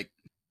 like,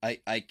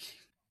 I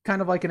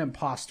kind of like an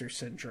imposter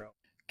syndrome.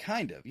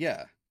 Kind of,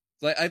 yeah.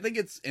 Like, I think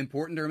it's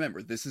important to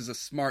remember, this is a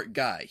smart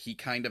guy. He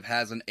kind of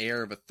has an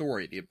air of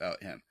authority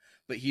about him,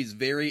 but he's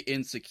very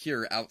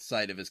insecure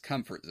outside of his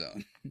comfort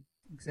zone.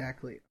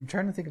 Exactly. I'm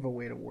trying to think of a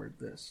way to word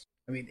this.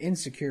 I mean,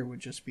 insecure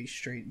would just be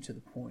straight and to the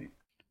point.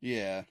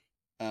 Yeah.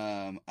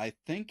 I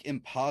think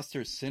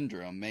imposter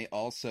syndrome may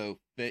also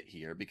fit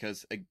here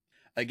because,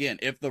 again,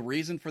 if the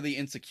reason for the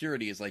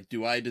insecurity is, like,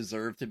 do I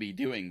deserve to be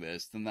doing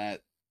this, then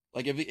that,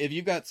 like, if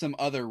you've got some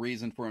other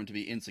reason for him to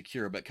be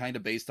insecure, but kind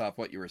of based off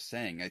what you were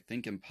saying, I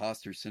think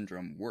imposter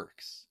syndrome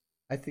works.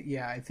 I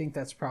think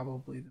that's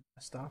probably the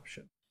best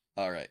option.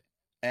 All right.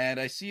 And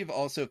I see you've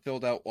also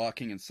filled out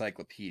walking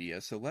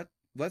encyclopedia, so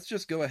let's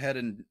just go ahead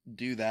and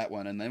do that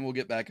one, and then we'll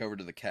get back over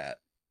to the cat.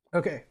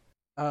 Okay.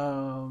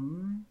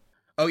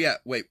 Oh yeah,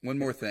 wait, one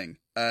more thing.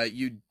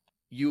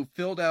 You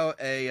filled out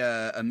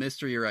a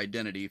mystery or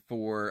identity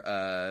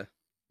for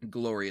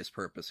glorious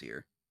purpose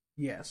here.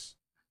 Yes.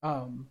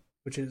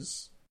 Which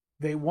is,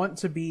 they want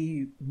to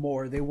be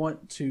more, they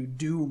want to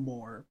do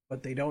more,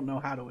 but they don't know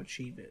how to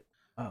achieve it.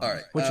 All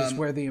right. Which is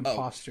where the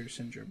imposter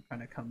syndrome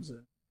kind of comes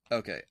in.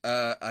 Okay.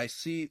 I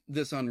see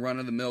this on Run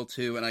of the Mill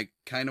too, and I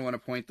kind of want to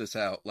point this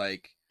out.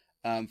 Like,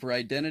 for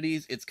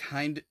identities,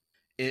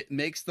 it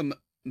makes the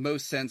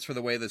most sense for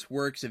the way this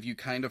works if you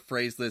kind of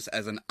phrase this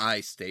as an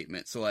I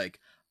statement. So, like,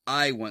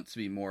 I want to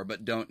be more,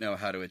 but don't know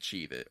how to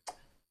achieve it.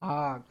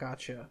 Ah,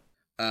 gotcha.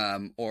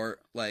 Or,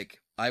 like,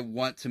 I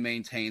want to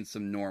maintain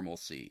some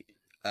normalcy,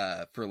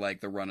 for, like,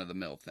 the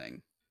run-of-the-mill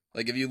thing.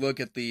 Like, if you look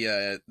at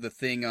the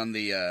thing on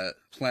the,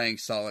 playing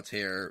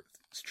solitaire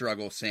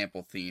struggle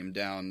sample theme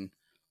down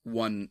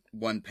one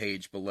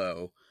page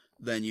below,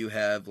 then you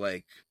have,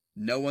 like,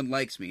 no one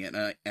likes me, and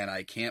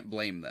I can't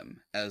blame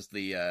them as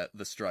the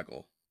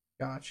struggle.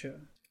 Gotcha.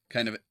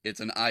 Kind of,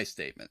 it's an I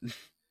statement.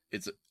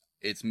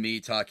 It's me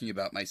talking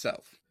about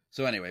myself.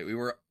 So anyway,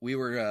 we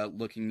were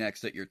looking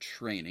next at your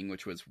training,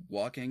 which was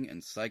walking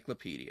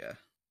encyclopedia.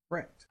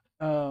 Correct.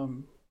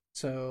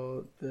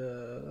 So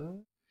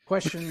the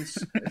questions.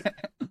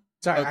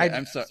 Sorry,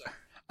 okay,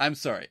 I'm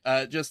sorry.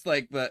 Just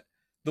like the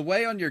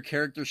way on your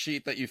character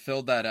sheet that you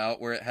filled that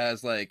out, where it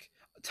has like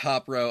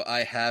top row,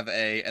 I have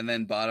a, and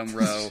then bottom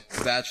row,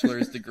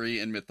 bachelor's degree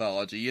in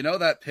mythology. You know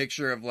that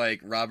picture of like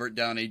Robert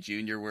Downey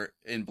Jr. where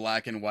in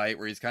black and white,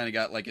 where he's kind of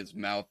got like his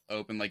mouth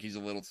open, like he's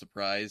a little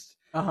surprised,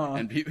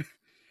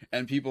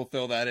 and people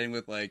fill that in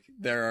with like,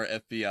 there are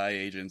FBI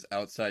agents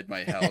outside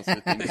my house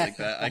or things like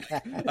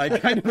that. I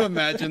kind of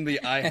imagine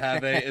the I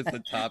have a as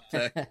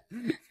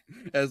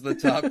the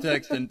top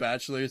text, and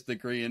bachelor's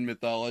degree in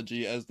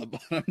mythology as the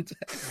bottom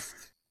text.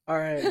 All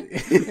right.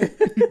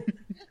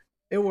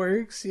 It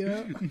works,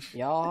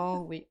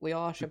 Y'all, we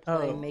all should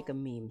play Make a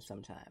Meme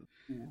sometime.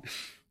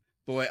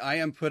 Boy, I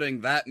am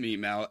putting that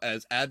meme out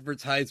as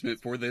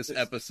advertisement for this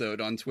episode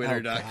on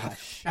Twitter.com. Oh,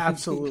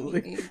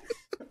 absolutely.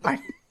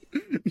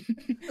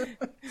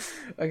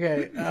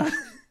 Okay.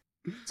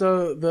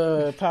 So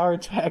the power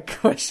tag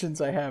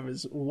questions I have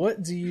is,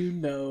 what do you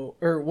know,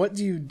 or what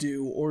do you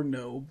do or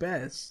know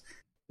best?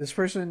 This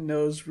person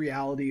knows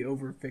reality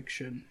over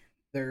fiction.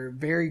 They're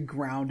very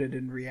grounded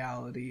in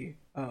reality,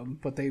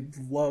 but they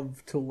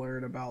love to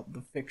learn about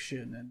the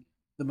fiction and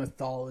the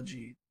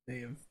mythology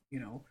they have,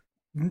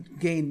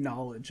 gained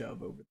knowledge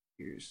of over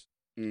the years.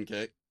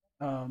 Okay.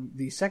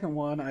 The second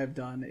one I've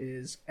done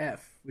is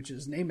F, which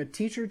is name a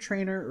teacher,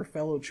 trainer, or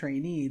fellow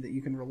trainee that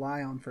you can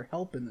rely on for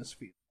help in this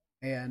field.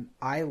 And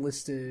I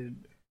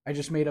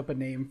just made up a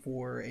name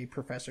for a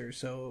professor,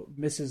 so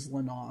Mrs.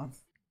 Lenoth,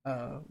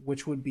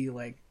 which would be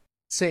like,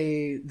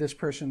 say this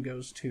person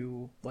goes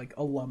to like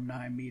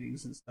alumni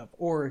meetings and stuff,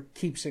 or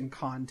keeps in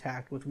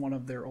contact with one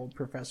of their old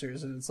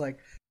professors, and it's like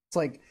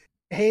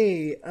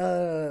Hey,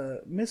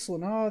 Miss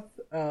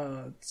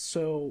Lenoth,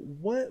 so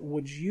what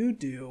would you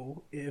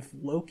do if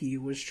Loki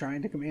was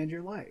trying to command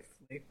your life?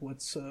 Like,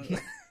 So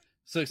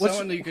what's,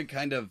 someone you could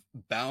kind of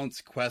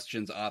bounce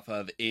questions off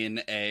of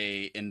in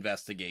a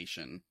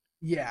investigation.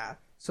 yeah,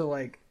 so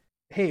like,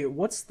 hey,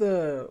 what's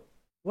that,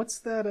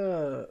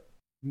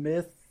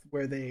 myth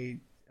where they,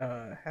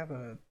 have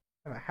a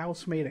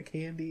house made of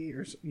candy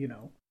or,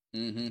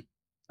 Mm-hmm.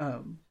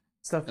 um,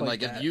 stuff And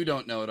like like, if that. you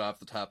don't know it off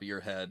the top of your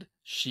head,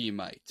 she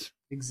might.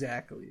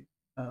 Exactly.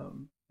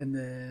 And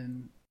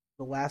then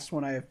the last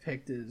one I have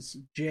picked is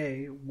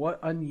Jay. What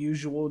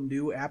unusual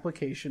new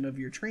application of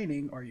your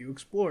training are you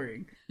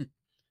exploring?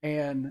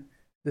 And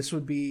this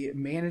would be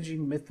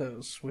managing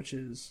mythos, which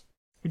is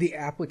the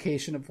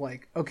application of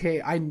like, okay,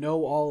 I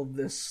know all of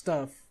this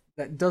stuff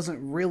that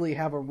doesn't really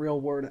have a real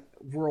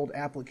world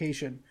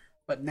application,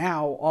 but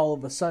now all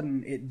of a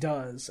sudden it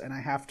does, and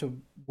I have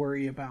to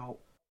worry about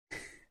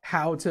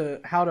how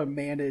to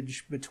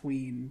manage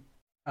between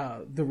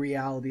the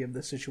reality of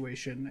the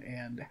situation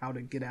and how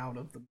to get out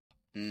of them.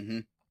 Mm-hmm.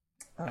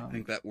 I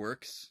think that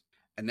works.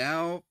 And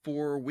now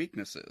for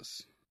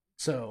weaknesses.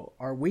 So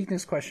our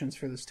weakness questions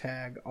for this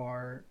tag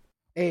are: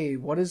 A,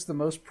 what is the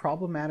most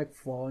problematic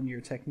flaw in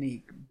your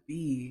technique?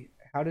 B,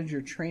 how did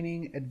your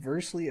training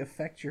adversely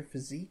affect your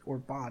physique or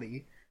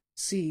body?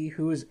 C,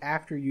 who is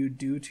after you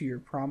due to your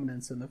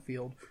prominence in the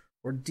field?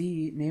 Or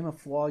D, name a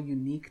flaw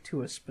unique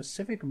to a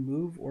specific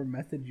move or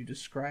method you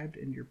described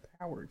in your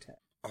power tag.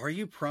 Are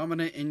you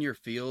prominent in your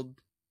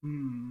field?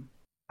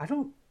 I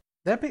don't.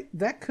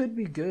 That could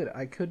be good.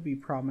 I could be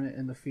prominent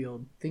in the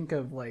field. Think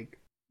of like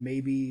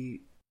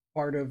maybe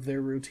part of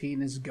their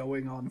routine is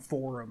going on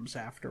forums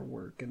after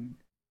work and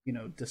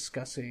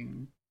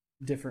discussing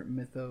different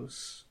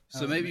mythos.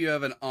 So maybe you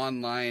have an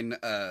online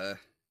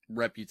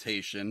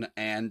reputation,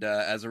 and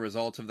as a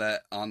result of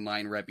that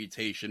online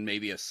reputation,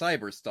 maybe a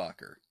cyber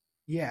stalker.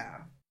 Yeah.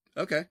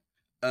 Okay.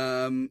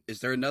 Is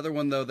there another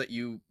one though that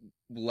you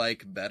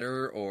like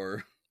better,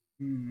 or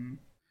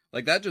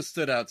like that just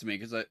stood out to me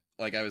because I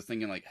was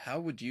thinking like, how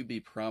would you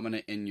be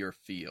prominent in your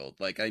field?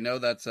 Like, I know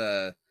that's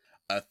a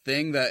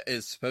thing that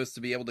is supposed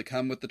to be able to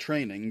come with the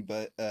training,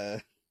 but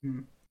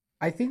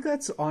I think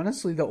that's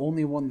honestly the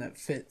only one that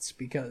fits,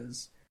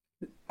 because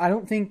I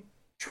don't think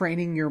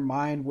training your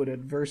mind would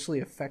adversely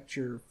affect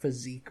your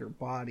physique or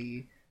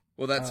body.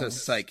 Well, that's a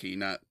psyche,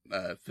 not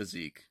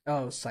physique.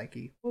 Oh,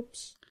 psyche.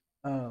 Whoops.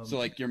 So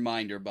like your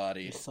mind or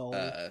body. Your soul.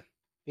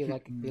 Be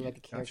like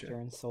a character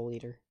in Soul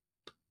Eater.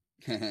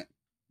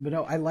 But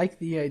no, I like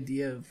the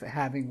idea of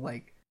having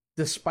like,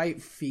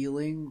 despite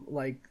feeling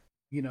like,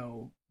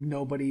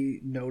 nobody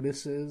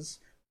notices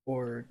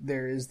or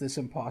there is this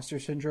imposter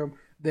syndrome,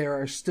 there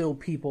are still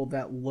people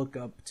that look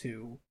up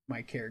to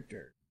my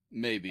character.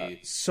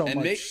 Maybe. So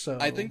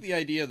I think the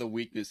idea of the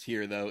weakness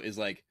here, though, is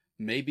like,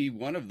 maybe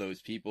one of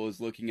those people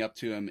is looking up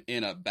to him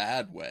in a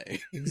bad way.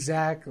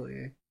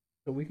 Exactly.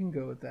 So we can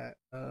go with that.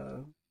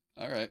 All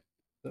right.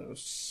 So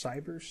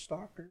cyber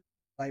stalker,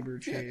 cyber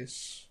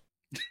chase.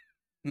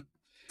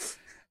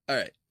 All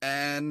right.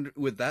 And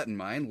with that in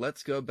mind,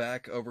 let's go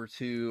back over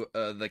to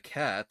the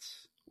cat,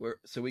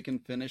 so we can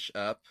finish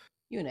up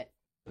Unit.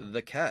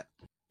 the cat.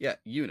 Yeah,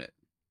 unit.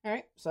 All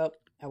right. So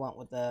I went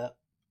with the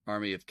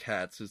Army of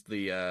cats is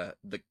the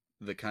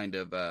kind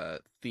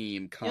of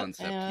theme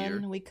concept and here.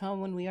 And we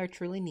come when we are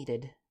truly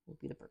needed. Will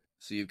be the bird.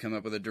 So you've come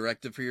up with a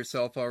directive for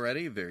yourself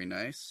already. Very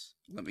nice.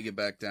 Let me get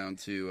back down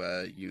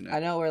to unit. I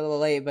know we're a little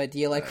late, but do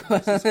you like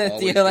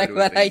do you like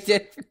what I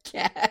did for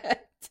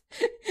cat?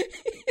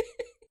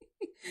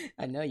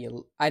 I know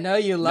you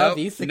love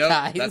isekais.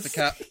 Nope, that's a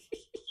cop.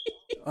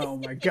 Oh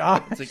my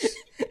god.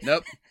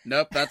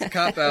 Nope, that's a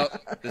cop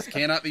out. This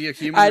cannot be a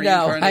human. I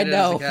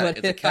know,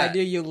 but if I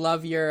knew you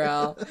love your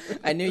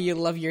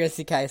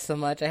isekai so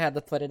much, I had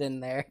to put it in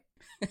there.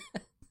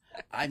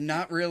 I'm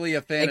not really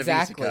a fan of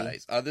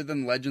isekais, other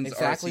than Legends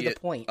exactly Arceus. The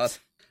point.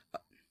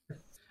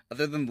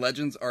 Other than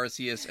Legends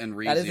Arceus and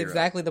ReZero. That is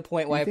exactly the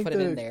point why I put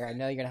it in there. I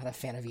know you're not a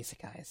fan of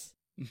isekais.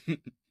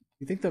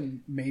 You think the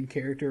main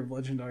character of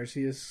Legend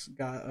Arceus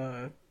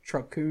got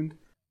truck-cooned?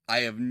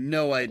 I have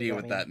no idea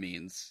what that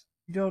means.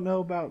 You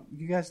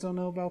guys don't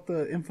know about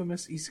the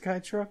infamous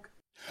isekai truck?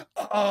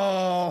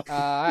 Oh!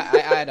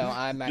 I don't.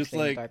 I'm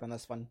actually in the dark on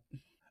this one.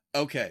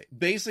 Okay,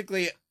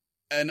 basically,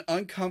 an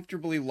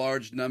uncomfortably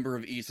large number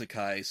of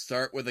isekais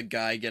start with a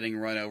guy getting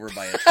run over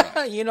by a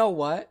truck. You know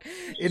what?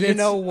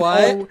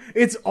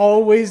 It's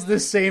always the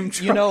same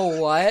truck. You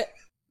know what?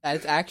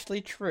 That's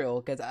actually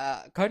true, because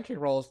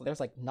Crunchyroll,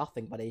 there's like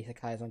nothing but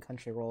isekais on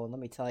Crunchyroll, and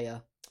let me tell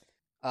you,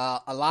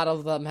 a lot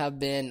of them have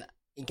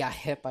got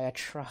hit by a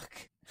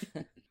truck.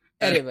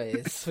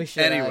 Anyways, we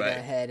should go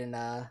ahead and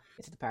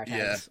get to the power tags.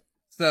 Yeah.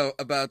 So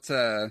about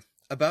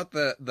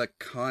the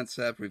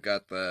concept, we've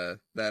got that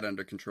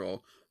under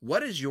control.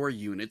 What is your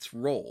unit's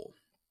role?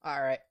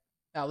 All right.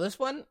 Now this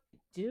one I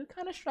do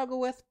kind of struggle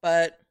with,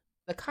 but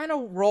the kind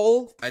of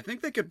role I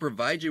think they could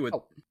provide you with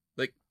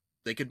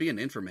they could be an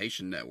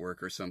information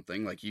network or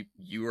something. Like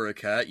you are a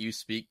cat, you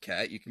speak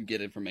cat, you can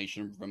get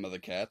information from other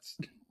cats.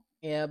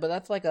 Yeah, but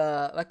that's like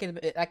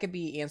that could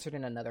be answered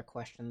in another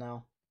question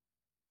though.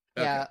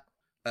 Okay.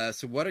 Yeah.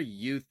 So what are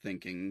you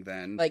thinking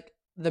then? Like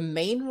the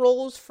main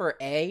roles for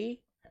A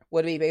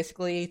would be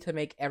basically to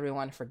make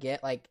everyone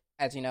forget. Like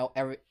as you know,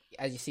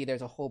 as you see,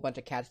 there's a whole bunch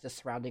of cats just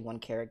surrounding one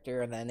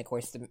character, and then of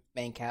course the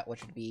main cat,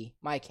 which would be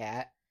my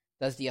cat,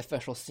 does the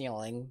official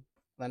sealing.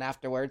 Then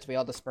afterwards, we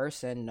all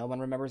disperse, and no one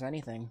remembers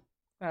anything.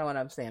 I don't know what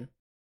I'm saying.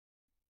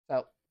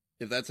 So,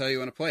 if that's how you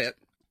want to play it.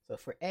 So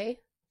for A,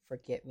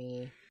 forget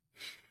me.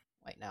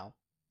 Wait, no.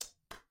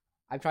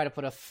 I'm trying to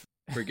put a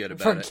forget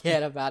about it.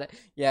 Forget about it.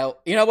 Yeah,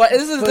 you know what?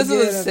 This is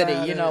a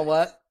city. You know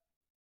what?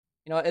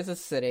 It's a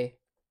city.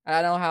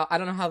 I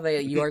don't know how the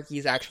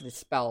Yorkies actually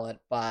spell it,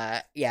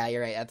 but yeah,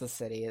 you're right. That's a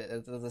city.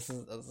 This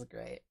is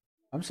great.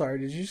 I'm sorry.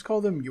 Did you just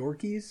call them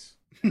Yorkies?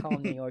 I call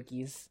them the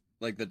Yorkies.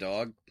 Like the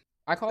dog?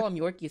 I call them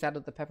Yorkies out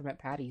of the peppermint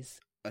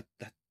patties.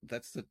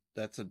 That's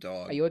a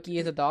dog. A Yorkie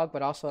is a dog,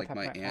 but also like a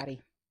peppermint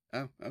patty.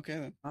 Oh, okay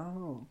then.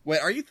 Oh.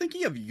 Wait, are you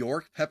thinking of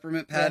York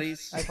peppermint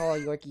patties? Yeah, I call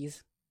it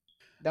Yorkies.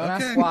 Don't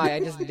ask why, I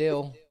just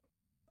do.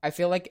 I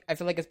feel like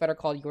it's better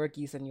called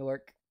Yorkies than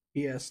York.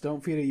 Yes,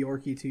 don't feed a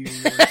Yorkie to your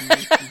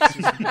Yorkie. It's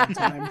just a bad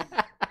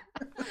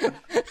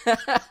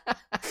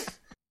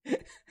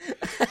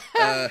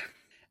time.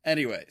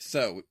 Anyway,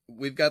 so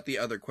we've got the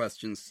other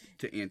questions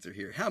to answer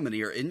here. How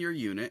many are in your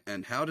unit,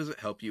 and how does it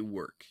help you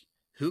work?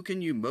 Who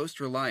can you most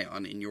rely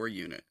on in your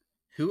unit?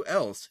 Who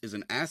else is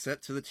an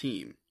asset to the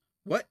team?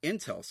 What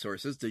intel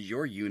sources does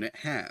your unit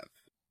have?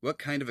 What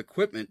kind of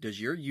equipment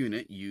does your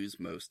unit use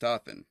most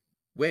often?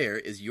 Where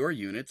is your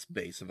unit's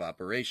base of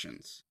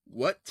operations?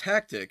 What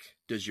tactic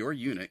does your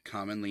unit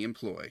commonly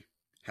employ?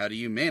 How do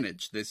you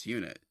manage this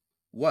unit?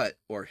 What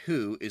or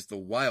who is the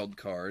wild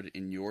card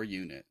in your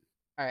unit?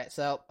 Alright,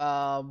 so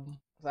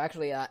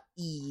actually,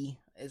 E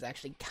is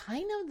actually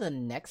kind of the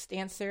next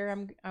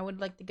answer I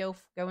would like to go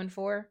in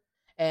for.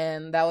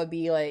 And that would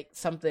be like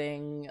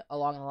something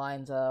along the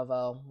lines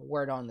of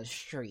word on the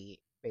street,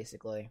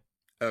 basically.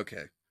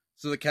 Okay.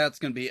 So the cats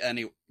can be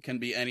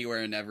anywhere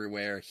and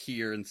everywhere,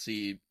 hear and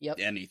see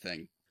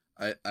anything.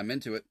 I'm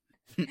into it.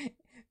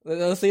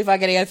 Let's see if I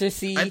can answer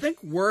C. I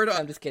think word on...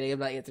 I'm just kidding, I'm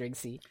not answering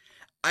C.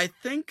 I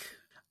think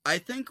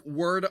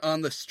word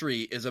on the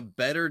street is a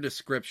better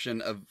description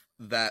of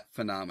that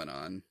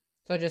phenomenon.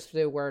 So just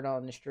do word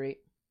on the street?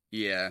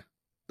 Yeah.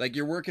 Like,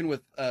 you're working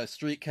with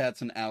street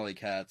cats and alley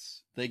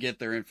cats. They get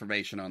their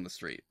information on the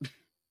street.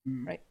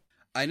 Right.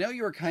 I know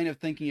you were kind of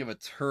thinking of a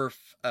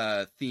turf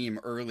theme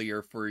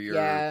earlier for your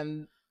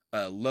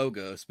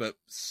logos, but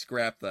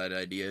scrap that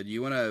idea.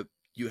 You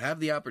have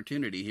the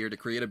opportunity here to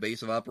create a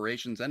base of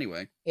operations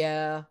anyway.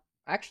 Yeah.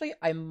 Actually,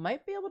 I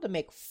might be able to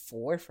make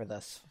 4 for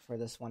this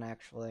one,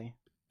 actually.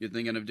 You're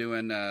thinking of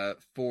doing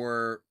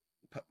 4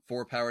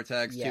 power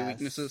tags, yes. 2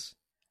 weaknesses?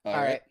 All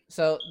right.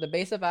 So, the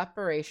base of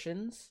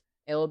operations...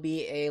 It will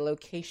be a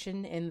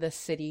location in the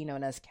city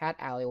known as Cat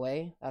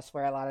Alleyway. That's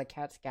where a lot of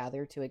cats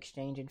gather to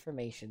exchange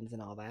informations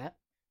and all that.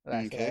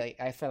 Okay.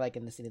 I feel like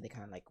in the city they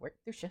kind of like work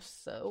their shifts.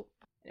 So,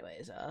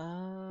 anyways,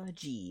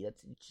 G.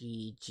 That's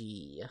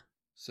G.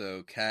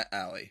 So, Cat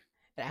Alley.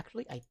 And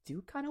actually, I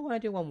do kind of want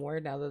to do one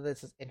more now that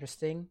this is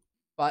interesting.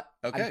 But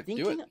I'm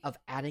thinking of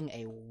adding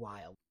a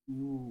wild.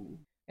 Ooh.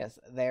 Yes,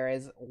 there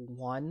is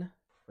one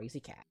crazy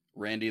cat.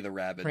 Randy the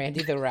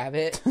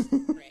Rabbit.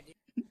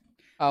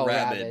 Oh,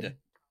 Rabbit.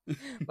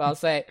 Well, I'll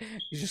say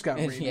he's just got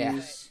rabies. Yeah.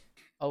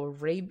 A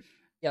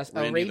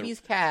rabies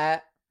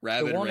cat.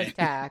 Rabbit won't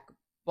attack,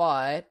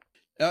 but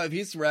if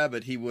he's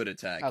rabbit, he would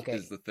attack. Okay.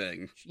 Is the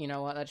thing. You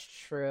know what? That's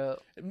true.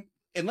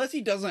 Unless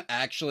he doesn't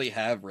actually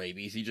have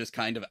rabies, he just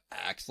kind of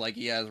acts like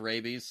he has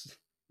rabies.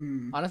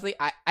 Honestly,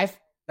 I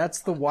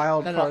that's the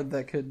wild card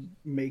that could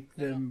make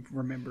them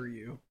remember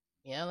you.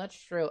 Yeah, that's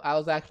true. I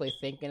was actually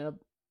thinking of.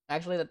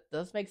 Actually, that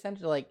does make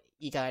sense. Like,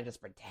 he kind of just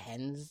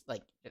pretends,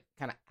 like, it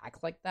kind of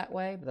acts like that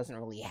way, but doesn't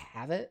really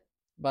have it.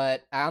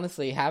 But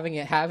honestly, having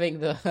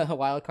the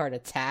wild card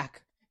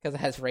attack because it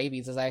has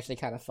rabies is actually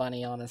kind of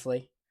funny,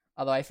 honestly.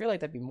 Although I feel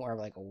like that'd be more of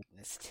like a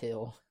weakness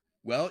too.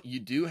 Well, you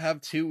do have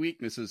 2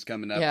 weaknesses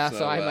coming up. Yeah,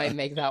 so I might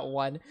make that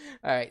one.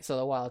 All right, so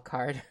the wild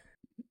card.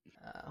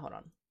 Hold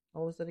on.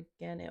 What was it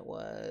again? It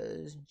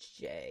was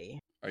J.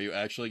 Are you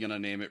actually gonna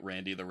name it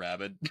Randy the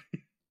Rabbit?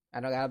 I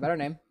don't got a better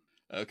name.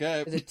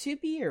 Okay. Is it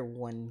 2B or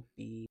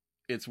 1B?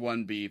 It's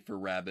 1B for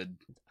Rabid.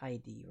 It's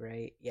ID,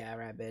 right? Yeah,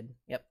 Rabid.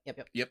 Yep.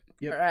 Yep.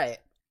 All right.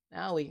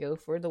 Now we go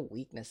for the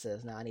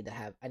weaknesses. Now I need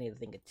to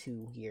think of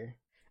 2 here.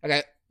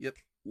 Okay. Yep.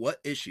 What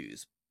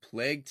issues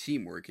plague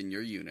teamwork in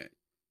your unit?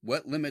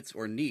 What limits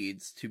or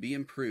needs to be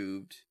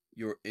improved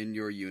in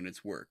your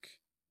unit's work?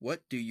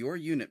 What do your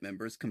unit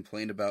members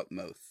complain about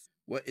most?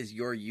 What is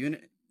your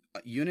unit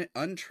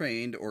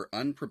untrained or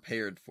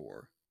unprepared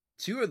for?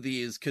 2 of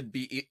these could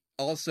be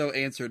also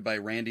answered by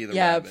Randy the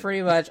Rabbit. Yeah,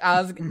 pretty much.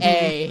 I was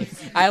A.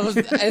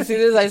 As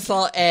soon as I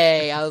saw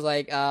A, I was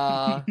like,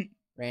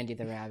 Randy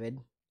the Rabbit.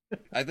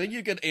 I think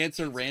you could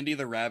answer Randy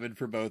the Rabbit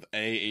for both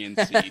A and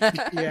C.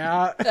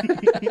 Yeah.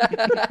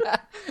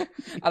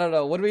 I don't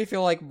know. What do we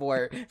feel like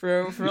more?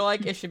 For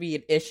like it should be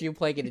an issue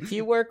plague in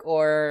teamwork,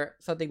 or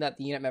something that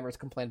the unit members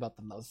complain about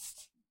the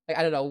most. Like,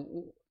 I don't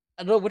know.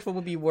 I don't know which one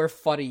would be more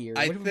funnier.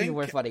 Which would be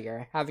more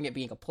funnier? Having it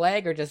being a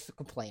plague or just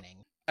complaining?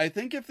 I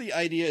think if the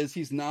idea is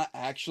he's not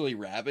actually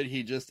Rabbit,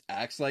 he just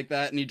acts like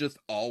that and he just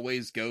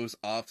always goes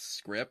off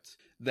script,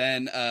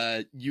 then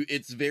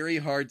it's very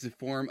hard to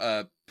form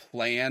a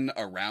plan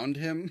around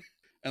him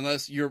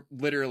unless you're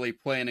literally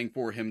planning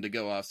for him to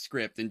go off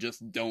script and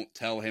just don't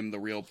tell him the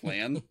real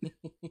plan.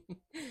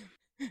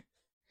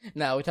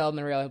 No, we tell him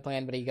the real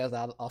plan, but he goes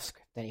off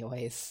script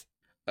anyways.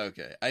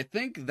 Okay, I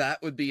think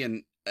that would be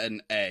an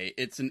A.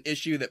 It's an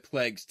issue that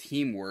plagues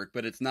teamwork,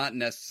 but it's not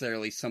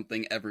necessarily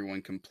something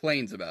everyone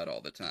complains about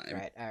all the time.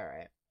 Right,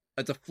 alright.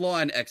 It's a flaw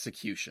in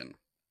execution.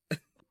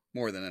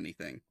 More than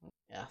anything.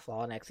 Yeah,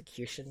 flaw in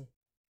execution.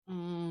 I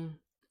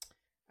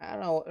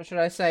don't know, should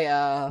I say,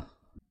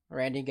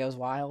 Randy goes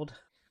wild?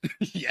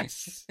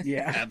 Yes.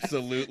 Yeah.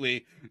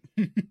 Absolutely.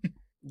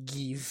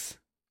 Geez.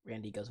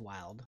 Randy goes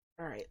wild.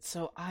 Alright,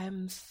 so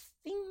I'm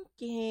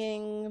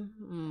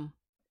thinking...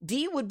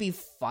 D would be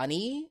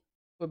funny.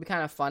 Would be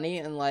kind of funny,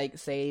 and like,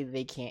 say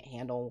they can't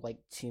handle like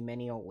too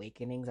many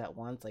awakenings at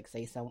once. Like,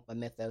 say a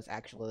mythos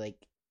actually like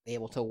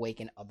able to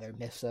awaken other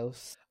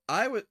mythos.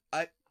 I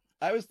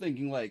was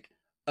thinking, like,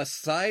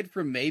 aside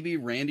from maybe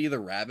Randy the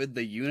Rabbit,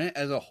 the unit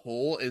as a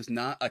whole is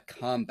not a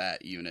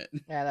combat unit.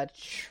 Yeah, that's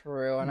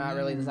true. We're not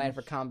really designed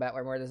for combat.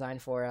 We're more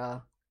designed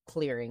for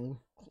clearing,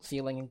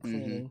 sealing, and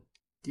cleaning. Mm-hmm.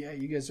 Yeah,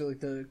 you guys are like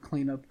the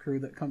cleanup crew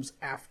that comes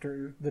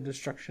after the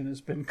destruction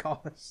has been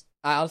caused.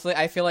 Honestly,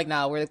 I feel like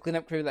now we're the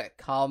cleanup crew that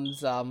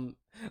comes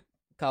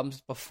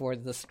before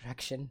the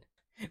destruction.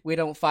 We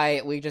don't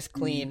fight, we just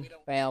clean.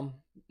 Bam.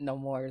 No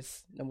more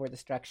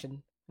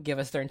destruction. Give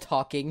us turn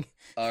talking.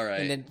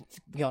 Alright. And then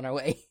be on our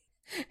way.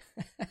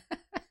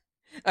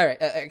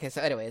 Alright, okay,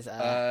 so anyways.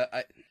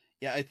 I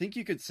think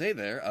you could say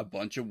there, a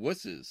bunch of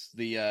wusses.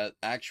 The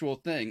actual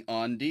thing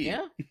on D.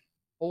 Yeah.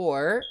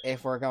 Or,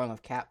 if we're going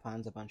with cat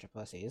puns, a bunch of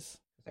pussies.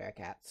 There are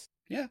cats.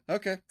 Yeah,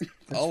 okay.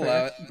 I'll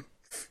allow it.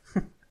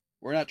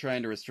 We're not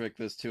trying to restrict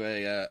this to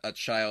a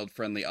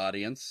child-friendly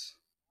audience.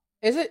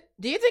 Is it?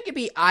 Do you think it'd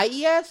be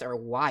IES or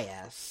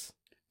YS?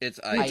 It's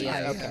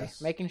IES. Okay,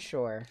 making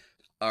sure.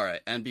 All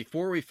right, and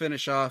before we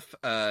finish off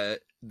the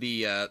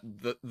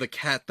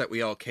cat that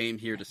we all came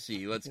here to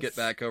see, let's get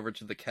back over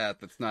to the cat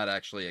that's not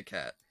actually a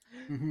cat.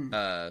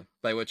 Mm-hmm.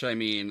 By which I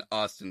mean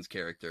Austin's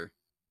character.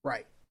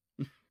 Right.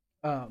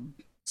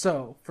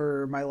 So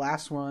for my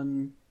last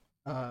one,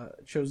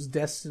 chose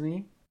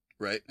Destiny.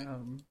 Right.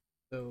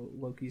 So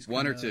Loki's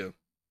one or two.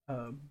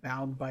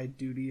 Bound by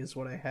duty is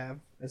what I have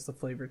as the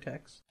flavor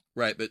text.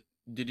 Right, but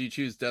did you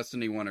choose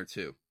Destiny 1 or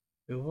 2?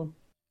 2 of them?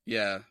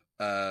 Yeah.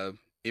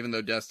 Even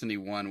though Destiny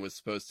 1 was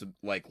supposed to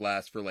like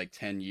last for like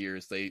 10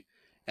 years, they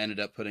ended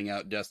up putting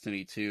out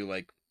Destiny 2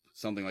 like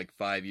something like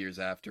 5 years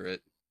after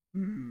it.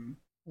 I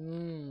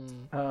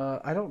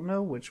don't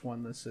know which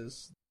one this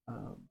is.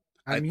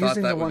 I thought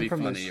that would be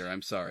funnier.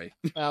 I'm sorry.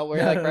 We're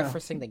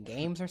referencing the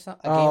games or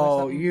something.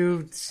 Oh,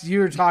 you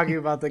were talking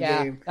about the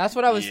game. That's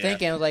what I was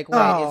thinking. I was like,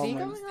 wait, is he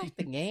going off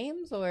the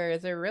games, or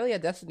is there really a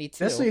Destiny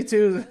 2? Destiny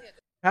 2.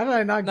 How did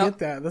I not get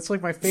that? That's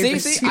like my favorite.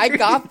 See, I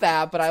got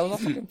that, but I was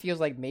also confused.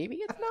 Like, maybe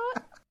it's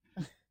not.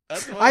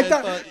 That's what I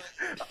thought.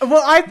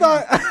 Well, I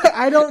thought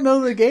I don't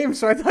know the game,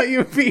 so I thought you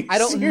would be. I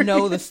don't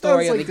know the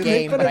story of the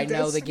game, but I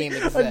know the game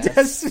exists. A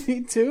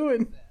Destiny 2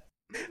 and.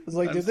 I was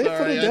like, did they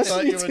put a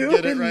Destiny 2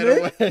 in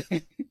this?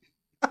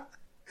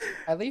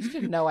 At least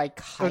you know I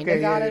kind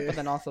of got it, but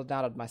then also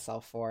doubted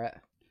myself for it.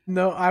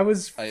 No, I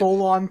was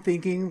full on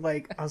thinking,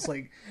 like, I was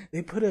like,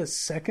 they put a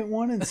second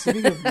one in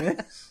City of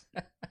Mist?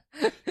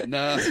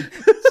 No,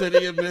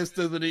 City of Mist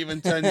isn't even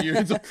 10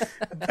 years old.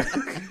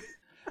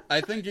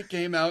 I think it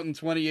came out in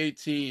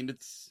 2018.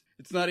 It's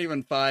not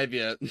even 5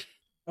 yet.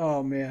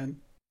 Oh, man.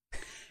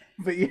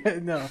 But yeah,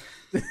 no.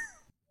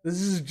 This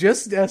is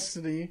just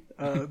Destiny,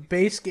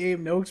 base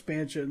game, no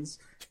expansions.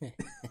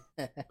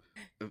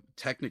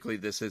 Technically,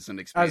 this is an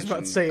expansion. I was about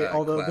to say,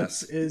 although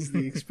class. This is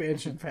the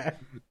expansion pack.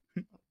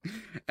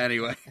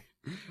 Anyway,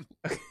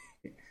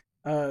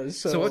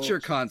 so what's your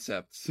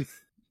concept?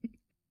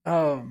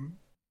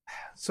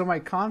 So my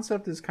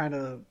concept is kind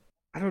of,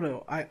 I don't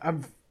know.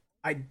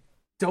 I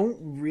don't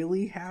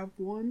really have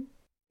one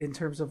in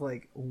terms of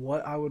like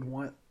what I would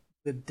want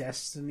the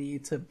Destiny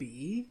to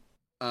be.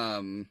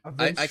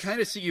 I kind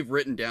of see you've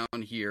written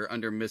down here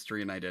under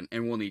mystery and identity,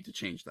 and we'll need to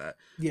change that.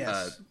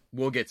 Yes.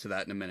 We'll get to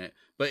that in a minute.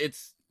 But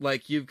it's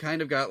like you've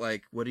kind of got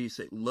like, what do you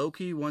say?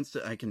 Loki wants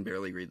to, I can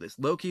barely read this.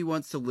 Loki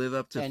wants to live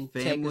up to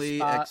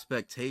family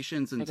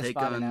expectations and take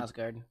on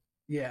Asgard.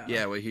 Yeah.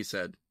 Yeah, what he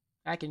said.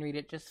 I can read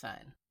it just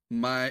fine.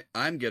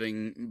 I'm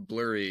getting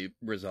blurry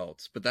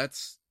results, but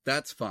that's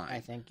fine. I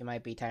think it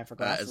might be time for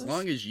glasses. As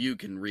long as you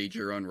can read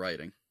your own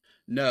writing.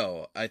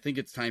 No, I think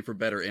it's time for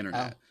better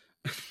internet.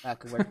 That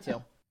could work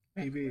too.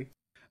 Maybe.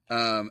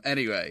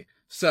 Anyway,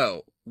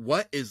 so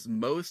what is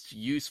most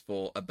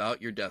useful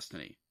about your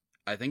Destiny?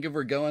 I think if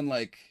we're going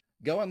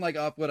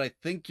off what I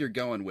think you're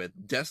going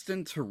with,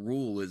 destined to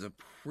rule is a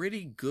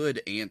pretty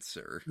good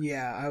answer.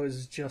 Yeah, I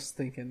was just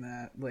thinking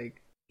that.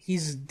 Like,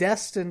 he's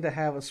destined to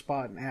have a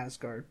spot in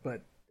Asgard,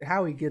 but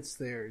how he gets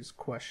there is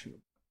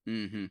questionable.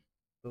 Mm-hmm.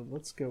 So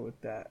let's go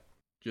with that.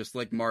 Just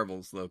like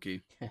Marvel's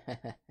Loki.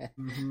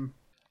 Mm-hmm.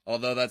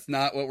 Although that's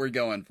not what we're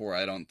going for,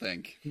 I don't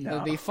think. No. It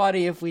would be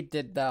funny if we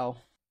did, though.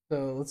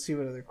 So let's see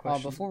what other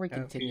questions. Before we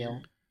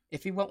continue,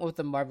 if you went with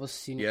the Marvel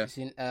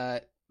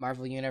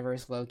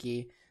Universe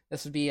Loki,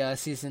 this would be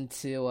season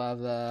 2 of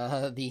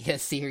the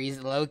series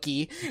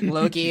Loki.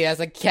 Loki as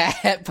a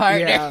cat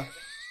partner.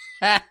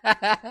 Yeah.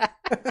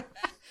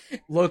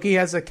 Loki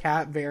has a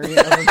cat variant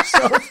of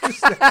himself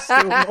just next to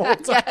him the whole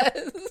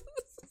time.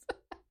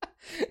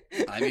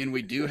 Yes. I mean,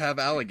 we do have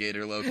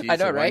alligator Loki, I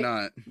know, so right? why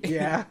not?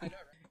 Yeah.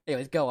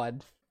 Anyways, go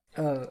on.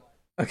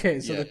 Okay,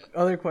 so the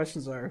other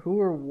questions are: who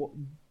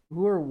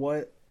or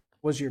what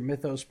was your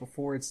mythos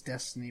before its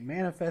destiny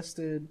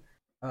manifested?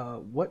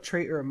 What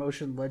trait or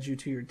emotion led you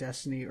to your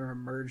destiny or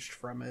emerged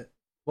from it?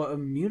 What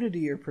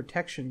immunity or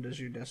protection does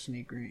your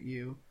destiny grant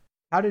you?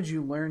 How did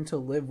you learn to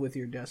live with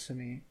your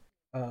destiny?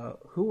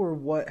 Who or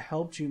what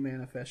helped you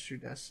manifest your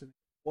destiny?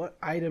 What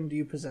item do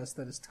you possess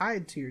that is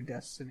tied to your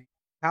destiny?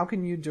 How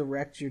can you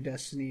direct your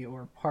destiny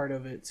or part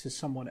of it to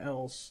someone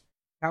else?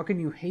 How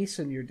can you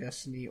hasten your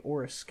destiny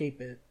or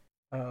escape it?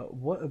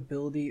 What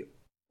ability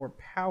or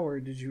power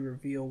did you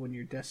reveal when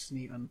your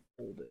destiny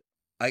unfolded?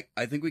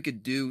 I think we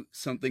could do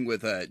something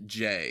with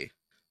J.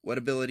 What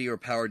ability or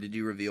power did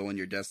you reveal when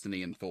your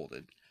destiny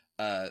unfolded?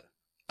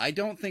 I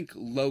don't think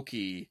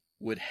Loki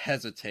would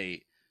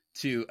hesitate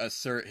to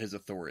assert his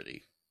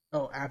authority.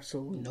 Oh,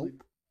 absolutely.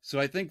 Nope. So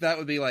I think that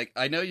would be like,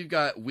 I know you've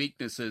got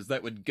weaknesses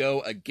that would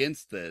go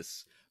against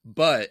this,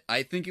 but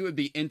I think it would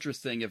be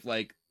interesting if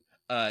like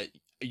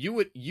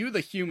you the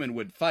human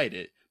would fight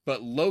it,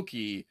 but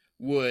Loki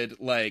would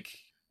like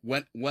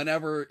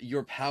whenever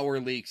your power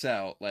leaks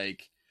out,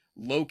 like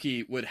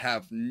Loki would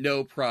have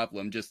no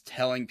problem just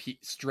telling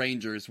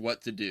strangers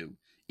what to do,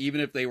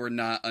 even if they were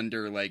not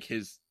under like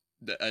his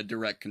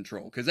direct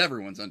control, because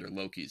everyone's under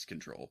Loki's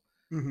control,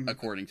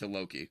 according to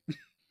Loki.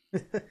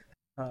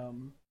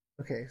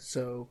 Okay,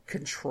 so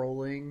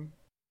controlling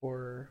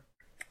or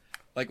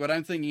like what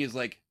I'm thinking is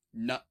like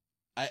not.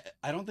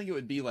 I don't think it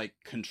would be like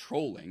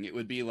controlling. It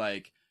would be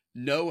like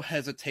no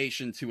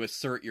hesitation to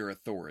assert your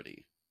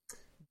authority.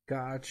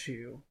 Got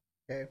you.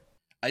 Okay.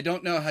 I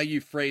don't know how you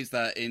phrase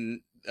that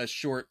in a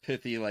short,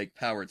 pithy, like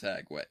power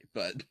tag way,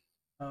 but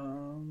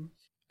and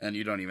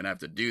you don't even have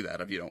to do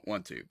that if you don't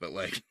want to. But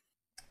like,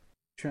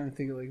 trying to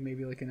think of like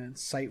maybe like an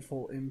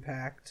insightful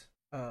impact,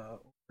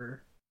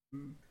 or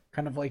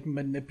kind of like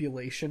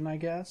manipulation, I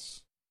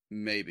guess.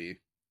 Maybe.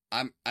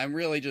 I'm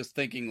really just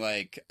thinking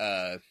like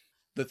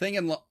the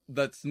thing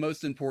that's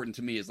most important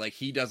to me is like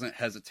he doesn't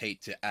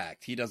hesitate to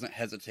act. He doesn't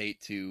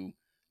hesitate to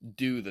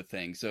do the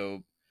thing.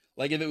 So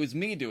like if it was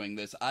me doing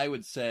this, I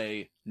would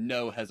say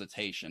no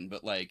hesitation.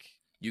 But like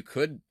you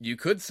could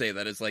say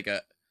that it's like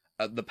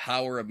the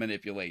power of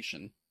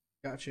manipulation.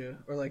 Gotcha.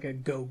 Or like a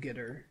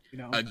go-getter, you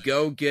know. A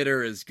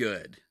go-getter is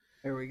good.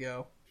 There we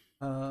go.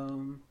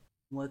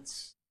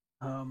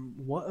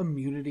 What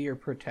immunity or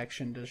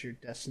protection does your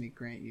destiny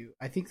grant you?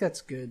 I think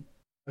that's good.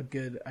 A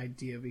good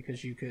idea,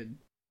 because you could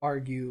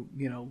argue,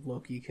 you know,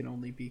 Loki can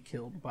only be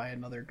killed by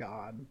another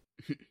god.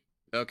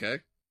 Okay.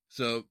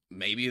 So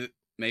maybe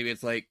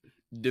it's like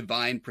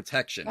divine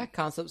protection. That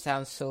concept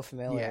sounds so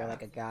familiar. Yeah.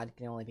 Like a god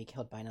can only be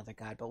killed by another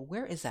god, but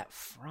where is that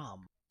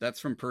from? That's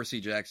from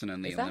Percy Jackson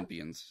and the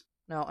Olympians.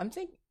 No, I'm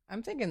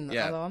thinking.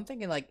 Yeah. Although I'm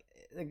thinking like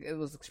it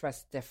was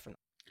expressed different.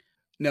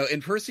 No,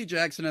 in Percy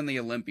Jackson and the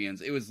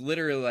Olympians, it was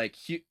literally like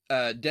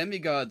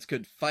demigods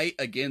could fight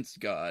against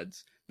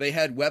gods. They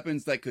had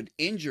weapons that could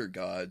injure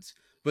gods,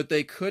 but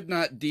they could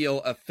not deal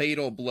a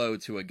fatal blow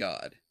to a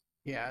god.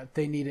 Yeah,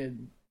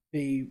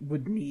 they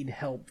would need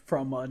help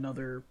from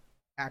another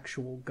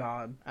actual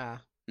god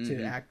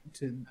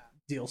to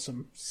deal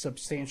some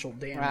substantial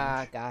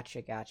damage.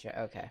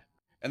 Gotcha. Okay.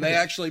 And they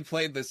actually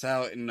played this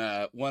out in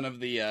one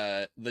of the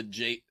I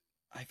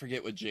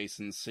forget what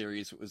Jason's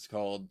series was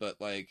called,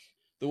 but like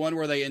the one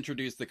where they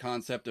introduced the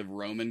concept of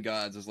Roman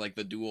gods as like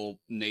the dual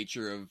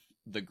nature of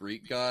the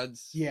Greek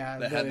gods. Yeah,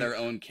 that had their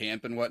own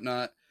camp and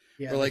whatnot.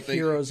 Yeah, like the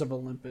Heroes of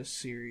Olympus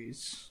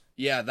series.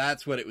 Yeah,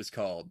 that's what it was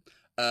called.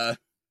 But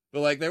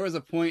like there was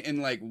a point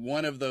in like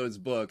one of those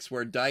books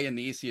where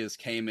Dionysius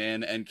came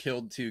in and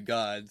killed two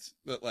gods,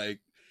 but like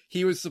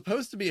he was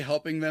supposed to be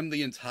helping them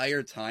the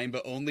entire time,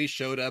 but only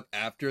showed up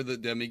after the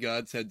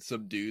demigods had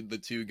subdued the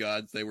two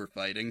gods they were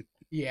fighting.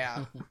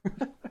 Yeah.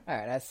 All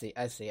right, I see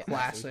it.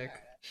 Classic.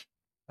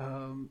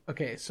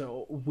 Okay,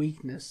 so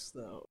weakness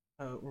though,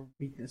 or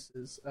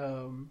weaknesses.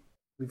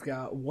 We've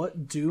got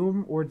what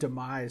doom or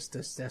demise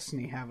does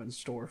destiny have in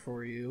store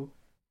for you?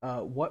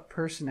 What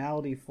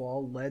personality flaw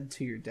led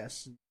to your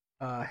destiny?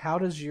 How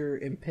does your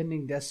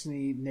impending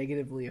destiny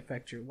negatively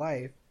affect your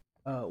life?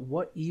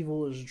 What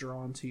evil is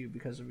drawn to you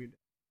because of your...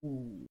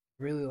 Ooh,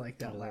 really like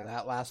that last.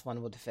 That last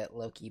one would fit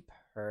Loki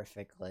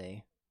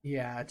perfectly.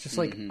 Yeah, just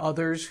like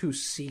others who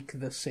seek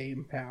the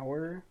same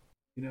power.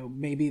 You know,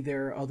 maybe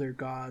there are other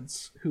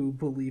gods who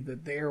believe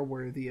that they're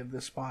worthy of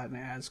the spot in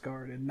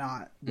Asgard and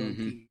not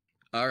Loki.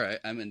 All right,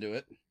 I'm into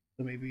it.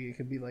 So maybe it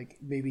could be like,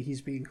 maybe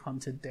he's being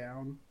hunted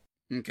down.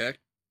 Okay.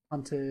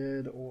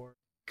 Hunted, or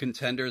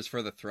contenders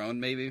for the throne,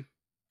 maybe?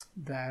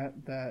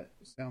 That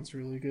sounds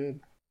really good.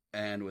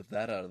 And with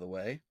that out of the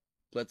way,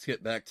 let's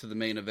get back to the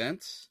main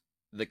event,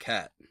 the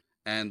cat.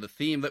 And the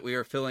theme that we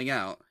are filling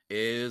out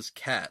is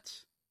cat,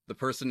 the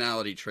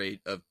personality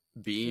trait of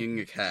being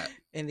a cat.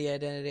 In the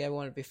identity, I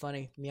want it to be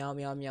funny. Meow,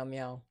 meow, meow,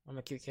 meow. I'm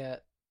a cute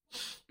cat.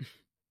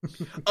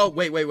 Oh,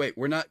 wait.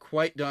 We're not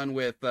quite done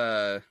with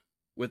the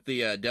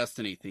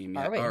Destiny theme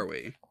yet, are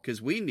we?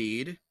 Because we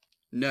need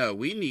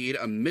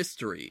a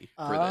mystery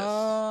for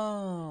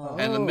this.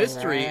 And the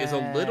mystery is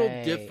a little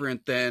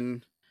different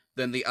than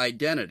the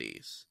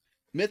identities.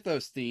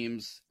 Mythos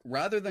themes,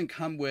 rather than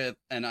come with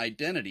an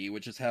identity,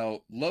 which is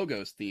how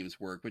Logos themes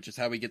work, which is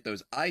how we get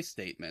those I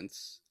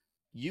statements,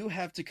 you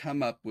have to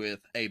come up with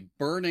a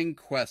burning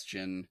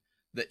question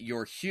that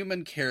your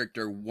human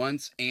character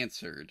once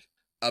answered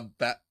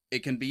about.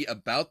 It can be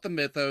about the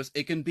mythos,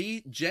 it can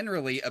be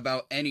generally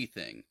about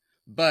anything.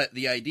 But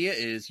the idea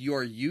is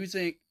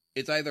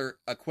it's either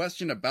a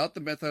question about the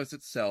mythos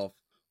itself,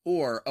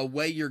 or a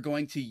way you're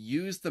going to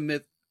use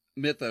the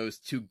mythos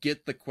to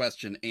get the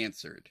question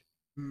answered.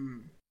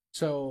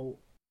 So,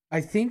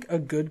 I think a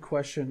good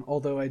question,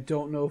 although I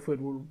don't know if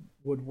it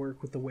would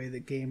work with the way the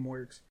game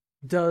works,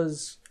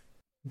 does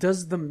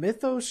the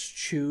mythos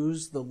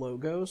choose the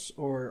Logos,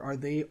 or are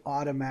they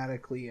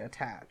automatically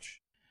attached?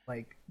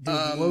 Like, did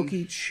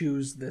Loki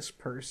choose this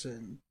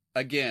person?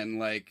 Again,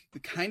 like,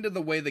 kind of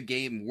the way the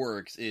game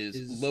works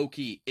is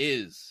Loki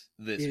is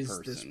this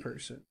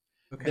person.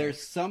 Okay.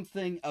 There's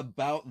something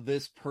about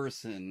this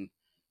person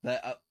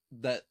that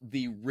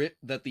the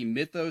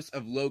mythos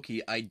of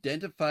Loki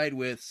identified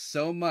with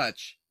so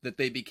much that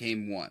they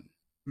became one.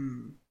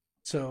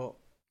 So,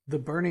 the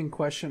burning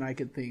question I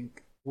could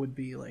think would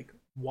be, like,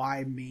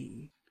 why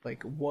me?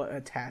 Like, what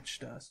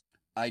attached us?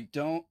 I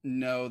don't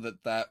know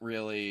that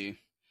really...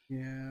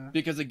 Yeah.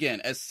 Because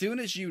again, as soon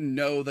as you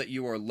know that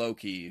you are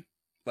Loki,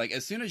 like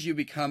as soon as you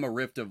become a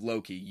Rift of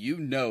Loki, you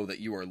know that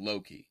you are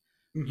Loki.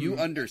 You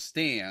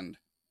understand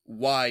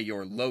why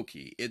you're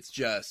Loki. It's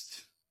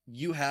just,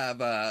 you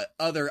have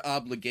other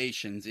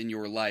obligations in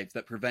your life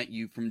that prevent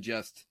you from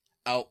just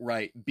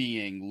outright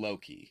being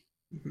Loki.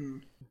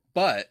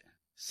 But,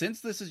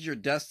 since this is your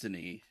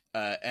destiny,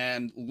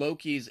 and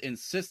Loki's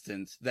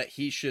insistence that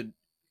he should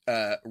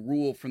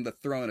rule from the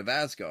throne of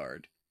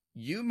Asgard,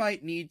 you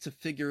might need to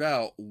figure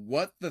out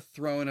what the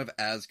throne of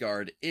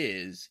Asgard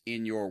is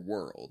in your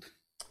world.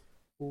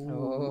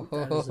 Ooh,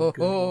 that is a good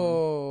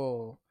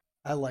one.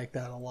 I like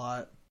that a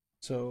lot.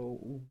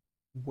 So,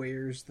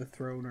 where's the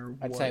throne, or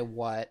what? I'd say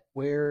what?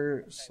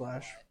 Where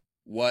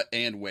 / What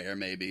and where,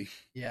 maybe.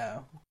 Yeah.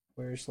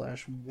 Where /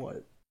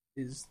 what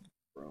is the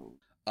throne?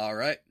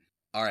 Alright.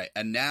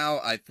 And now,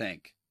 I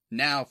think,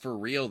 for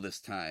real this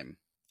time,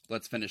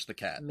 let's finish the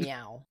cat.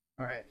 Meow.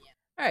 Alright.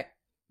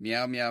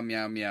 Meow, meow,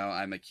 meow, meow,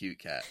 I'm a cute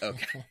cat.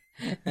 Okay.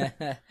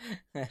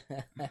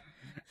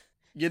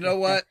 You know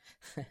what?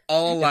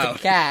 I'll allow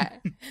it.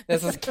 Cat.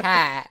 This is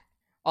cat.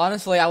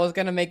 Honestly, I was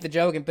gonna make the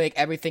joke and make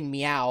everything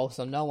meow,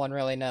 so no one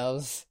really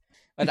knows.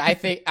 But I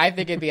think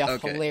it'd be a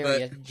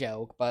hilarious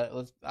joke,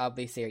 but I'll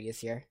be serious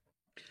here.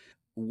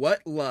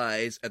 What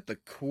lies at the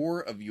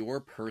core of your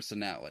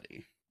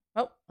personality?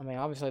 Oh, I mean,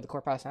 obviously the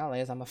core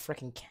personality is I'm a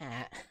freaking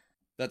cat.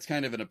 That's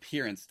kind of an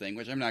appearance thing,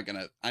 which I'm not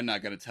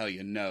gonna tell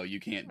you, no, you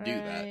can't do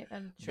that.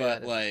 Sure,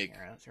 but like,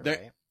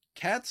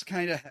 cats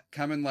kind of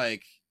come in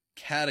like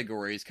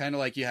categories, kind of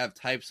like you have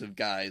types of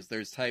guys.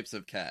 There's types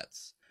of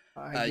cats.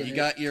 You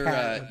got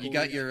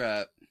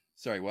your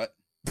sorry, what?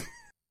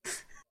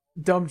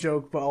 Dumb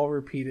joke, but I'll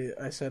repeat it.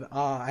 I said,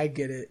 I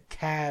get it.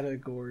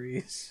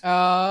 Categories.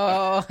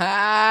 Oh, we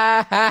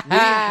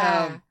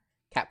have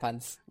cat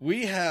puns.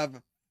 We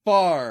have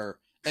far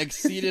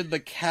exceeded the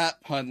cat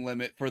pun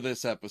limit for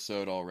this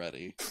episode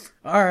already.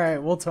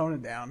 Alright, we'll tone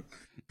it down.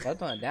 Don't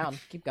tone it down.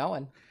 Keep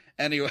going.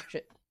 Anyway.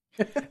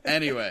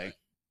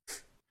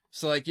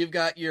 So, like, you've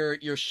got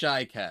your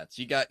shy cats.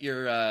 You got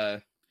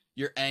your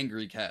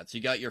angry cats.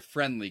 You got your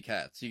friendly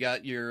cats. You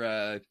got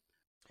your,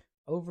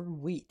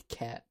 overweight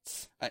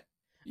cats.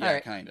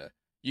 Right. Kinda.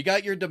 You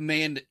got your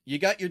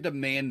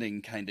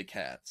demanding kind of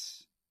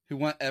cats who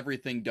want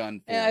everything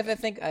done for them. I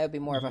think I would be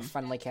more of a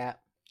friendly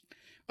cat.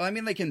 Well, I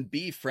mean, they can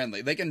be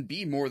friendly. They can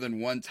be more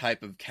than one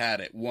type of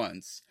cat at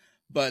once.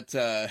 But,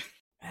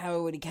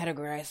 how would you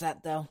categorize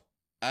that, though?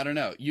 I don't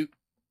know.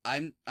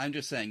 I'm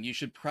just saying, you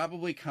should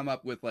probably come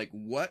up with, like,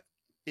 what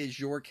is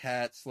your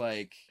cat's,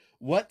 like,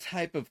 what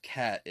type of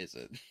cat is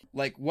it?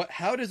 Like,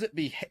 how does it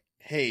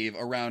behave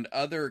around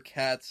other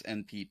cats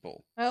and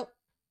people? Well,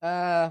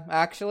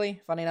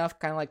 actually, funny enough,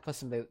 kind of like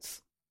Puss in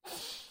Boots.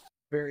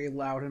 Very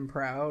loud and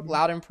proud.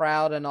 Loud and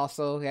proud, and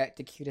also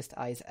the cutest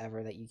eyes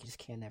ever that you just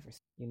can never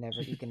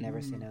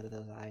say no to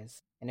those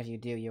eyes. And if you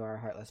do, you are a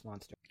heartless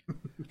monster.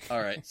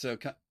 All right, so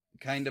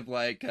kind of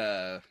like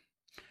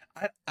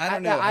I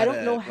don't know. I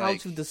don't know how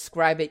to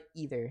describe it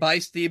either.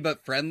 Feisty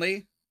but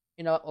friendly.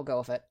 You know what? We'll go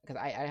with it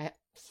because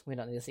we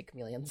don't need to see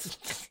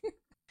chameleons.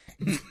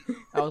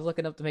 I was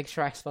looking up to make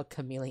sure I spelled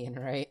chameleon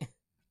right.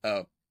 Oh,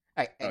 all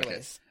right.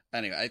 Anyways, okay.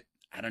 Anyway,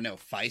 I don't know.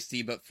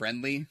 Feisty but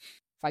friendly.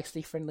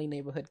 Feisty, friendly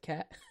neighborhood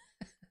cat.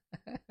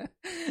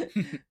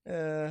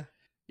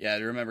 Yeah,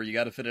 remember you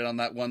got to fit it on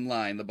that one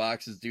line. The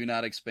boxes do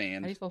not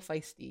expand. How do you spell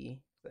feisty?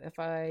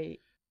 Feisty.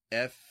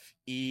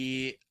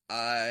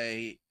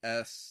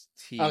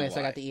 Okay, so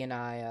I got the E and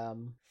I.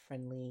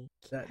 Friendly.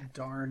 That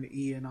darn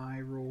E and I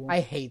rule. I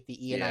hate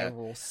the E and I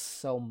rule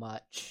so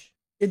much.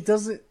 It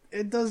doesn't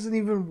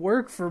even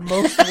work for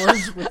most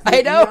words with the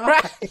I know, E&I.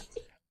 right?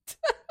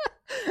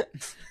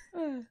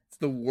 It's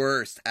the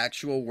worst.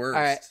 Actual worst.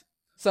 All right.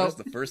 So that's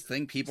the first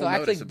thing people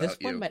notice actually, about you.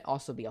 This one might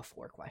also be a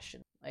 4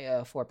 question, like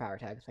a 4 power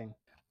tag thing.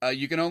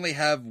 You can only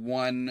have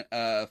one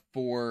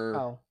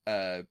 4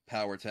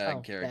 power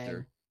tag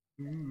character.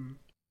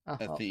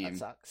 A theme. That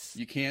sucks.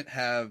 You can't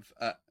have.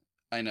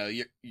 I know.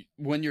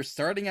 When you're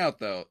starting out,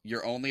 though,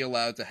 you're only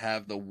allowed to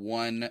have the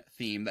one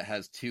theme that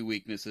has 2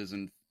 weaknesses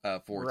and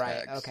 4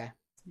 right, tags. Okay.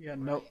 Yeah.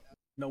 No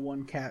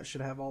one cat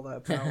should have all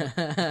that power.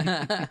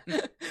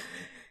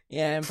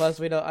 Yeah, and plus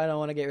I don't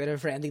want to get rid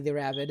of Randy the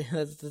Rabbit.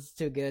 That's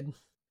too good.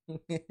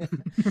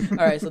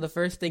 Alright, so the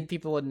first thing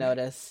people would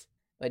notice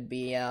would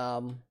be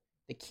the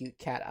cute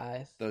cat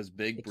eyes. Those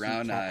big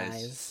brown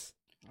eyes.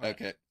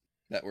 Okay.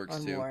 That works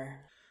One too. more.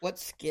 What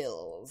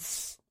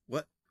skills?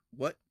 What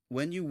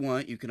when you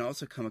want, you can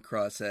also come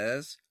across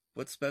as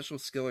what special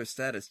skill or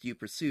status do you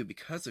pursue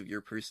because of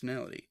your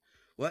personality?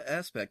 What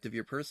aspect of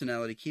your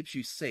personality keeps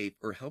you safe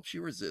or helps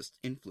you resist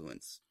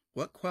influence?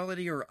 What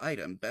quality or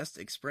item best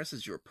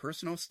expresses your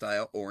personal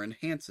style or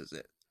enhances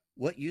it?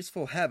 What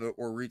useful habit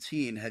or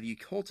routine have you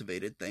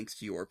cultivated thanks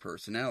to your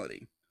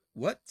personality?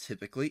 What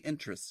typically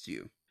interests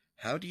you?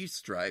 How do you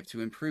strive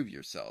to improve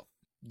yourself?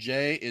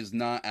 J is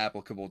not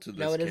applicable to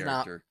this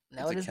character.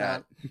 No, it is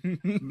cat.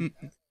 not.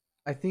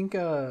 I think,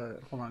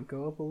 hold on,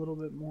 go up a little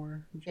bit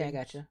more, James. Yeah, I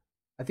gotcha.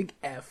 I think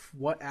F,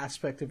 what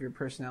aspect of your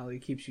personality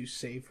keeps you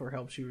safe or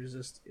helps you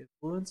resist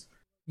influence?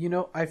 You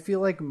know, I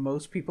feel like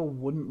most people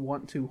wouldn't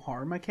want to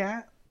harm a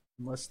cat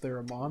unless they're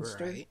a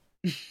monster. Right.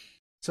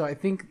 So I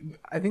think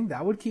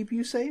that would keep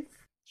you safe.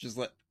 Just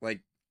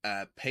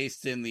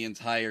paste in the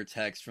entire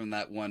text from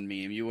that one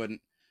meme. You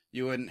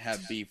wouldn't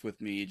have beef with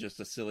me, just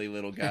a silly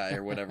little guy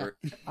or whatever.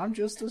 I'm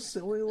just a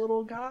silly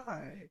little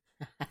guy.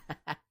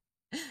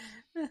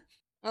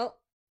 Well,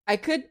 I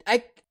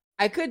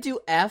could do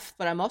F,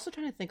 but I'm also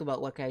trying to think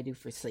about what can I do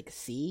for like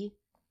C.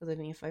 Because I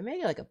mean, if I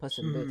make it like a Puss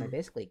in Boots, I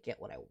basically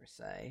get what I would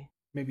say.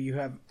 Maybe you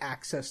have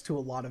access to a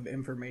lot of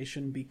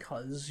information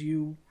because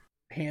you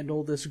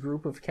handle this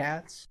group of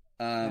cats.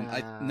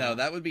 No,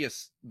 that would be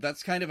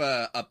that's kind of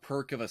a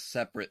perk of a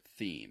separate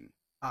theme.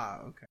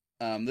 Okay.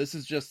 This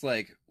is just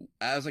like,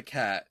 as a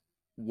cat,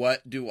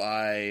 what do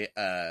I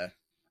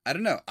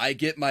don't know. I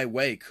get my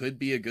way could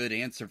be a good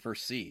answer for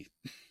C.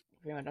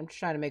 I'm just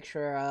trying to make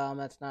sure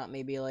that's not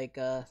maybe like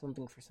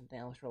something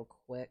else real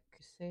quick.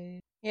 C.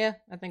 Yeah,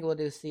 I think we'll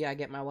do C. I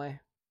get my way.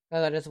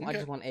 I just want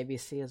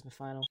ABC as my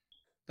final.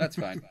 That's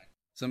fine.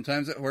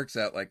 Sometimes it works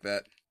out like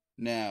that.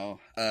 Now,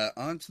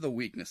 on to the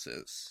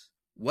weaknesses.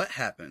 What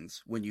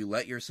happens when you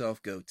let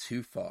yourself go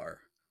too far?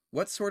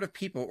 What sort of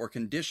people or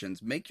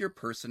conditions make your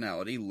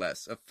personality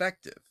less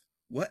effective?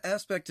 What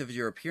aspect of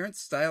your appearance,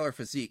 style, or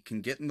physique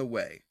can get in the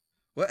way?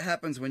 What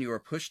happens when you are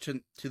pushed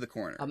to the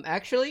corner?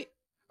 Actually...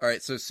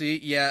 Alright, so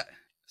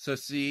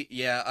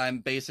I'm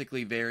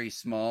basically very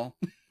small.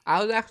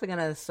 I was actually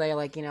gonna say,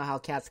 like, you know, how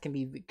cats can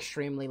be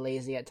extremely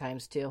lazy at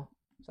times, too.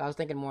 So I was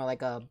thinking more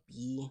like a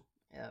B,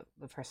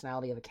 the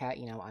personality of a cat.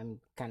 You know, I'm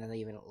kind of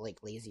even,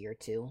 like, lazier,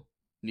 too.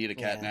 Need a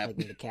cat nap? Like,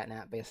 need a cat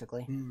nap,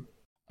 basically.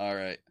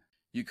 Alright.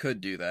 You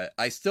could do that.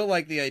 I still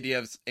like the idea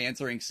of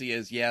answering C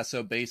as,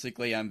 so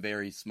basically I'm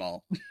very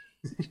small.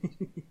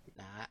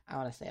 Nah, I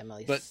want to say I'm at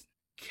least...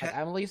 But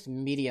I'm at least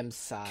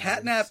medium-sized.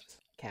 Catnap...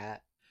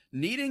 Cat.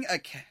 Needing a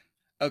cat...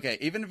 Okay,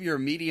 even if you're a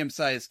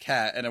medium-sized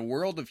cat, in a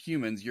world of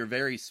humans, you're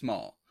very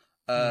small.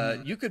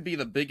 You could be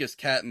the biggest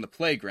cat in the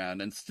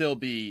playground and still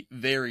be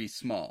very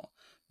small.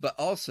 But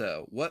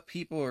also, what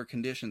people or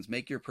conditions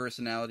make your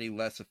personality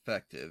less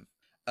effective?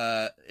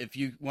 If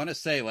you want to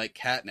say, like,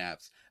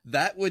 catnaps,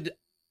 that would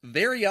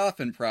very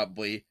often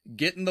probably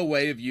get in the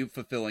way of you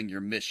fulfilling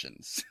your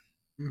missions.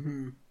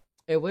 Mm-hmm.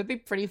 It would be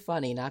pretty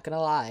funny, not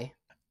gonna lie.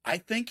 I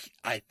think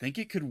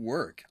it could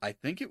work. I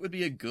think it would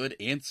be a good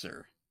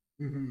answer.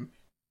 Mm-hmm.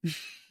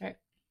 Right.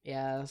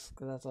 Yeah, that's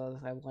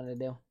what I wanted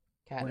to do.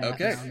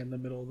 Okay. Down in the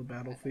middle of the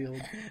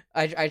battlefield.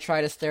 I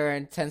try to stare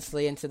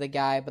intensely into the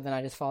guy, but then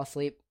I just fall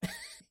asleep.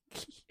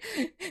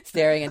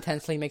 Staring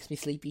intensely makes me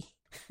sleepy.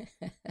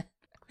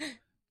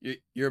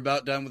 You're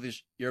about done with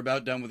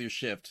your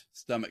shift.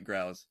 Stomach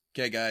growls.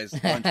 Okay, guys,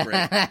 lunch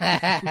break.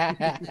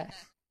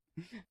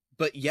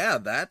 But yeah,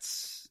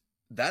 that's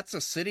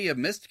a City of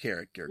Mist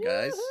character,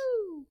 guys.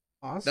 Woo-hoo!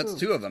 Awesome. That's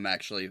 2 of them,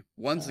 actually.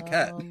 One's a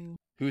cat,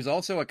 who's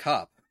also a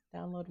cop.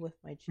 Download with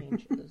my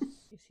changes.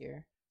 He's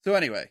here. So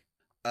anyway,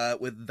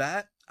 with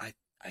that,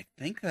 I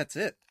think that's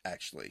it,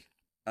 actually.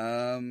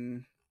 Let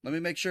me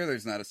make sure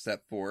there's not a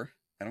step 4.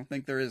 I don't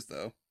think there is,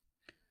 though.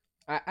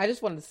 I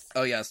just wanted to...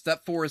 Oh, yeah,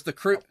 step 4 is the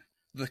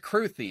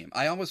crew theme.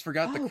 I almost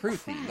forgot the crew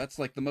theme. That's,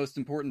 like, the most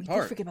important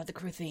part. I forget about the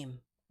crew theme.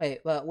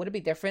 Wait, well, would it be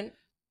different?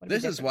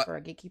 This is what... for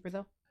a gatekeeper,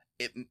 though?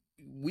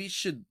 We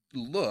should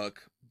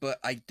look, but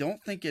I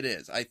don't think it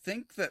is. I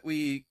think that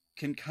we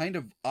can kind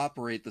of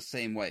operate the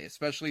same way,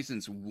 especially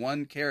since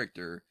one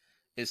character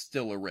is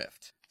still a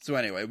rift. So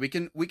anyway, we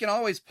can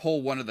always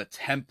pull one of the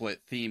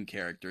template theme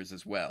characters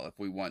as well if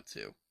we want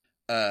to.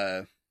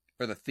 Or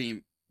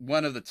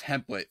one of the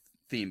template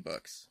theme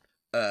books.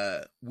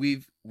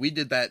 We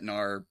did that in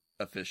our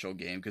official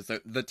game because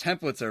the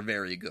templates are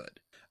very good.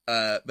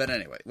 But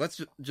anyway,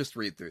 let's just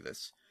read through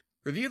this.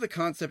 Review the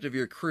concept of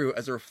your crew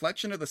as a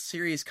reflection of the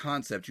series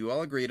concept you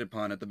all agreed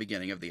upon at the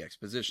beginning of the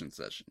exposition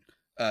session.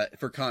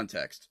 For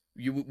context,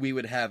 we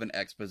would have an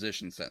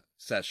exposition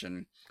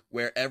session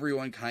where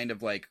everyone kind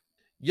of like,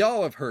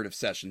 y'all have heard of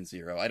Session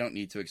 0. I don't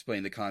need to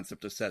explain the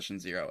concept of Session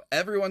 0.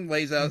 Everyone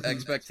lays out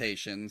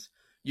expectations.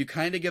 You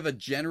kind of get a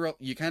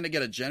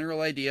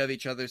general idea of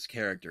each other's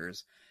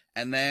characters,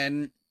 and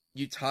then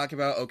you talk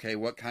about, okay,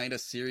 what kind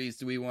of series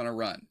do we want to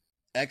run?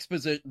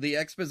 The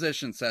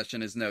exposition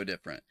session is no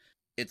different.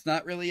 It's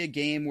not really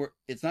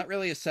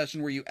a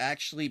session where you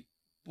actually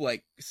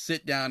like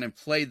sit down and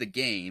play the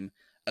game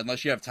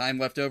unless you have time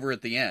left over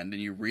at the end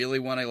and you really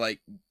want to, like,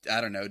 I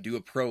don't know, do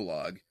a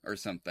prologue or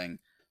something.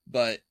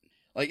 But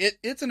like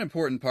it's an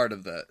important part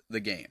of the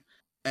game.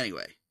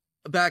 Anyway,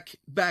 back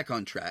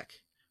on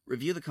track.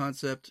 Review the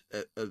concept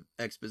of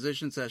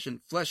exposition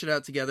session, flesh it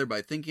out together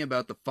by thinking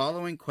about the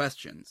following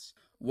questions.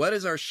 What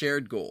is our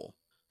shared goal?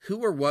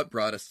 Who or what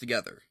brought us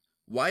together?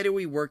 Why do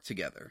we work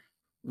together?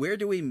 Where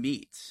do we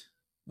meet?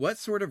 What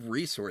sort of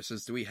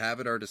resources do we have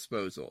at our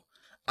disposal?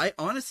 I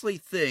honestly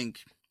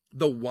think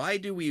the why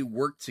do we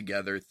work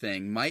together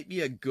thing might be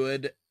a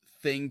good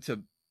thing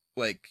to,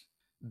 like,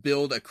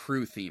 build a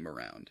crew theme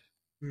around.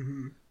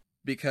 Mm-hmm.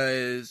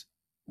 Because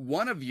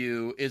one of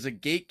you is a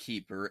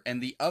gatekeeper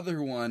and the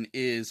other one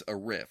is a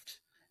rift.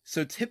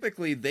 So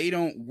typically they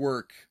don't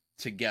work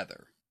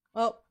together.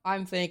 Well,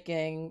 I'm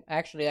thinking, I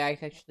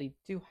actually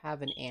do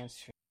have an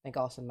answer. I think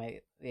Austin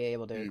might be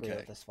able to agree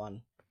with this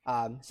one.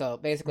 So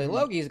basically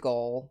Loki's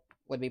goal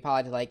would be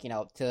probably to, like,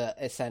 to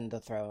ascend the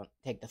throne,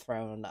 take the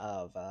throne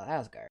of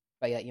Asgard.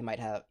 But yet you might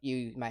have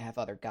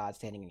other gods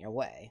standing in your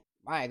way.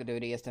 My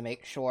duty is to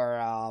make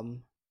sure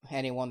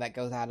anyone that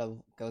goes out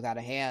of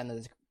hand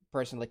is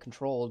personally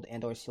controlled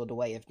and or sealed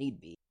away if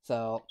need be.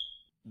 So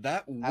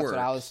that's what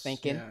I was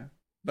thinking. Yeah.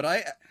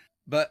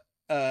 But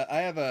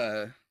I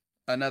have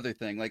another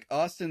thing. Like,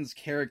 Austin's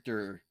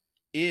character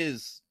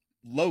is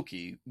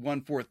Loki,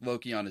 1/4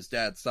 Loki on his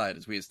dad's side,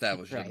 as we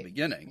established at the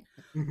beginning.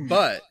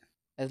 But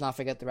let's not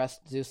forget the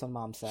rest of Zeus on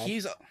mom's side.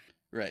 He's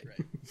right.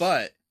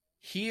 But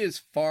he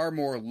is far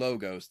more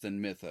Logos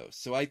than Mythos.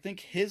 So I think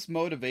his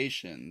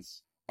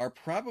motivations are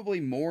probably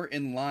more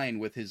in line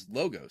with his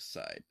Logos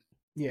side.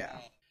 Yeah.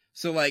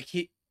 So, like,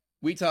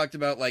 we talked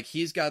about, like,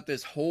 he's got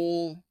this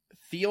whole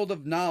field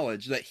of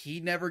knowledge that he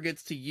never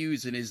gets to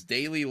use in his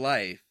daily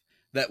life,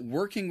 that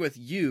working with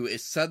you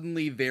is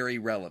suddenly very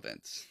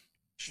relevant.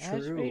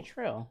 That's pretty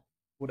true.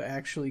 Would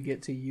actually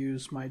get to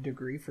use my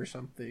degree for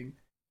something,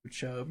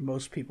 which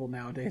most people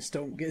nowadays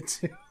don't get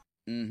to.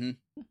 Mm-hmm.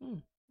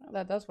 Well,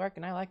 that does work,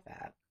 and I like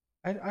that.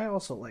 I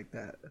also like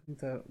that. I think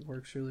that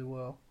works really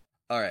well.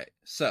 All right,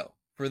 so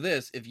for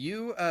this, if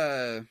you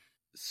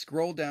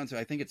scroll down to,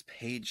 I think it's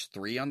page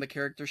 3 on the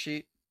character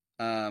sheet,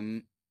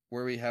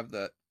 where we have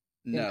the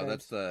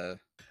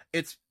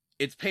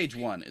it's page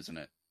 1, isn't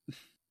it?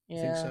 Yeah,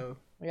 I think so.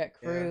 We got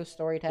crew,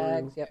 story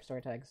tags. Yep,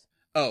 story tags.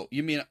 Oh,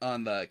 you mean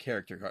on the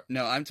character card?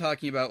 No, I'm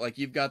talking about, like,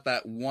 you've got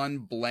that one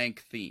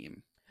blank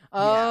theme.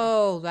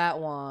 Oh, that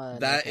one.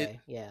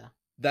 Yeah.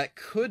 That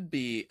could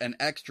be an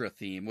extra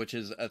theme, which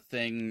is a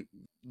thing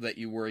that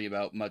you worry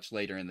about much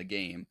later in the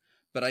game.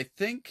 But I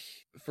think,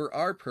 for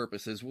our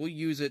purposes, we'll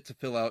use it to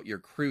fill out your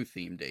crew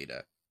theme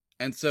data.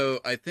 And so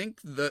I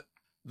think the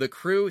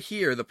crew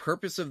here, the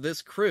purpose of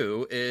this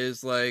crew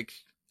is, like,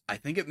 I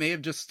think it may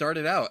have just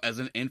started out as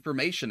an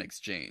information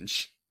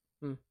exchange.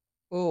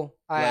 Ooh,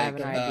 I have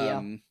an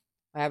idea.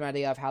 I have an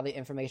idea of how the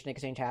information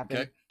exchange happened.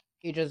 Okay.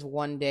 He just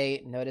one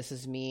day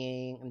notices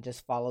me and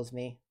just follows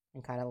me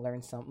and kind of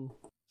learns something.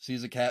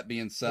 Sees a cat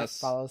being sus.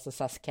 Follows the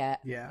sus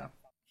cat. Yeah.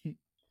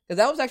 Because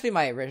that was actually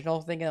my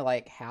original thinking of,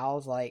 like,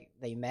 how's, like,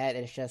 they met.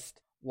 It's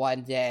just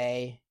one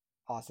day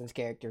Austin's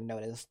character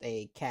noticed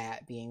a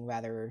cat being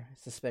rather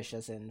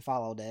suspicious and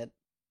followed it,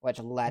 which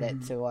led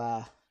it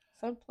to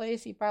some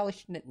place he probably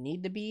shouldn't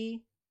need to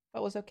be,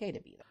 but was okay to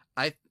be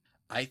there.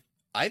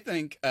 I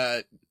think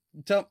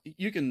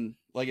you can,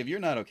 like, if you're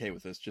not okay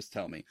with this, just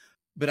tell me.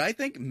 But I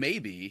think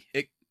maybe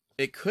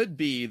it could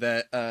be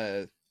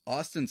that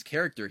Austin's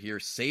character here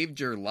saved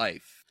your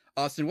life.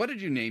 Austin, what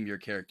did you name your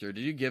character?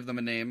 Did you give them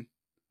a name?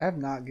 I have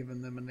not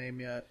given them a name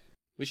yet.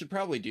 We should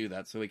probably do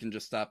that so we can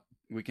just stop.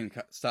 We can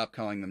stop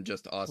calling them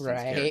just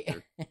Austin's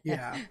character.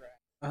 Yeah.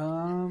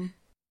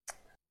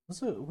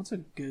 What's a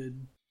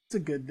good It's a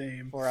good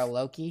name. For a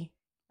Loki?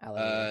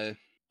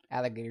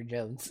 Alligator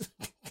Jones.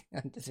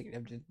 I'm just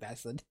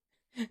messing.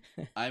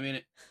 I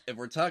mean, if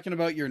we're talking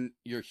about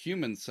your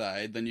human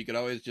side, then you could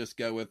always just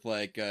go with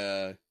like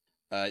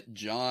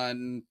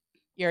John.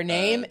 Your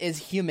name is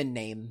human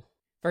name.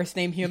 First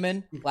name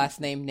human,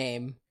 last name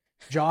name.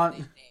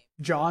 John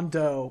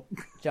Doe.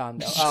 John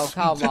Doe. Oh,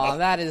 come on.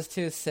 That is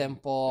too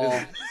simple.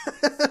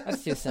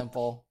 That's too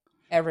simple.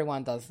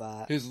 Everyone does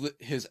that.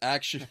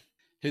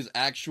 His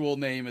actual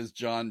name is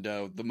John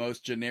Doe, the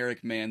most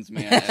generic man's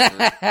man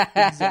ever.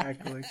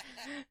 Exactly.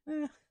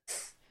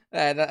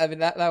 I mean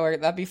that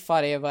work. That'd be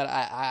funny, but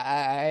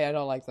I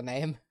don't like the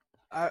name.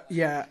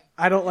 Yeah,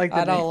 I don't like.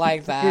 I don't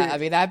like that. I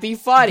mean, that'd be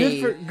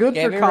funny. Good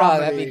for comedy.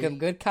 That'd be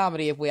good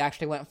comedy if we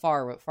actually went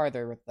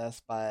farther with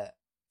this, but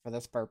for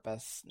this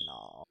purpose,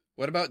 no.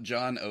 What about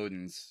John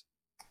Odins?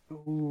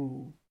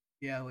 Ooh,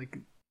 yeah, like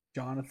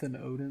Jonathan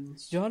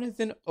Odins.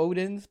 Jonathan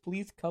Odins,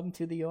 please come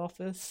to the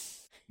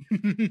office. I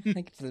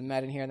think just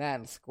imagine hearing that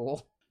in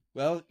school.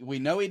 Well, we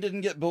know he didn't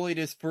get bullied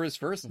for his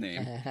first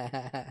name.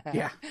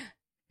 Yeah.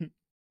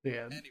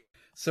 Yeah.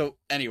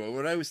 Anyway,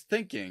 what I was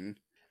thinking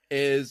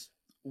is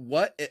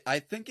I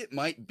think it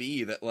might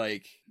be that,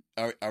 like,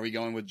 are we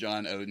going with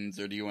John Odins,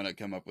 or do you want to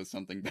come up with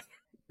something better?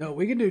 No,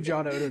 we can do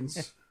John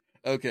Odins.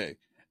 Okay.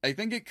 I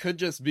think it could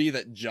just be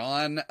that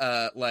John,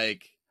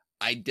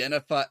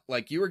 identify,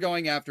 like, you were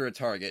going after a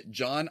target.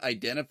 John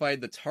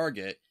identified the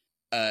target,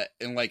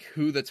 and, like,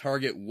 who the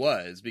target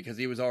was, because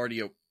he was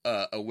already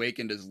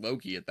awakened as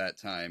Loki at that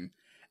time,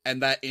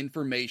 and that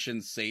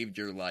information saved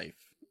your life,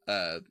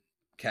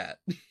 Kat.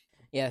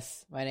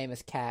 Yes, my name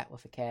is Kat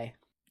with a K.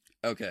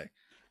 Okay.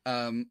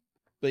 But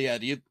yeah,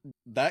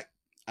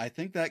 I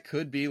think that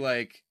could be,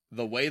 like,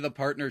 the way the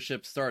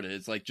partnership started.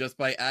 It's like, just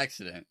by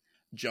accident,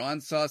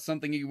 John saw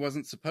something he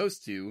wasn't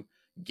supposed to,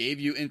 gave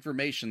you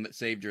information that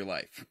saved your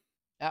life.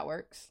 That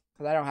works.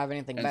 Because I don't have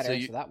anything better,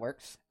 so that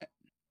works.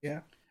 Yeah.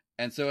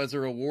 And so as a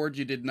reward,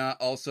 you did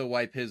not also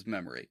wipe his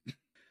memory.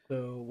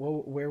 So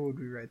where would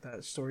we write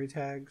that? Story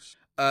tags?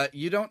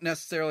 You don't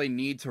necessarily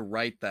need to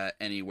write that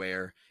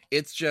anywhere.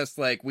 It's just,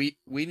 like, we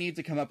need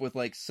to come up with,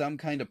 like, some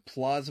kind of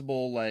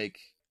plausible, like,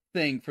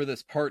 thing for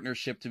this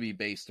partnership to be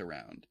based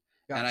around.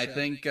 Gotcha. And I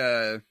think,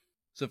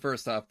 so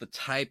first off, the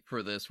type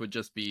for this would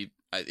just be,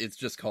 it's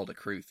just called a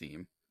crew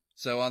theme.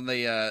 So on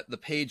the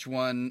page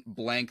 1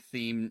 blank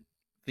theme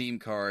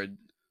card,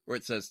 where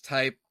it says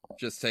type,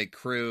 just say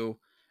crew,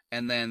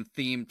 and then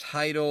theme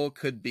title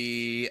could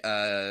be,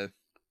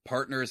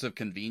 Partners of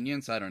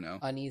Convenience, I don't know.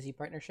 Uneasy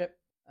Partnership?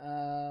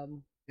 Yeah,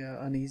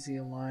 Uneasy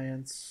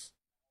Alliance.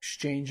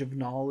 Exchange of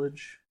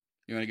Knowledge.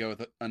 You want to go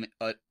with an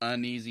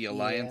Uneasy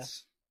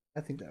Alliance?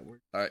 Yeah, I think that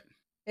works. Alright.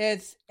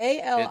 It's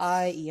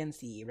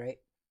ALIENCE, right?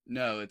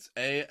 No, it's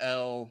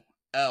ALLIENCE.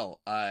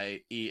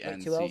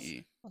 Wait, 2 L's?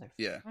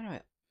 Yeah.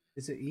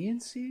 Is it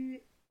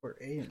ENC or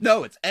ANC?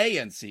 No, it's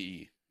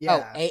ANCE.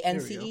 Yeah,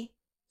 ANCE?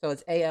 So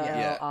it's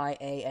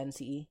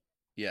ALIANCE?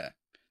 Yeah.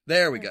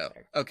 There we go.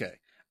 Okay.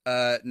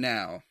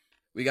 Now,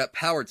 we got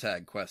power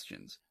tag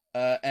questions.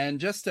 And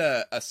just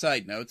a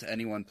side note to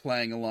anyone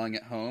playing along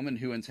at home and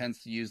who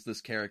intends to use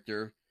this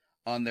character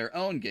on their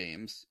own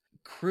games,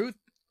 crew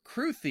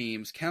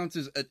themes counts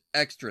as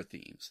extra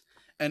themes.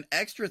 And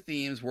extra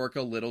themes work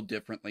a little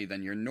differently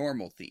than your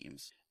normal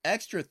themes.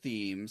 Extra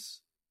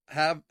themes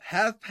have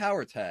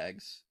power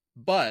tags,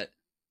 but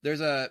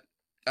there's a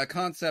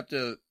concept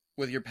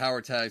with your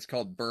power tags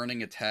called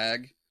burning a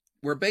tag,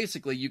 where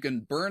basically you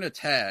can burn a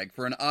tag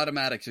for an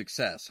automatic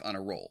success on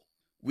a roll.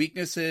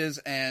 Weaknesses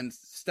and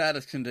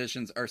status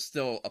conditions are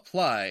still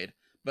applied,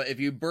 but if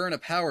you burn a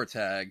power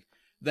tag,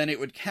 then it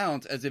would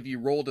count as if you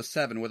rolled a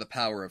 7 with a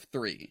power of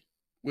 3,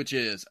 which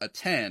is a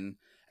 10,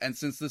 and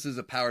since this is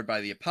a Powered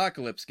by the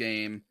Apocalypse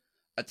game,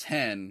 a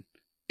 10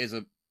 is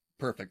a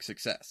perfect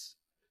success.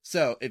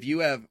 So, if you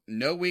have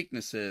no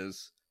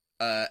weaknesses,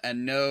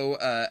 and no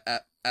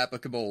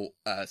applicable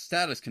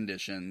status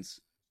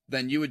conditions,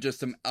 then you would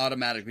just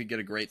automatically get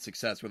a great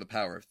success with a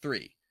power of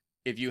 3.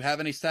 If you have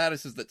any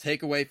statuses that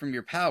take away from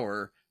your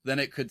power, then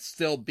it could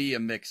still be a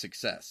mixed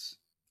success.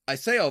 I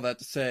say all that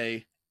to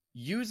say,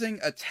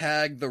 using a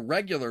tag the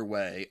regular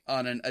way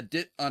on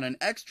an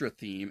extra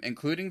theme,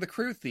 including the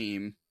crew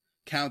theme,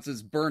 counts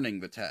as burning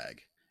the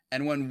tag.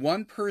 And when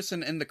one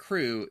person in the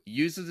crew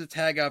uses a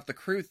tag off the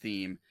crew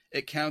theme,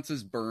 it counts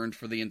as burned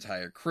for the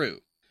entire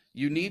crew.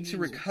 You need to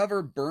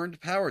recover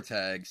burned power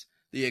tags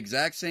the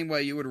exact same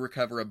way you would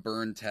recover a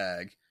burned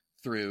tag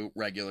through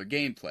regular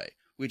gameplay,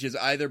 which is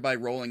either by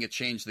rolling a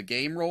change the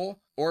game roll,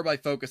 or by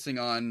focusing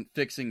on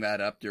fixing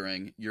that up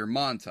during your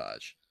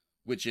montage,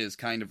 which is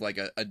kind of like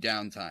a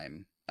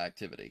downtime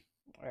activity.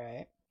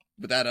 Alright.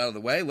 With that out of the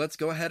way, let's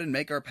go ahead and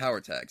make our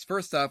power tags.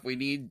 First off, we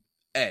need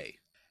A.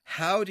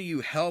 How do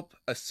you help,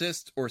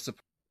 assist, or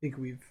support? I think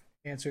we've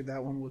answered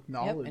that one with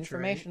knowledge, Yep,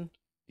 information. Right?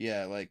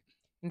 Yeah, like...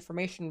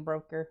 Information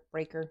breaker,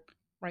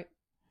 right?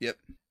 Yep.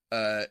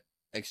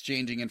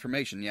 Exchanging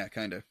information, yeah,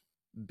 kind of.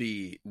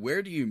 B.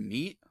 Where do you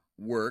meet,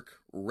 work,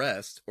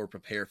 rest, or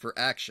prepare for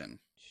action?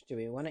 Do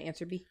we want to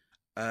answer B?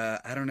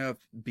 I don't know if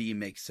B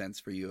makes sense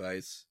for you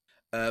guys.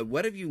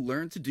 What have you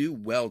learned to do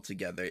well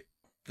together?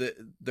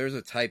 There's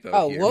a typo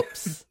Oh, here.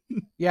 whoops.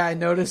 Yeah, I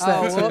noticed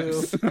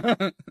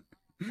that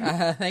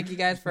too. Thank you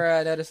guys for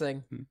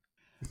noticing.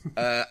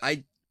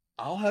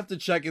 I'll have to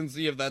check and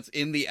see if that's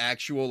in the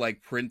actual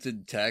like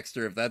printed text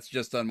or if that's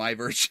just on my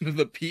version of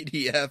the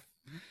PDF.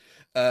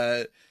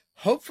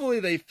 Hopefully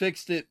they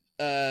fixed it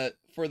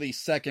for the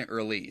second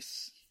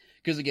release.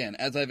 Because again,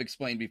 as I've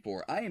explained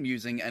before, I am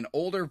using an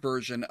older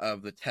version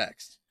of the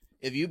text.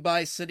 If you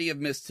buy City of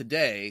Mist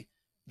today,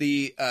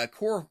 the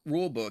core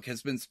rulebook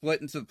has been split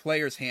into the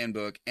Player's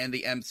Handbook and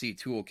the MC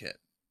Toolkit.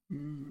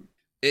 Mm.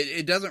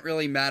 It doesn't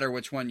really matter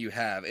which one you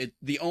have.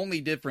 The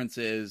only difference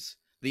is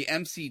the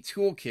MC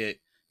Toolkit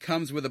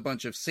comes with a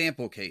bunch of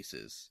sample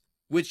cases,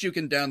 which you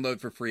can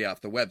download for free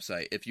off the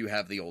website if you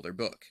have the older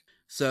book.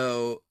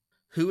 So,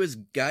 who is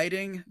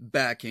guiding,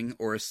 backing,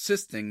 or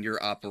assisting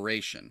your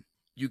operation?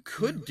 You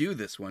could do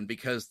this one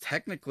because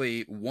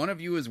technically one of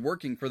you is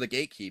working for the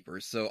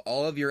gatekeepers, so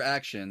all of your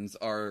actions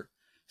are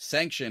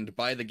sanctioned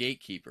by the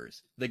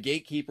gatekeepers. The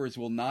gatekeepers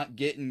will not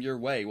get in your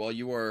way while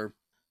you are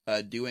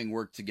doing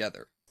work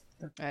together.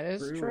 That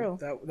is true.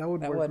 That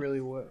would work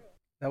really well.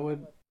 That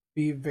would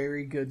be a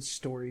very good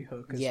story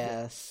hook.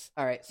 Yes.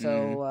 Well. All right.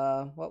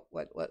 So,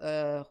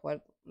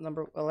 what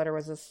number? What letter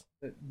was this?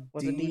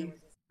 Was it D?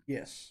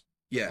 Yes.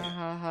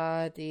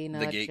 Yeah. D. Not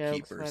the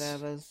gatekeepers. Jokes,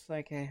 whatever.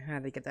 Okay, I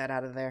had to get that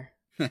out of there.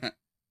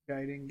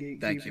 Guiding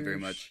gatekeepers. Thank you very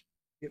much.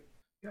 Yep.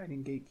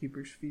 Guiding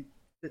gatekeepers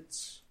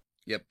fits.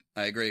 Yep,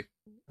 I agree.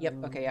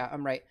 Yep. Okay. Yeah,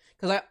 I'm right.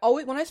 Because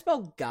when I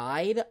spell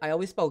guide, I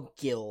always spell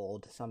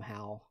guild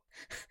somehow.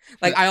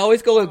 Like I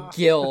always go with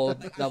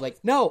guild. And I'm like,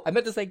 no, I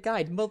meant to say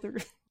guide, mother.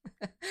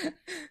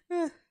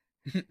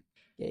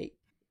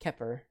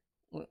 Gatekeeper.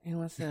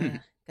 What's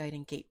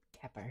guiding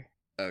gatekeeper?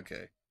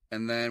 Okay.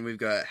 And then we've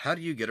got, how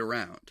do you get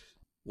around?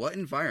 What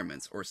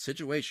environments or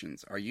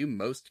situations are you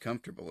most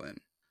comfortable in?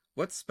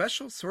 What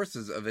special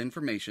sources of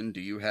information do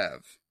you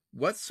have?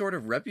 What sort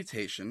of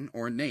reputation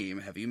or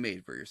name have you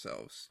made for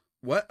yourselves?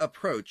 What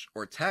approach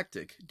or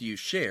tactic do you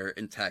share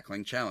in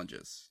tackling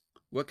challenges?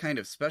 What kind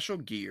of special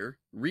gear,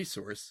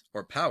 resource,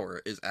 or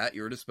power is at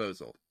your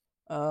disposal?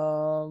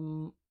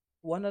 One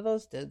of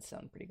those did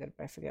sound pretty good,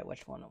 but I forget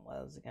which one it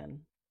was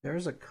again.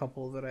 There's a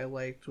couple that I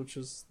liked, which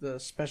is the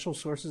special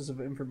sources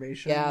of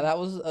information. Yeah, that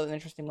was an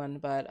interesting one,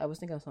 but I was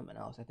thinking of something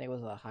else. I think it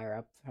was a higher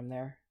up from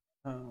there.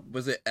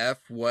 Was it F,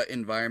 what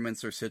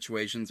environments or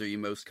situations are you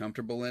most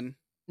comfortable in?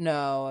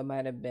 No, it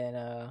might have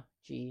been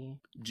G.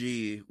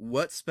 G,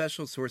 what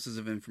special sources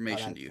of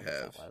information do you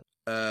have?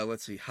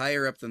 Let's see,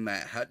 higher up than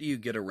that, how do you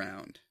get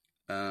around?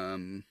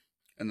 And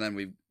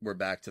then we're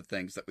back to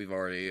things that we've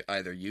already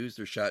either used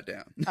or shot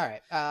down. All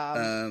right.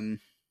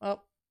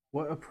 Well,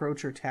 what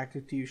approach or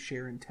tactic do you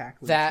share in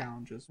tackling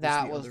challenges?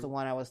 That was the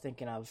one I was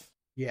thinking of.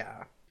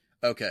 Yeah.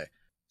 Okay.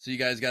 So you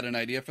guys got an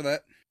idea for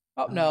that?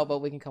 Oh, no, but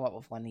we can come up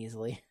with one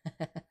easily.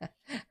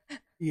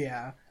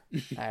 Yeah.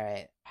 All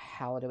right.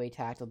 How do we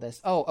tackle this?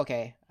 Oh,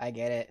 okay. I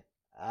get it.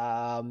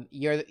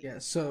 You're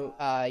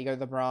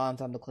the bronze,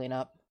 I'm the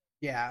cleanup.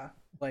 Yeah.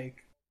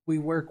 Like, we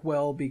work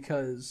well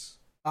because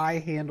I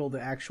handle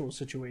the actual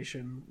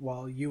situation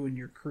while you and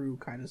your crew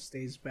kind of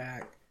stays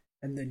back,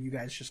 and then you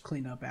guys just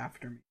clean up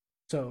after me.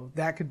 So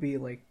that could be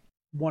like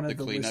one of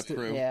the listed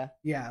crew.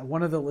 Yeah,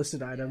 one of the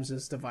listed items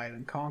is divide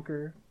and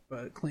conquer,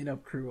 but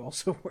cleanup crew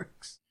also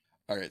works.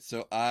 All right,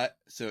 so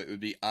it would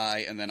be I,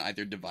 and then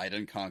either divide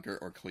and conquer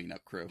or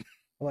cleanup crew.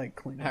 I like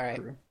cleanup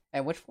crew.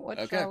 And which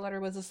letter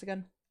was this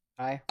again?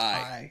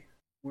 I.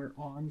 We're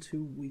on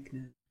to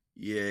weakness.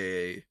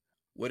 Yay!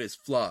 What is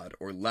flawed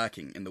or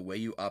lacking in the way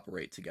you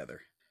operate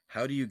together?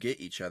 How do you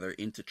get each other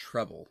into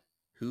trouble?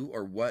 Who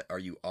or what are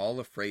you all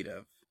afraid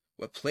of?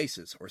 What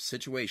places or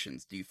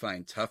situations do you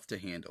find tough to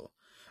handle?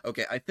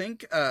 Okay, I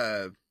think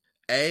A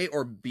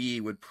or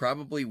B would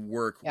probably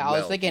work well. Yeah, I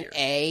was thinking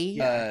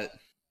here. A,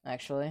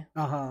 actually.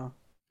 I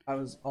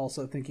was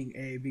also thinking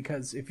A,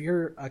 because if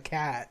you're a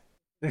cat,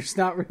 there's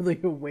not really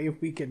a way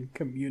we can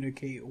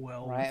communicate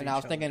well. Right, and I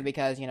was thinking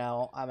because,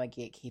 I'm a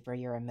gatekeeper,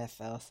 you're a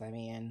mythos. I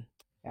mean,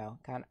 kind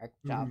of our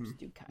jobs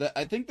do kind of...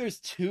 I think there's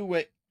two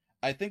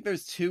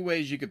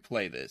ways you could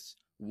play this.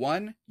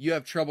 One, you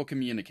have trouble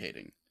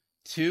communicating.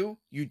 Two,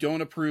 you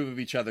don't approve of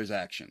each other's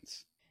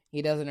actions.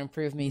 He doesn't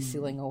approve me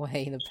sealing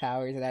away the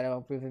powers, and I don't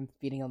approve him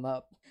beating them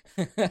up.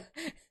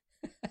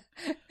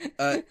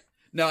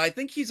 No, I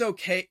think he's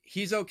okay.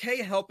 He's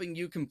okay helping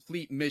you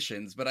complete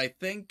missions, but I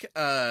think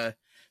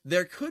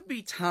there could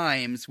be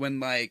times when,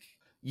 like,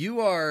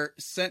 you are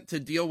sent to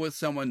deal with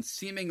someone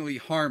seemingly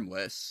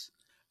harmless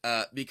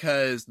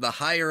because the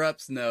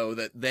higher-ups know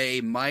that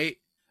they might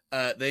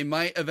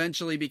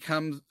eventually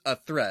become a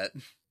threat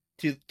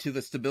to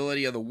the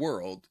stability of the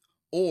world.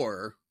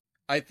 Or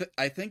I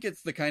think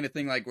it's the kind of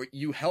thing like where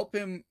you help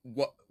him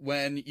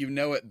when you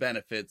know it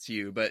benefits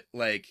you, but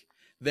like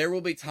there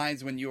will be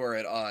times when you are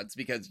at odds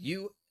because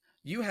you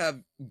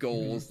have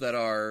goals that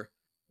are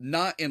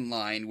not in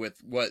line with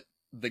what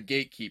the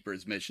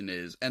gatekeeper's mission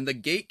is, and the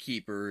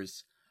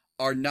gatekeepers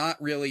are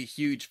not really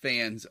huge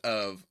fans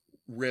of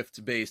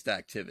rift-based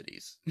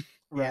activities.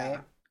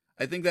 Yeah.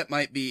 I think that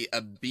might be a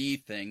B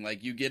thing.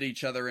 Like, you get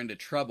each other into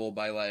trouble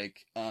by,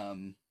 like,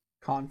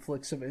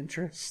 conflicts of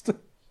interest.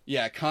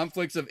 Yeah,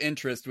 conflicts of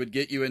interest would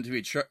get you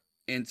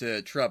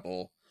into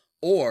trouble.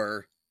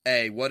 Or,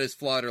 A, what is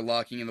flawed or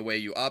lacking in the way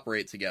you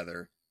operate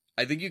together?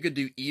 I think you could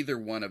do either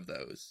one of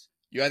those.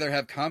 You either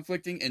have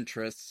conflicting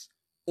interests,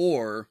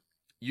 or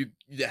you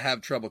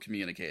have trouble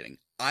communicating.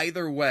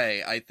 Either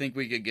way, I think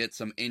we could get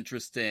some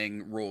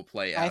interesting role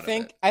play out of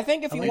it. I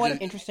think if you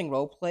want interesting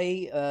role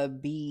play,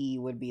 B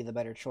would be the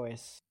better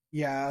choice.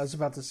 Yeah, I was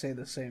about to say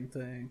the same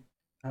thing.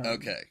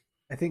 Okay.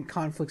 I think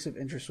conflicts of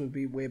interest would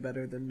be way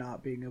better than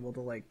not being able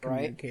to, like,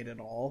 communicate at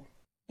all.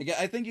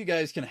 I think you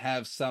guys can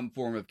have some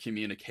form of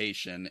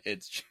communication.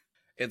 It's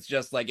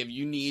just, like, if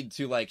you need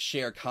to, like,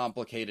 share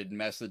complicated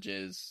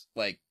messages,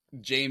 like,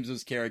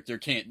 James's character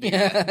can't do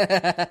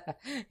that.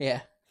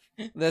 Yeah.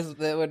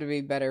 That would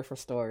be better for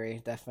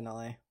story,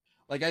 definitely.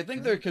 Like, I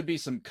think there could be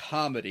some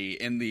comedy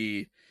in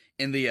the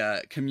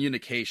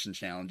communication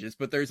challenges,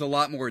 but there's a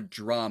lot more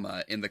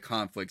drama in the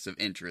conflicts of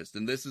interest,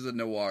 and this is a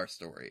noir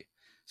story.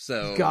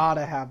 So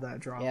gotta have that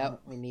drama.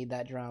 Yep, we need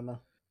that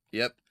drama.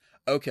 Yep.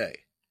 Okay.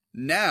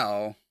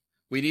 Now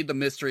we need the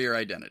mystery or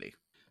identity.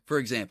 For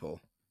example,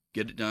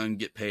 get it done,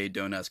 get paid,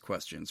 don't ask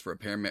questions for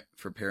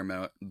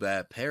paramilitary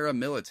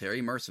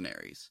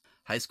mercenaries,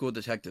 high school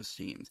detectives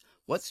teams.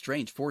 What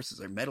strange forces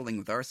are meddling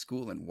with our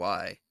school and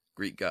why?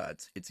 Greek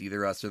gods. It's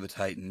either us or the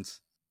Titans.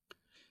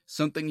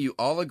 Something you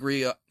all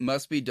agree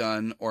must be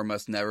done or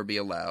must never be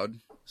allowed.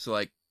 So,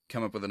 like,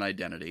 come up with an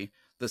identity.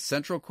 The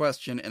central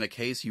question in a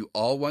case you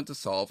all want to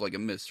solve, like a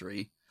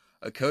mystery.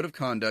 A code of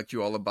conduct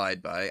you all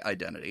abide by,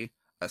 identity.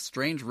 A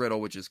strange riddle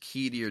which is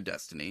key to your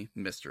destiny,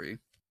 mystery.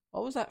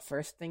 What was that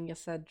first thing you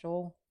said,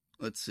 Joel?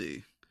 Let's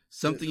see.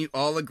 Something you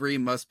all agree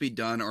must be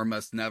done or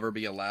must never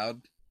be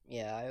allowed.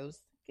 Yeah, I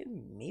was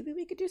thinking maybe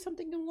we could do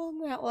something along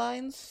that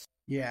lines.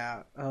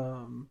 Yeah,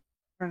 trying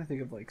to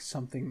think of, like,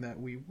 something that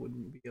we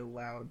wouldn't be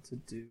allowed to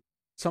do.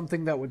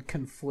 Something that would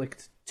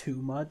conflict too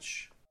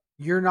much.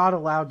 You're not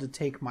allowed to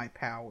take my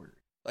power.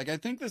 Like, I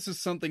think this is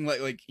something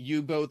like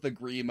you both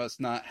agree must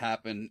not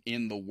happen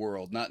in the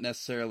world, not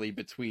necessarily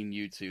between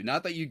you two.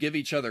 Not that you give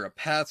each other a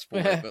pass for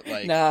it, but,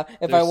 like... Nah,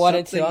 if I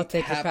wanted to, I'll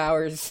take your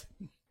powers.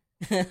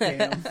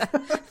 Damn.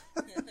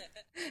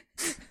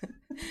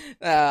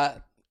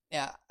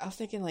 Yeah, I was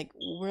thinking, like,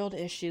 world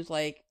issues,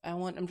 like,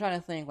 I'm trying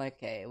to think, like,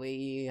 okay,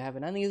 we have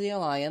an uneasy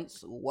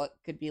alliance, what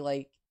could be,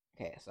 like,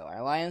 okay, so our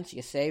alliance,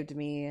 you saved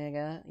me,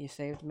 you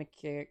saved my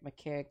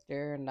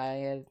character, and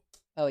I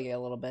owe you a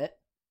little bit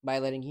by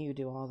letting you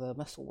do all the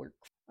muscle work.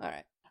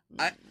 Alright.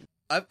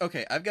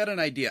 I've got an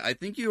idea. I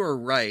think you are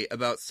right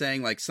about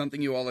saying, like,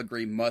 something you all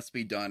agree must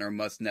be done or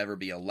must never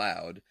be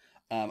allowed.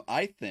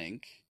 I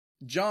think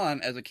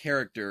John, as a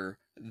character,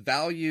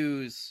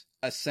 values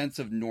a sense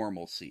of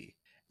normalcy.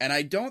 And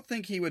I don't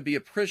think he would be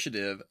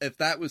appreciative if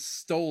that was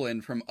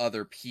stolen from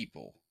other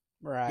people.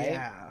 Right.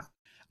 Yeah.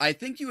 I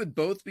think you would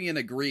both be in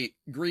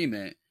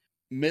agreement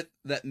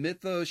that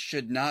mythos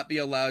should not be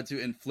allowed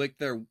to inflict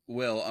their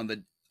will on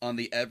the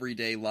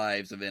everyday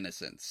lives of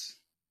innocents.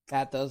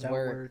 That That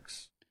work.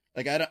 works.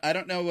 Like, I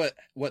don't know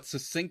what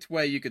succinct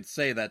way you could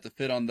say that to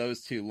fit on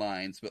those two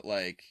lines, but,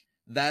 like,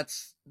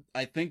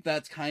 I think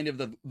that's kind of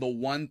the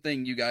one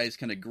thing you guys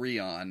can agree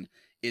on,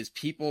 is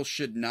people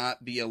should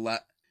not be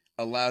allowed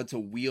to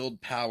wield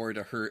power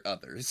to hurt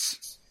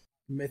others.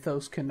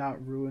 Mythos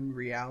cannot ruin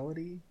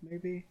reality,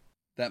 maybe?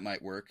 That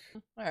might work.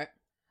 Alright.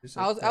 Is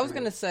I that was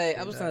gonna say,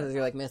 that?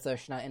 like, mythos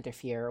should not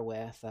interfere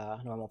with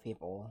normal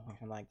people, or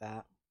something like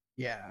that.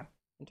 Yeah.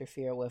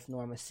 Interfere with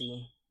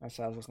normacy. That's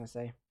what I was just gonna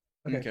say.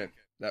 Okay,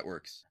 that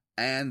works.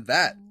 And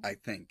that, I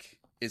think,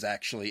 is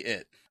actually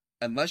it.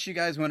 Unless you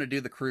guys want to do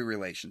the crew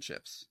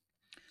relationships.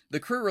 The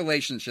crew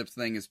relationships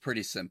thing is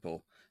pretty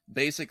simple.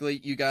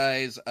 Basically, you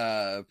guys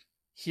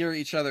hear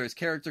each other's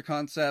character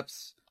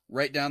concepts,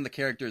 write down the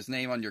character's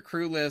name on your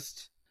crew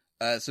list.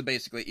 So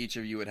basically, each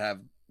of you would have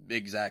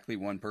exactly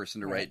one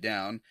person to write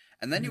down.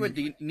 And then you would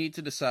need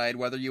to decide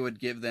whether you would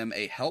give them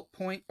a help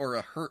point or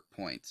a hurt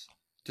point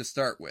to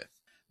start with.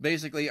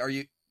 Basically,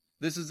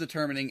 this is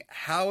determining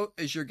how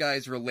is your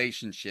guys'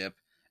 relationship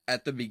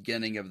at the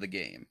beginning of the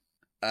game.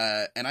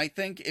 And I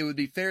think it would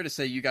be fair to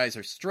say you guys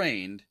are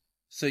strained,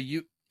 so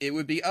it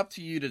would be up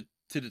to you to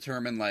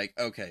determine, like,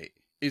 okay,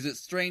 is it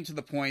strained to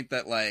the point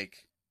that,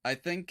 like, I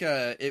think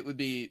it would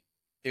be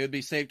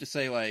safe to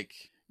say, like,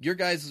 your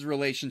guys'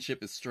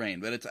 relationship is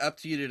strained, but it's up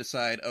to you to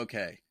decide,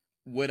 okay,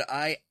 would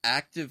I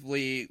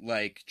actively,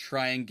 like,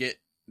 try and get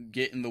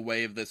in the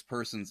way of this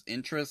person's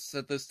interests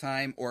at this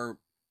time, or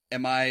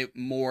am I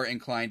more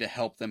inclined to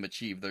help them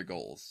achieve their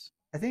goals?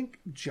 I think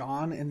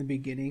John in the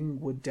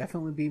beginning would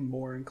definitely be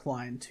more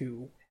inclined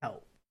to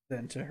help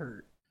than to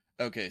hurt.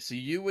 Okay, so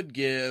you would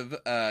give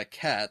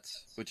Kat,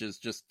 which is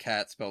just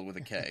Kat spelled with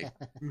a K,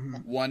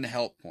 1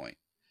 help point.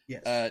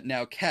 Yes.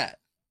 Now, Kat,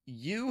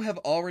 you have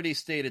already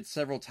stated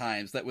several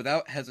times that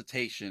without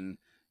hesitation,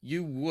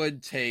 you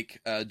would take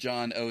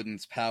John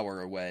Odin's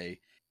power away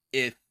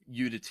if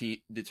you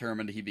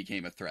determined he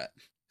became a threat.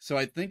 So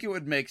I think it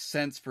would make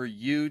sense for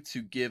you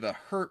to give a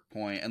hurt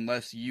point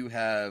unless you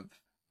have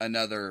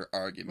another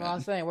argument. Well,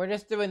 I'm saying we're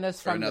just doing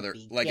this from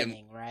the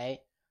beginning, right?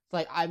 It's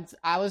like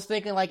I was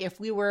thinking, like,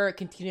 if we were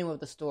continuing with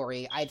the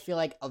story, I'd feel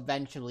like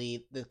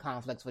eventually the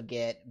conflicts would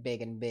get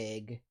big and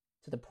big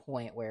to the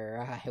point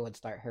where I would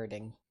start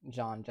hurting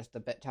John just a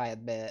bit.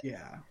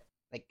 Yeah.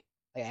 Like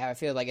I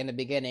feel like in the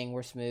beginning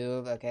we're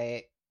smooth,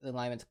 okay, the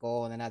alignment's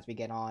goal, and then as we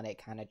get on, it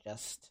kind of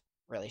just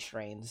really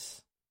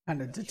strains.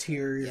 Kind of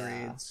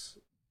deteriorates.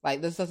 Yeah.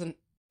 Like this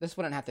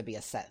wouldn't have to be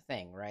a set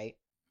thing, right?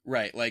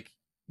 Right,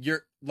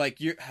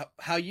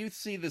 how you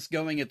see this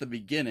going at the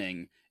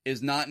beginning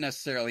is not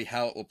necessarily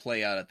how it will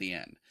play out at the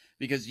end,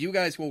 because you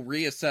guys will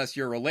reassess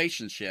your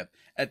relationship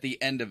at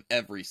the end of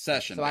every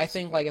session. So basically. I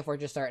think, like, if we're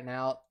just starting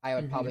out, I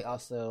would probably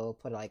also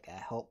put like a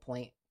help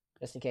point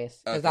just in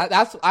case, because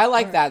that's I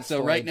like that.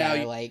 So right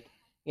now, like,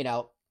 you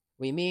know,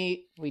 we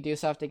meet, we do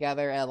stuff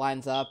together, it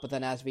lines up, but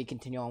then as we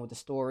continue on with the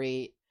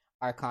story,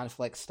 our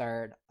conflicts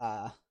start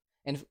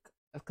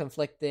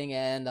conflicting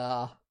and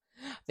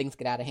things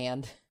get out of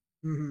hand.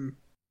 Mm-hmm.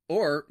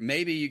 Or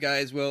maybe you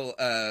guys will,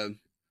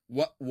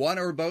 one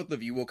or both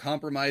of you will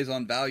compromise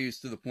on values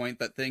to the point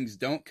that things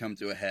don't come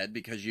to a head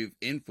because you've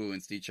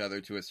influenced each other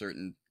to a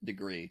certain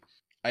degree.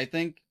 I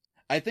think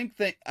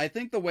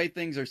the way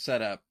things are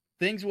set up,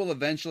 things will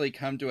eventually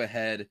come to a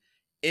head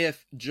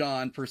if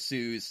John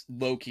pursues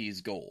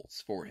Loki's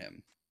goals for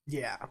him.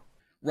 Yeah.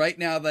 Right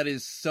now, that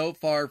is so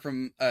far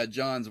from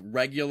John's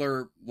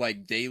regular,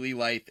 like, daily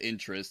life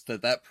interest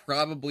that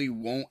probably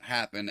won't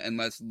happen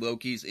unless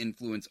Loki's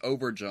influence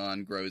over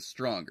John grows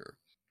stronger.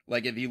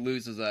 Like, if he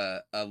loses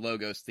a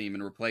Logos theme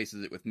and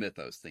replaces it with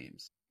Mythos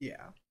themes.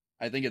 Yeah.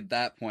 I think at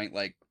that point,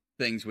 like,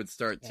 things would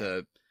start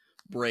to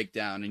break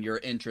down, and your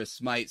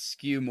interests might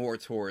skew more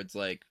towards,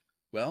 like,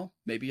 well,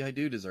 maybe I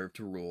do deserve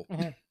to rule.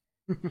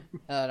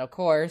 And of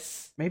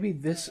course, maybe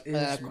this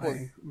is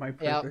my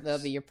purpose. Yeah,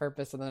 that'll be your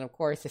purpose. And then, of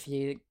course, if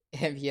you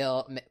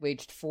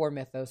reached 4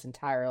 Mythos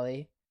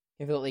entirely,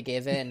 completely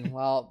gave in,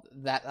 well,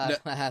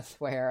 that's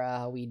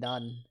where we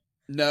done.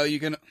 No, you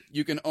can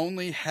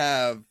only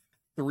have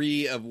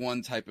 3 of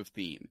one type of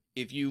theme.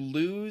 If you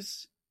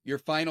lose your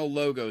final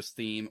Logos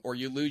theme or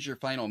you lose your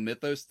final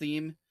Mythos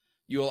theme,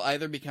 you will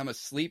either become a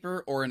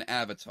sleeper or an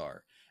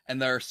avatar. And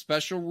there are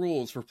special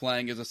rules for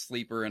playing as a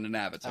sleeper and an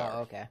avatar. Oh,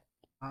 okay.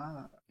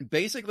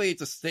 Basically,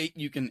 it's a state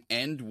you can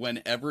end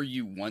whenever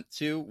you want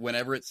to,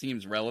 whenever it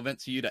seems relevant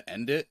to you to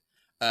end it.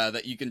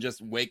 That you can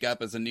just wake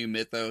up as a new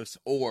Mythos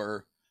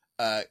or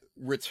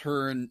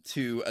return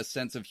to a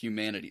sense of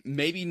humanity.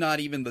 Maybe not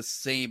even the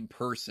same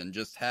person,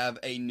 just have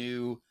a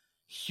new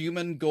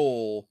human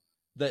goal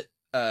that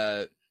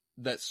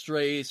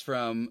strays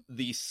from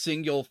the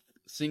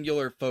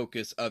singular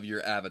focus of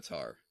your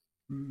avatar.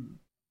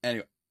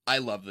 Anyway, I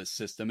love this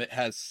system. It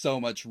has so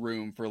much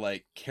room for,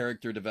 like,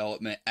 character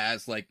development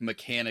as, like,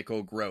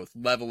 mechanical growth,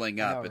 leveling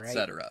up,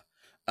 etc.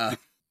 It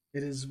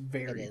is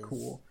very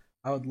cool.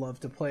 I would love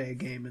to play a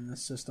game in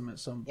this system at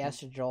some point. Yes,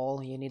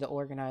 Joel, you need to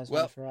organize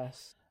one for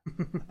us.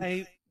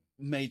 I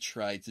may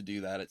try to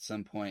do that at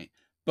some point.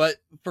 But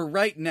for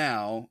right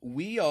now,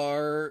 we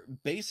are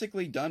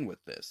basically done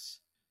with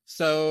this.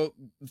 So,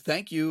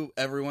 thank you,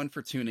 everyone,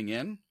 for tuning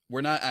in. We're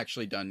not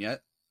actually done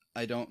yet.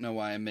 I don't know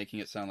why I'm making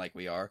it sound like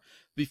we are.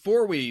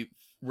 Before we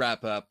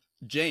wrap up,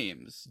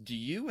 James, do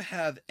you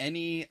have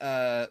any,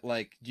 do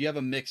you have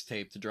a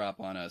mixtape to drop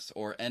on us,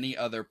 or any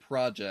other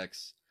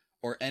projects,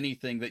 or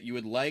anything that you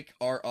would like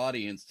our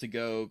audience to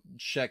go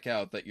check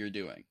out that you're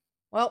doing?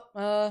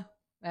 Well,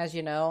 as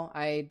you know,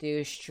 I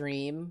do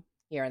stream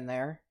here and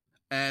there.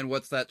 And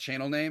what's that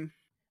channel name?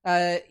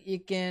 You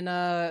can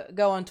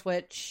go on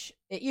Twitch.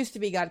 It used to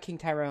be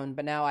ChaosKingTyrone,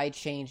 but now I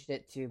changed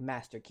it to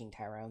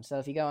MasterKingTyrone. So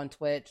if you go on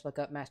Twitch, look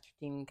up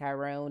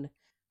MasterKingTyrone.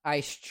 I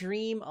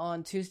stream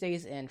on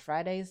Tuesdays and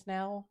Fridays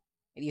now.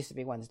 It used to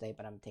be Wednesday,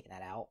 but I'm taking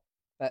that out.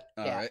 But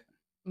yeah,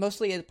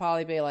 mostly it'd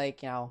probably be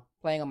like, you know,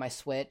 playing on my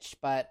Switch,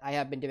 but I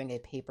have been doing a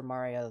Paper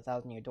Mario The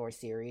Thousand Year Door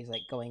series,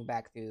 like going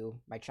back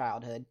through my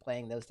childhood,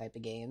 playing those type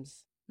of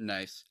games.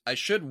 Nice. I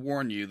should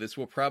warn you, this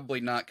will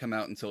probably not come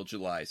out until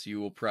July, so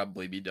you will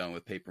probably be done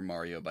with Paper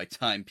Mario by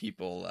time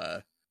people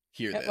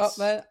hear this. Well,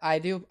 but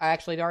I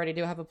actually already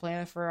do have a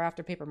plan for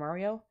after Paper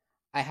Mario.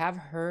 I have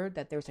heard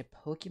that there's a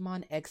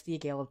Pokemon XD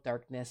Gale of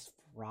Darkness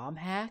ROM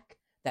hack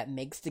that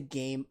makes the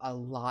game a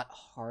lot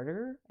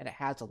harder, and it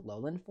has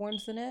Alolan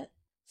forms in it,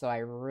 so I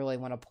really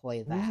want to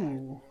play that.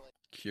 Ooh.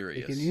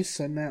 Curious. Can you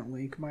send that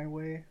link my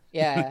way?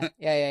 Yeah.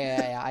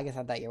 I can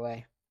send that your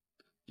way.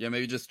 Yeah,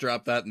 maybe just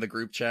drop that in the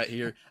group chat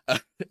here.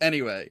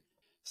 Anyway,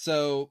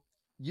 so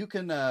you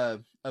can,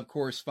 of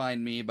course,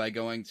 find me by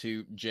going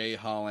to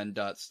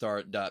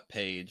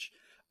jholland.start.page.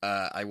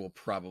 I will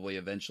probably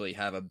eventually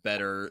have a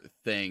better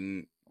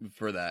thing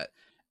for that.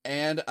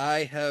 And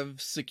I have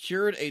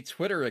secured a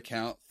Twitter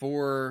account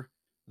for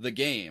the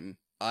game.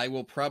 I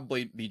will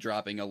probably be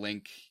dropping a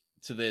link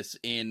to this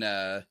in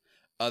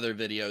other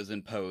videos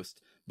in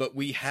post. But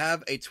we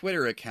have a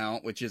Twitter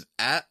account, which is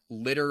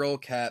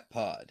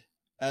 @LiteralCatPod.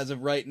 As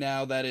of right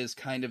now, that is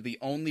kind of the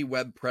only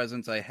web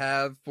presence I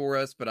have for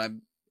us, but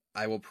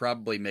I will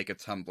probably make a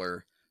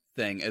Tumblr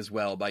thing as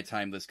well by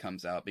time this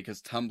comes out,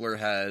 because Tumblr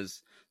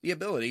has the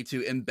ability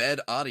to embed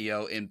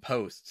audio in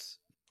posts.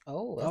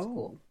 Oh, that's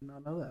cool. Did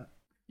not know that.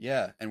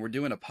 Yeah, and we're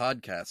doing a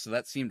podcast, so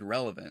that seemed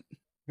relevant.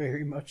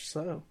 Very much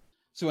so.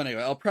 So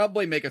anyway, I'll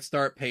probably make a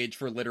start page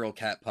for Literal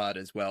Cat Pod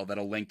as well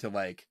that'll link to,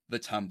 like, the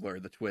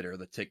Tumblr, the Twitter,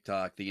 the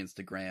TikTok, the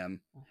Instagram.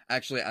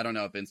 Actually, I don't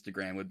know if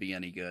Instagram would be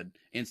any good.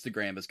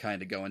 Instagram is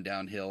kind of going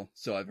downhill,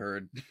 so I've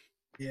heard.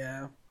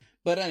 Yeah.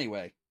 But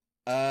anyway,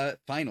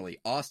 finally,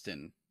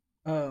 Austin.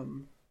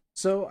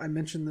 So I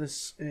mentioned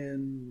this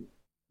in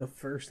the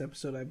first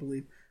episode, I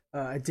believe.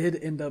 I did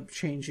end up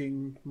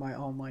changing my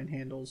online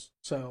handles.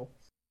 So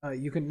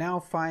you can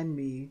now find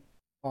me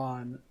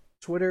on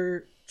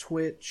Twitter,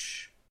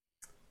 Twitch,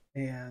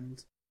 and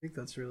I think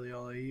that's really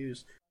all I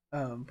use.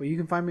 But you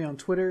can find me on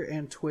Twitter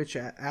and Twitch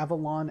at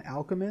Avalon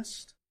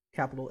Alchemist,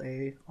 capital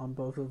A on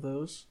both of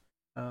those.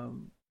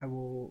 I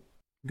will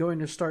going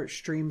to start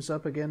streams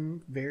up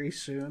again very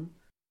soon,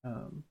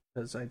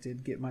 because I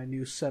did get my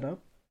new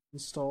setup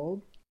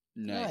installed.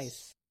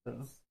 Nice. So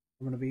I'm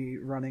going to be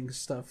running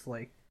stuff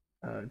like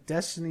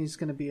Destiny's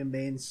going to be a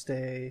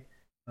mainstay.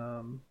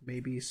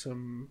 Maybe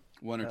some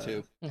 1 or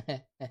 2.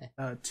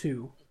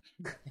 2.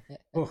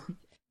 Oh,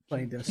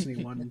 playing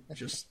Destiny 1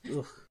 just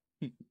ugh.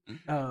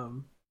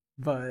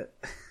 But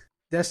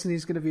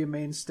Destiny's going to be a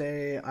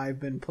mainstay. I've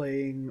been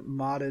playing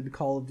modded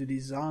Call of Duty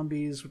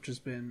Zombies, which has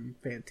been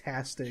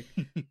fantastic.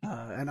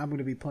 And I'm going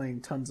to be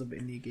playing tons of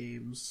indie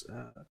games,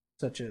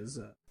 such as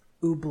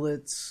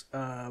Ooblets,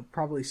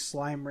 probably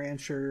Slime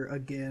Rancher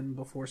again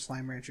before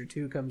Slime Rancher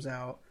 2 comes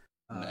out.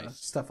 Nice.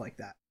 Stuff like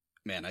that.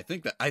 Man, I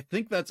think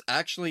that's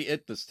actually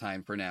it this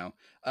time for now.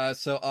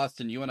 So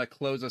Austin, you want to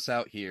close us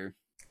out here?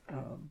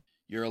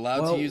 You're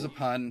allowed to use a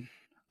pun.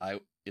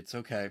 It's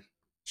okay.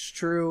 It's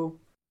true.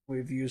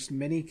 We've used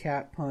many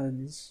cat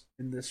puns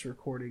in this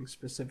recording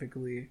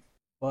specifically,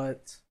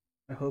 but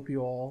I hope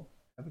you all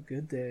have a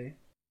good day.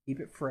 Keep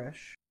it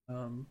fresh.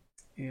 And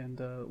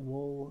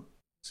we'll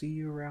see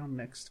you around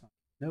next time.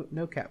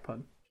 No cat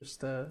pun.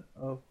 Just a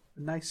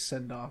nice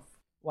send off.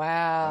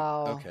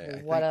 Wow.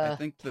 Okay. I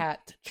think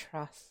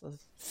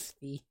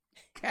catastrophe.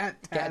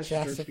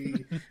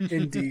 Catastrophe.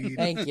 Indeed.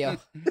 Thank you.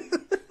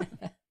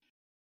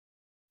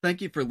 Thank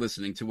you for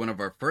listening to one of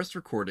our first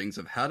recordings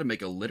of how to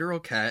make a literal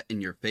cat in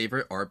your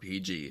favorite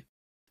RPG.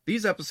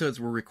 These episodes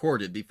were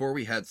recorded before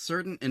we had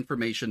certain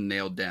information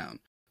nailed down,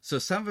 so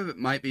some of it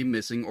might be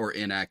missing or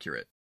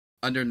inaccurate.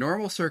 Under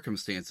normal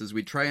circumstances,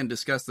 we try and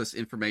discuss this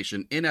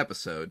information in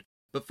episode,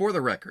 but for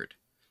the record,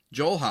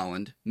 Joel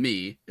Holland,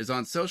 me, is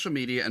on social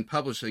media and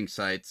publishing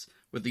sites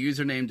with the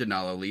username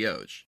Denalo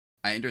Lioge.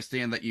 I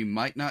understand that you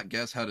might not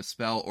guess how to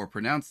spell or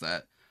pronounce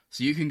that,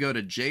 so you can go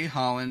to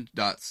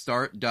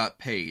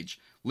jholland.start.page,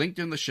 linked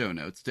in the show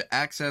notes, to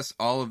access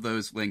all of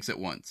those links at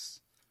once.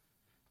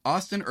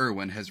 Austin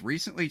Irwin has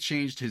recently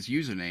changed his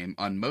username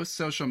on most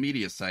social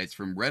media sites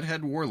from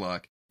Redhead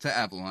Warlock to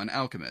Avalon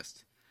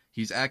Alchemist.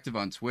 He's active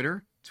on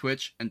Twitter,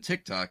 Twitch, and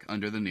TikTok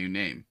under the new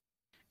name.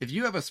 If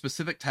you have a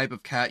specific type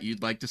of cat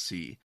you'd like to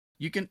see,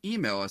 you can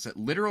email us at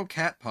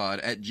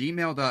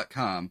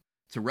literalcatpod@gmail.com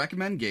to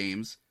recommend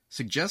games,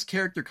 suggest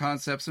character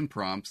concepts and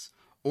prompts,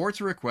 or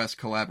to request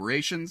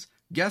collaborations,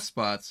 guest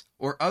spots,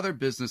 or other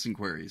business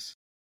inquiries.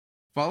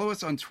 Follow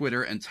us on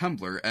Twitter and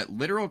Tumblr at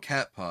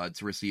literalcatpod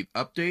to receive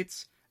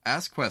updates,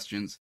 ask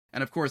questions,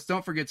 and of course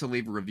don't forget to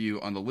leave a review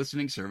on the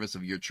listening service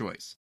of your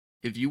choice.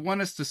 If you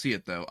want us to see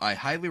it though, I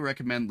highly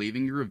recommend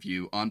leaving your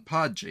review on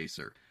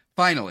Podchaser.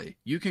 Finally,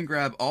 you can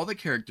grab all the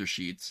character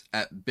sheets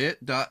at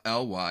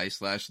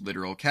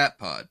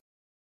bit.ly/literalcatpod.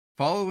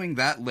 Following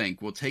that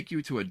link will take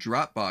you to a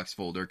Dropbox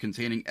folder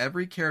containing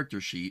every character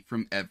sheet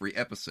from every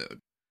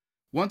episode.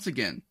 Once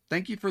again,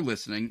 thank you for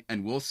listening,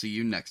 and we'll see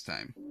you next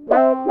time.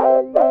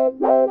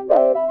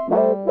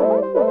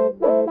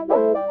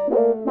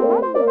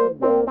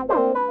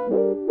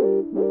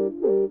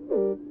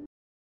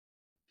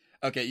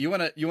 Okay, you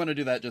wanna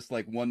do that just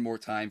like one more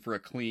time for a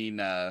clean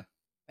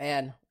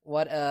Man,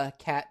 what a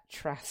cat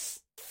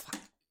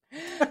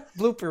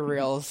blooper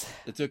reels.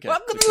 It's okay.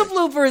 Welcome to the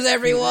bloopers,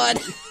 everyone.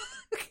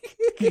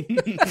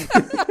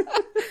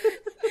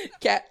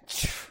 Cat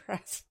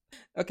trust.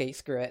 Okay,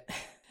 screw it.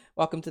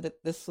 Welcome to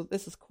this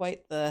is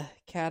quite the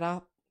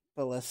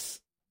Catopolis.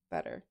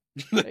 Better.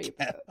 There you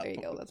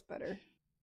go. That's better.